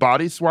yeah, a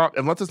body swap,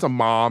 unless it's a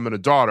mom and a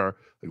daughter,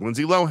 like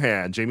Lindsay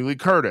Lohan, Jamie Lee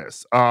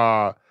Curtis,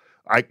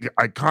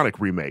 iconic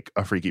remake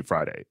of Freaky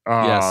Friday.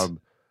 Yes.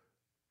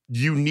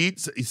 You need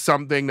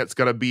something that's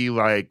going to be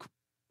like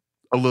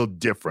a little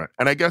different.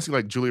 And I guess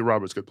like Julia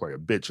Roberts could play a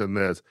bitch in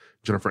this.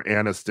 Jennifer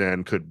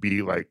Aniston could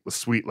be like the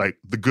sweet, like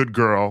the good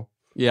girl.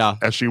 Yeah.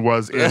 As she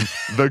was in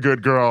The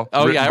Good Girl.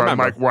 Oh, written yeah, I by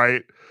remember.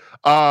 Mike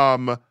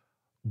White.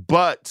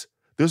 But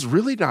there's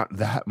really not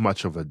that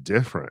much of a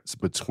difference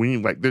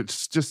between, like,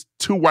 there's just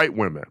two white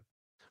women.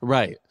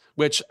 Right.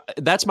 Which,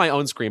 that's my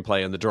own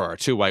screenplay in the drawer,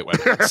 two white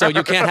women. So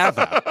you can't have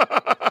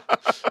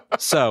that.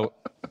 So,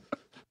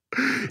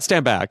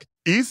 stand back.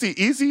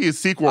 Easy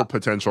sequel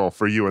potential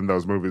for you in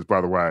those movies,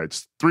 by the way.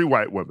 It's three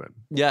white women.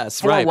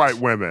 Yes, Four right. white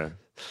women.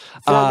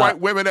 Four white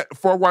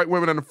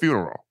women and a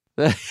funeral.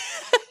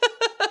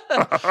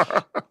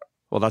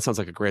 Well, that sounds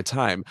like a great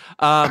time.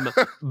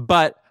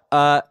 But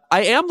I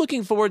am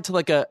looking forward to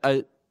like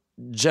a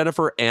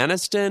Jennifer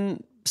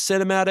Aniston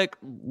cinematic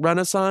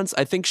renaissance.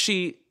 I think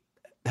she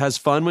has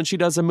fun when she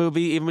does a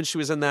movie, even when she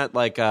was in that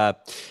like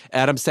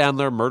Adam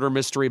Sandler murder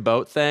mystery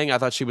boat thing. I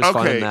thought she was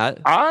fun in that.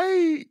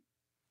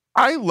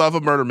 I love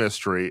a murder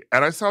mystery,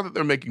 and I saw that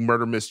they're making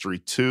Murder Mystery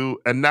 2,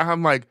 and now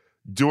I'm like,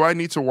 do I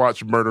need to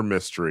watch Murder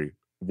Mystery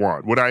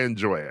 1? Would I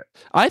enjoy it?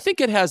 I think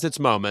it has its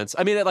moments.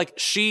 I mean, like,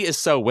 she is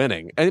so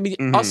winning. I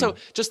mean, also,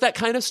 just that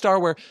kind of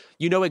star where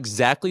you know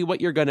exactly what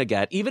you're going to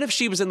get. Even if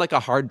she was in, like, a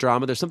hard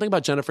drama, there's something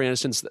about Jennifer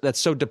Aniston that's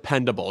so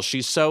dependable.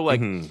 She's so,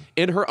 like,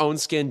 in her own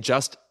skin,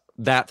 just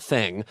that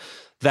thing,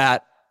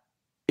 that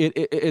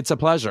it's a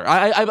pleasure.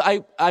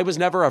 I was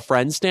never a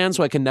Friends stan,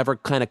 so I can never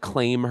kind of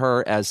claim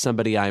her as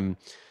somebody I'm,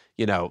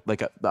 you know,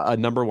 like a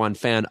number one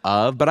fan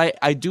of. But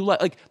I do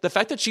like the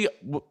fact that she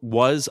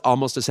was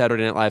almost a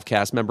Saturday Night Live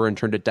cast member and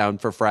turned it down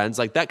for Friends.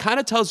 Like, that kind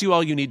of tells you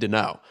all you need to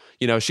know.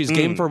 You know, she's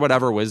game for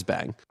whatever whiz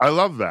bang. I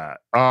love that.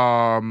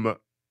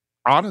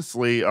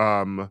 Honestly,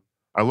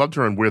 I loved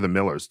her in We're the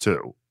Millers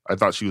too. I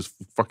thought she was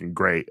fucking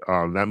great.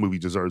 That movie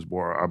deserves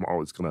more. I'm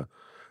always gonna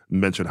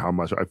mention how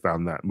much I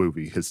found that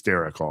movie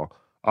hysterical.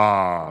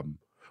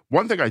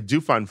 One thing I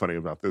do find funny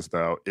about this,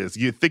 though, is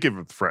you think of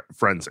the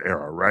Friends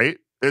era, right?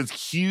 As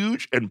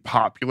huge and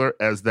popular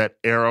as that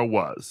era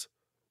was,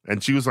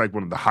 and she was like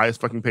one of the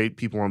highest fucking paid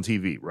people on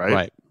TV, right?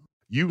 Right.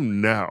 You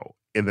know,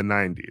 in the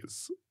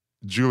 90s,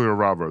 Julia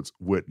Roberts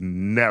would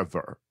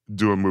never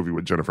do a movie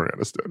with Jennifer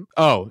Aniston.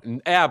 Oh,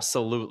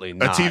 absolutely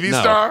not. A TV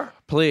star?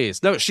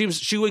 Please. No,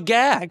 she would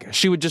gag.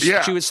 She would just,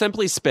 she would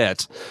simply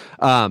spit.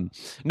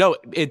 No,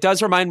 it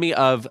does remind me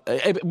of,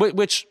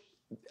 which...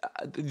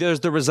 I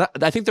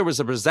think there was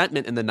a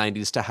resentment in the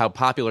 90s to how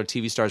popular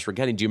TV stars were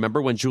getting. Do you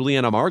remember when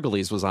Juliana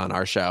Margulies was on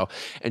our show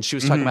and she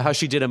was talking about how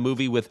she did a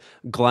movie with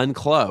Glenn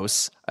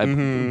Close,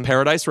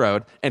 Paradise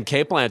Road, and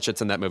Cate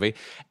Blanchett's in that movie,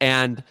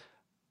 and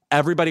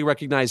everybody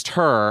recognized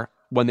her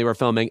when they were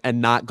filming and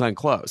not Glenn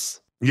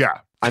Close. Yeah.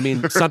 I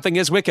mean, something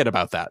is wicked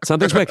about that.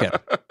 Something's wicked.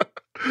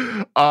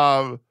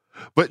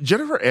 But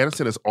Jennifer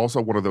Aniston is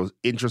also one of those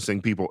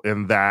interesting people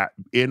in that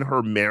in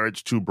her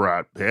marriage to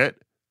Brad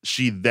Pitt,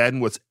 she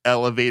then was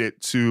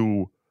elevated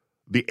to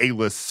the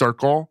A-list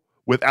circle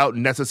without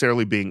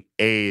necessarily being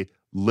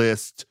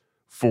A-list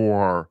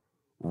for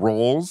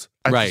roles.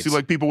 I see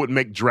like people would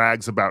make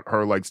drags about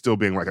her like still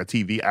being like a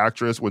TV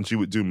actress when she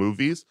would do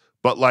movies,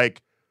 but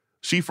like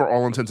she, for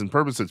all intents and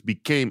purposes,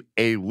 became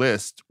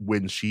A-list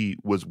when she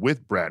was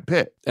with Brad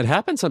Pitt. It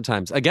happens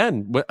sometimes.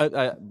 Again,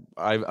 I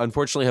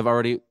unfortunately have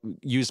already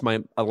used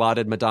my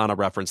allotted Madonna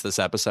reference this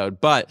episode,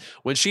 but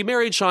when she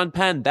married Sean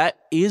Penn, that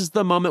is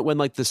the moment when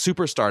like the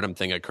superstardom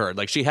thing occurred.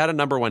 Like, she had a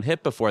number one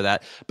hit before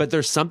that, but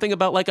there's something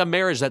about like a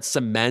marriage that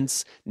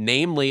cements,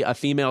 namely, a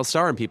female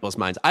star in people's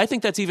minds. I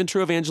think that's even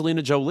true of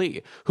Angelina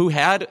Jolie, who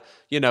had,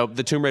 you know,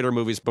 the Tomb Raider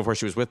movies before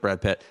she was with Brad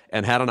Pitt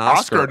and had an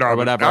Oscar or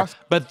whatever.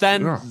 But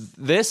then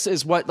this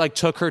is what like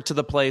took her to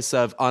the place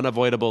of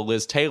unavoidable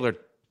Liz Taylor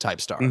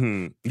type star.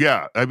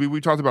 Yeah. I mean,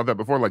 we talked about that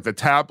before. Like, the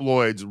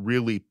tabloids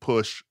really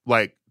push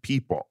like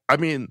people. I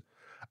mean,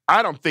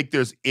 I don't think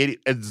there's any,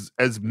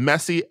 as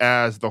messy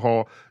as the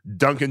whole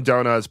Dunkin'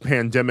 Donuts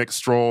pandemic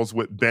strolls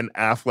with Ben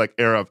Affleck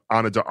era of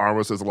Ana de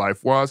Armas'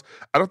 life was.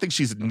 I don't think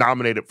she's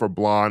nominated for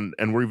Blonde,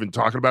 and we're even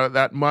talking about it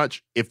that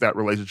much if that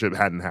relationship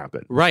hadn't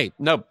happened. Right.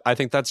 No, I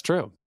think that's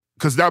true.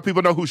 Because now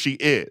people know who she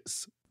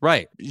is.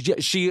 Right.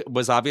 She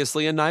was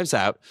obviously in Knives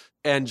Out,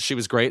 and she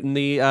was great in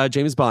the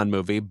James Bond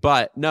movie.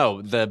 But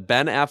no, the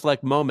Ben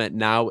Affleck moment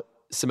now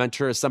cement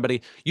her as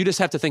somebody you just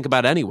have to think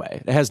about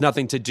anyway. It has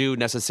nothing to do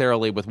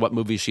necessarily with what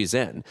movie she's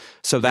in.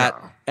 So that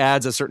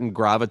adds a certain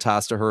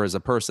gravitas to her as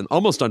a person,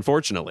 almost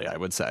unfortunately, I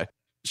would say.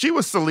 She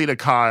was Selena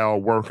Kyle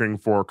working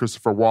for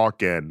Christopher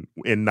Walken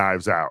in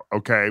Knives Out,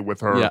 okay,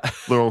 with her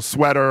little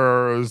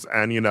sweaters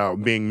and, you know,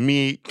 being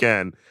meek.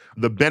 And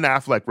the Ben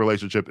Affleck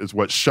relationship is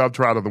what shoved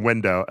her out of the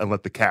window and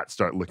let the cat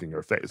start licking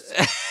her face.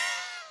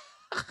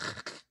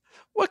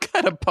 What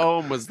kind of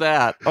poem was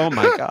that? Oh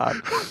my God!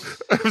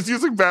 I was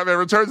using Batman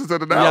Returns as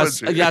an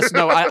analogy. Yes.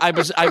 No, I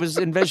was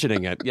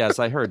envisioning it. Yes,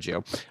 I heard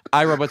you.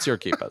 Ira, what's your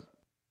keep it?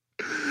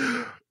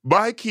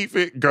 My keep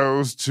it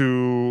goes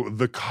to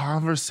the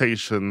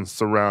conversation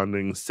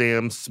surrounding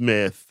Sam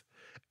Smith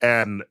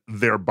and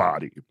their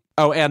body.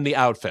 Oh, and the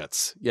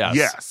outfits. Yes.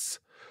 Yes.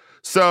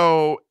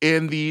 So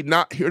in the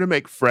Not Here to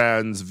Make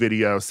Friends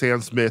video,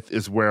 Sam Smith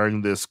is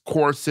wearing this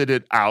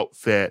corseted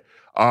outfit.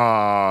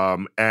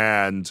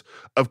 And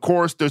of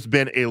course, there's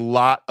been a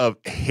lot of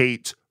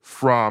hate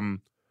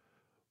from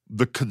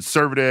the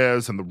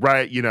conservatives and the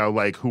right, you know,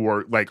 like who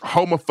are like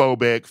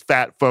homophobic,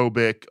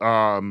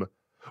 fatphobic.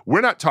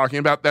 We're not talking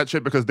about that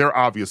shit because they're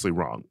obviously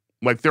wrong.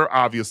 Like, they're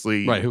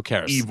obviously who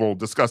cares? Evil,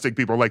 disgusting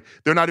people. Like,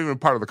 they're not even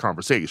part of the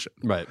conversation.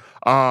 Right.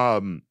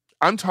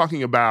 I'm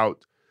talking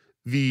about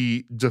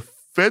the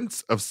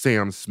defense of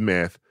Sam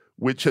Smith,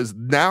 which has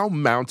now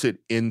mounted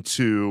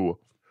into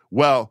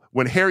well,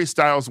 when Harry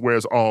Styles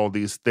wears all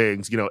these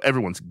things,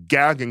 everyone's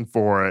gagging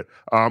for it.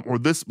 Or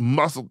this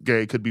muscle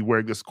gay could be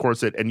wearing this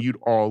corset and you'd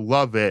all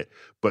love it.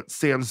 But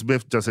Sam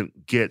Smith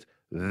doesn't get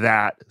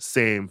that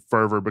same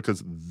fervor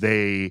because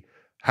they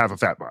have a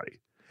fat body.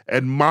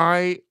 And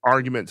my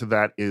argument to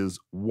that is,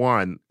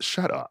 one,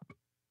 shut up.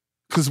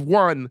 Because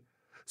one,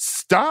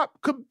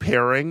 stop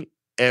comparing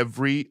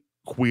every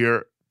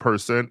queer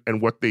person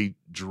and what they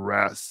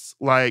dress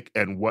like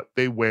and what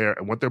they wear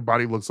and what their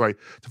body looks like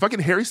to fucking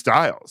Harry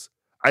Styles.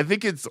 I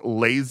think it's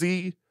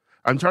lazy.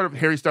 I'm tired of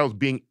Harry Styles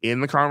being in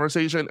the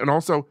conversation. And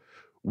also,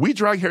 we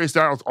drag Harry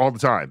Styles all the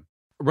time.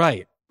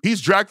 Right.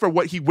 He's dragged for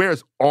what he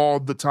wears all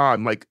the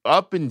time, like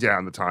up and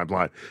down the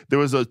timeline. There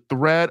was a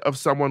thread of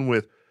someone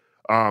with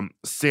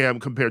Sam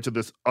compared to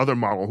this other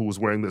model who was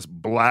wearing this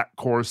black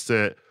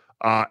corset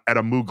at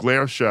a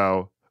Mugler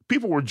show.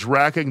 People were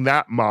dragging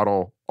that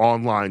model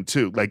online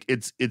too. Like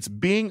it's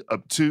being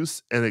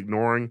obtuse and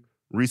ignoring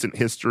recent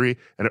history.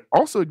 And it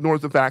also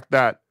ignores the fact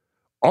that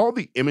all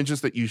the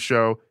images that you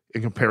show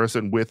in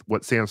comparison with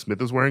what Sam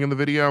Smith is wearing in the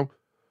video,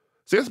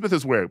 Sam Smith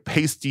is wearing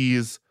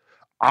pasties,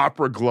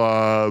 opera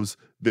gloves,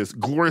 this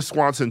Gloria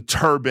Swanson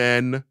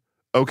turban.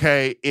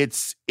 Okay,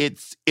 it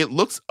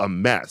looks a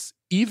mess.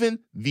 Even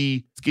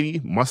the skinny,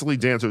 muscly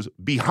dancers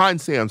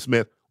behind Sam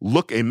Smith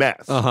look a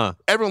mess.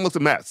 Everyone looks a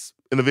mess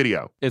in the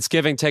video. It's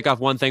giving take off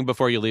one thing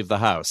before you leave the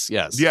house.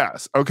 Yes.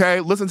 Yes.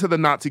 Okay. Listen to the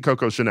Nazi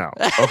Coco Chanel.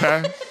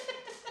 Okay.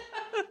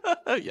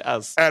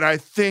 Yes. And I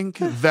think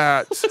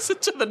that listen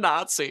to the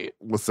Nazi.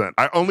 Listen,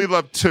 I only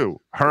love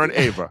two, her and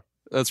Ava.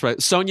 That's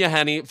right. Sonia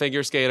Henney,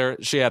 figure skater,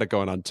 she had it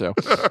going on too.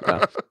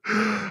 Yeah.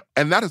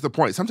 And that is the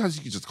point. Sometimes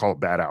you can just call a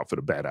bad outfit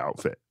a bad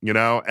outfit,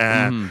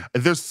 And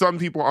there's some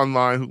people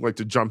online who like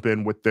to jump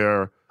in with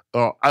their,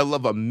 I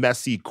love a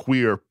messy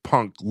queer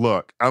punk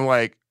look. I'm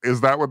like, is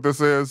that what this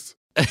is?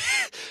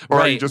 Or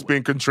right. are you just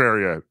being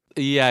contrarian?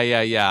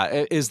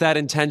 Yeah. Is that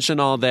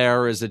intentional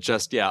there, or is it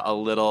just, a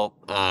little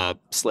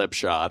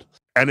slipshod?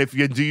 And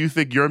do you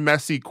think you're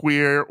messy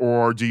queer,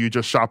 or do you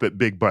just shop at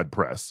Big Bud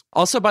Press?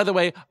 Also, by the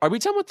way, are we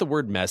done with the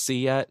word messy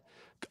yet?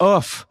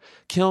 Oof,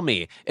 kill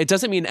me. It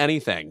doesn't mean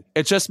anything.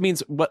 It just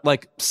means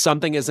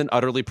something isn't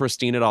utterly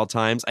pristine at all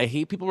times. I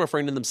hate people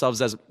referring to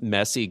themselves as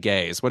messy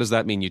gays. What does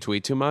that mean? You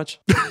tweet too much?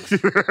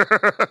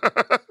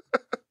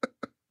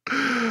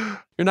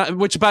 You're not,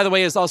 which by the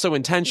way is also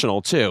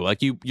intentional too. Like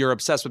you're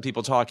obsessed with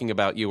people talking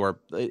about you or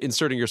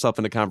inserting yourself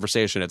into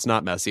conversation. It's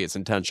not messy, it's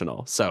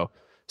intentional. So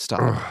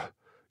stop.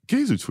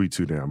 Gays who tweet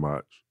too damn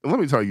much. And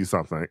let me tell you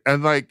something.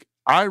 And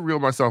I reel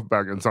myself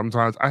back, and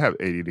sometimes I have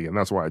ADD, and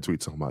that's why I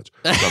tweet so much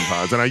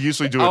sometimes. And I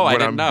usually do it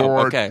when I'm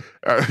bored. Okay.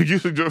 I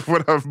usually do it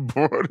when I'm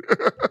bored.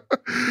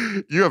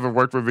 You haven't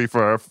worked with me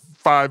for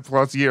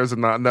 5+ years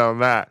and not known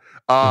that.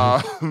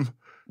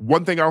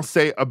 One thing I'll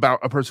say about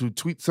a person who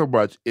tweets so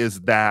much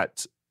is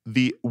that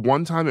the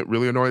one time it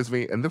really annoys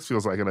me, and this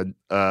feels like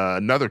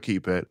another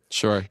keep it,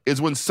 sure,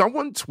 is when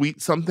someone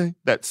tweets something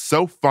that's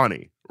so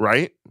funny,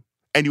 right?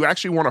 And you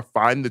actually want to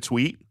find the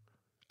tweet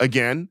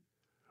again.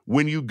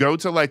 When you go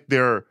to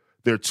their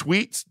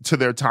tweets to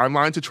their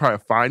timeline to try to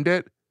find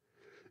it,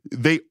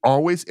 they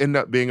always end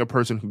up being a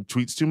person who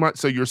tweets too much.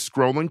 So you're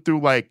scrolling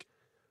through you're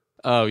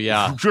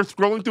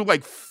scrolling through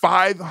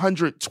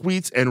 500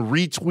 tweets and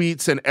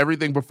retweets and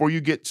everything before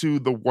you get to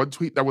the one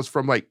tweet that was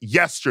from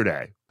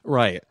yesterday.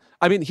 Right.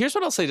 I mean, here's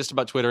what I'll say just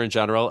about Twitter in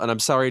general, and I'm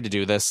sorry to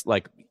do this,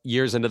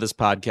 years into this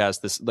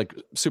podcast, this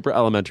super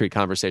elementary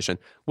conversation.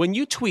 When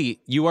you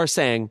tweet, you are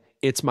saying,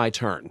 it's my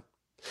turn.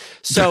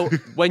 So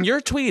when you're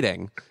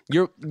tweeting,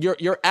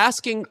 you're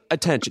asking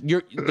attention.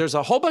 There's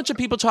a whole bunch of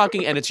people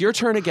talking, and it's your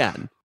turn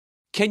again.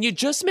 Can you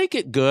just make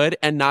it good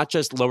and not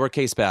just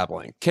lowercase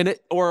babbling?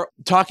 Or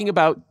talking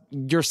about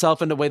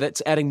yourself in a way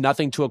that's adding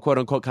nothing to a quote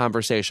unquote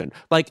conversation?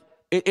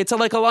 It's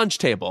like a lunch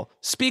table.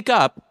 Speak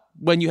up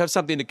when you have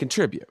something to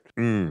contribute.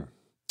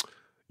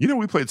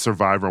 We played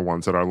Survivor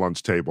once at our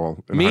lunch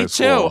table in high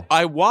school. Me too.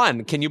 I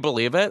won. Can you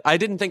believe it? I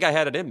didn't think I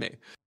had it in me.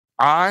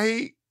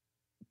 I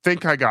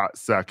think I got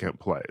second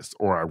place,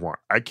 or I won.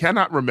 I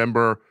cannot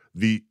remember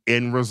the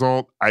end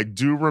result. I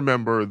do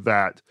remember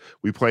that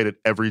we played it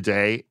every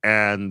day,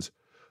 and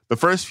the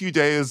first few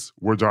days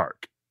were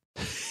dark.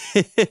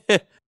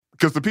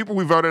 Because the people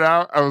we voted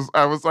out,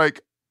 I was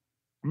like,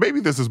 maybe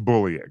this is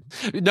bullying.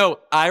 No,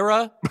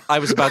 Ira, I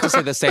was about to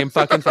say the same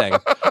fucking thing.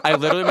 I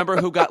literally remember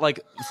who got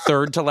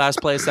third to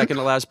last place, second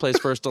to last place,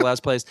 first to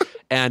last place,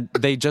 and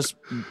they just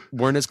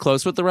weren't as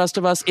close with the rest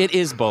of us. It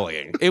is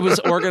bullying. It was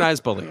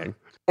organized bullying.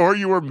 Or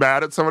you were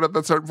mad at someone at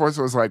that certain point,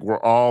 so it was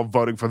we're all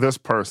voting for this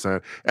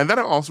person. And then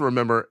I also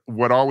remember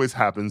what always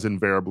happens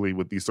invariably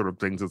with these sort of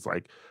things. It's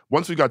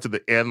once we got to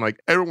the end,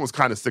 everyone was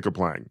kind of sick of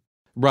playing.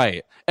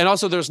 Right. And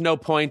also there's no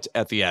point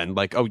at the end.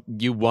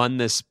 You won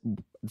this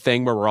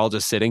thing where we're all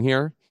just sitting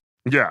here.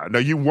 Yeah. No,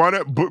 you won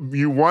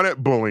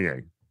it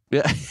bullying.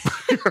 Yeah.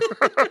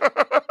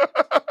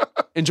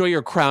 Enjoy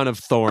your crown of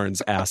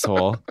thorns,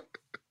 asshole.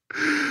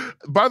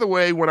 By the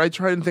way, when I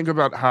try and think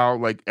about how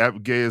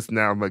gay is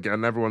now,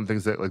 and everyone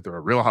thinks that they're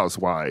a Real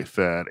Housewife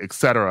and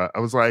etc. I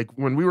was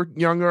when we were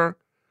younger,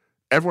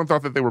 everyone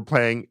thought that they were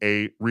playing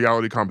a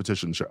reality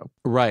competition show.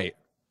 Right.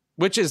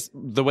 Which is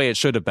the way it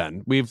should have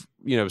been. We've,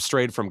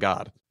 strayed from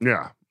God.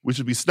 Yeah. We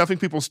should be snuffing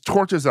people's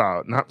torches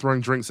out, not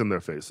throwing drinks in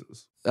their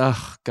faces.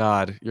 Ugh,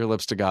 God, your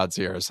lips to God's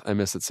ears. I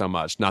miss it so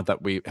much. Not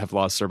that we have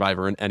lost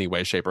Survivor in any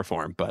way, shape, or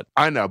form, but...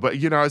 I know,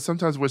 but, I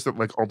sometimes wish that,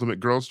 Ultimate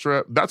Girls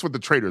Trip, that's what the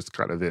Traitors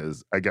kind of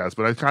is, I guess.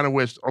 But I kind of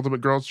wish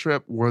Ultimate Girls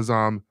Trip was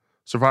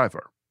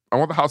Survivor. I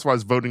want the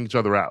housewives voting each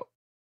other out.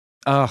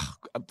 Ugh,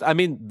 I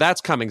mean,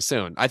 that's coming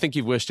soon. I think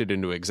you've wished it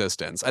into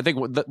existence. I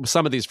think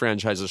some of these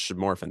franchises should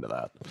morph into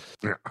that.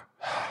 Yeah.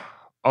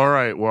 All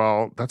right,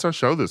 well, that's our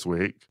show this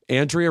week.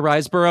 Andrea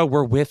Riseborough,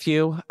 we're with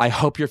you. I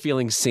hope you're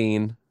feeling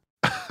seen.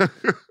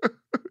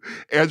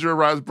 Andrea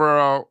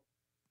Riseborough,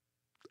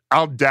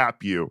 I'll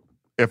dap you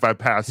if I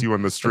pass you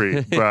on the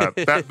street, but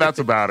that's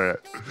about it.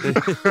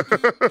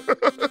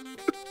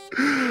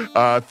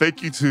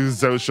 Thank you to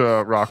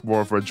Zosha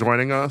Rockmore for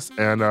joining us,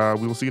 and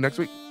we will see you next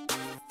week.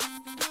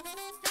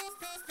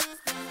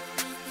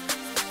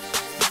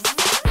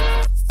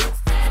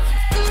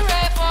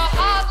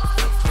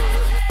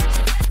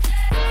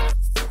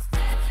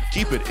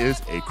 Keep It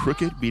is a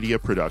Crooked Media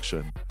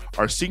production.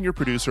 Our senior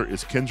producer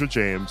is Kendra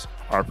James,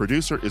 our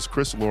producer is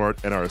Chris Lord,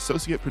 and our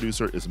associate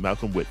producer is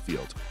Malcolm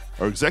Whitfield.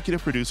 Our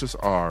executive producers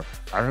are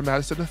Ira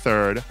Madison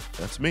III,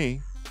 that's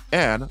me,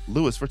 and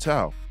Louis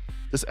Vertel.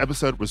 This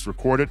episode was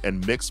recorded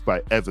and mixed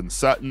by Evan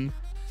Sutton.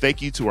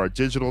 Thank you to our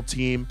digital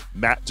team,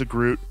 Matt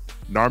DeGroot,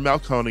 Nar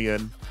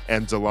Malconian,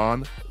 and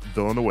Delon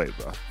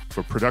Villanueva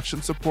for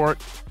production support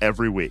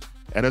every week.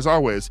 And as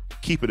always,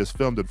 Keep It is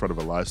filmed in front of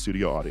a live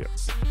studio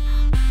audience.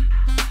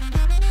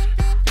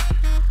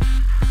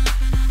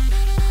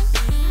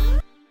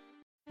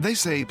 They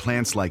say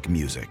plants like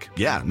music.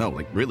 Yeah, no,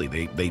 really,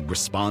 they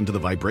respond to the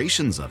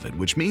vibrations of it,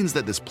 which means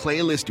that this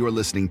playlist you're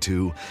listening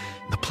to,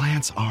 the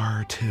plants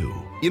are too.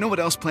 You know what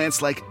else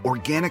plants like?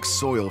 Organic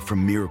soil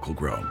from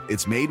Miracle-Gro.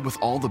 It's made with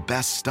all the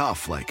best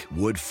stuff like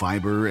wood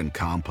fiber and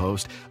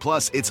compost.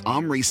 Plus, it's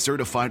OMRI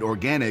certified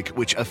organic,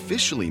 which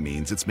officially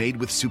means it's made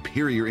with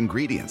superior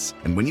ingredients.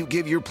 And when you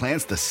give your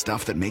plants the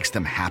stuff that makes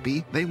them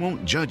happy, they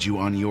won't judge you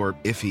on your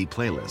iffy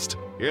playlist.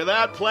 Hear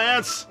that,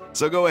 plants?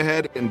 So go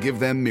ahead and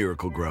give them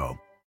Miracle-Gro.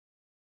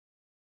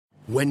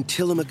 When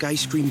Tillamook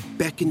ice cream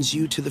beckons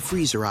you to the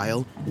freezer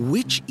aisle,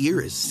 which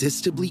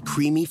irresistibly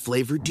creamy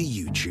flavor do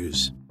you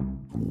choose?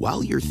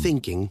 While you're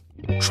thinking,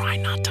 try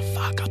not to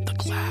fuck up the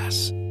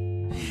glass.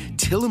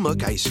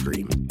 Tillamook ice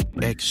cream.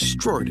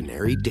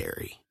 Extraordinary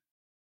dairy.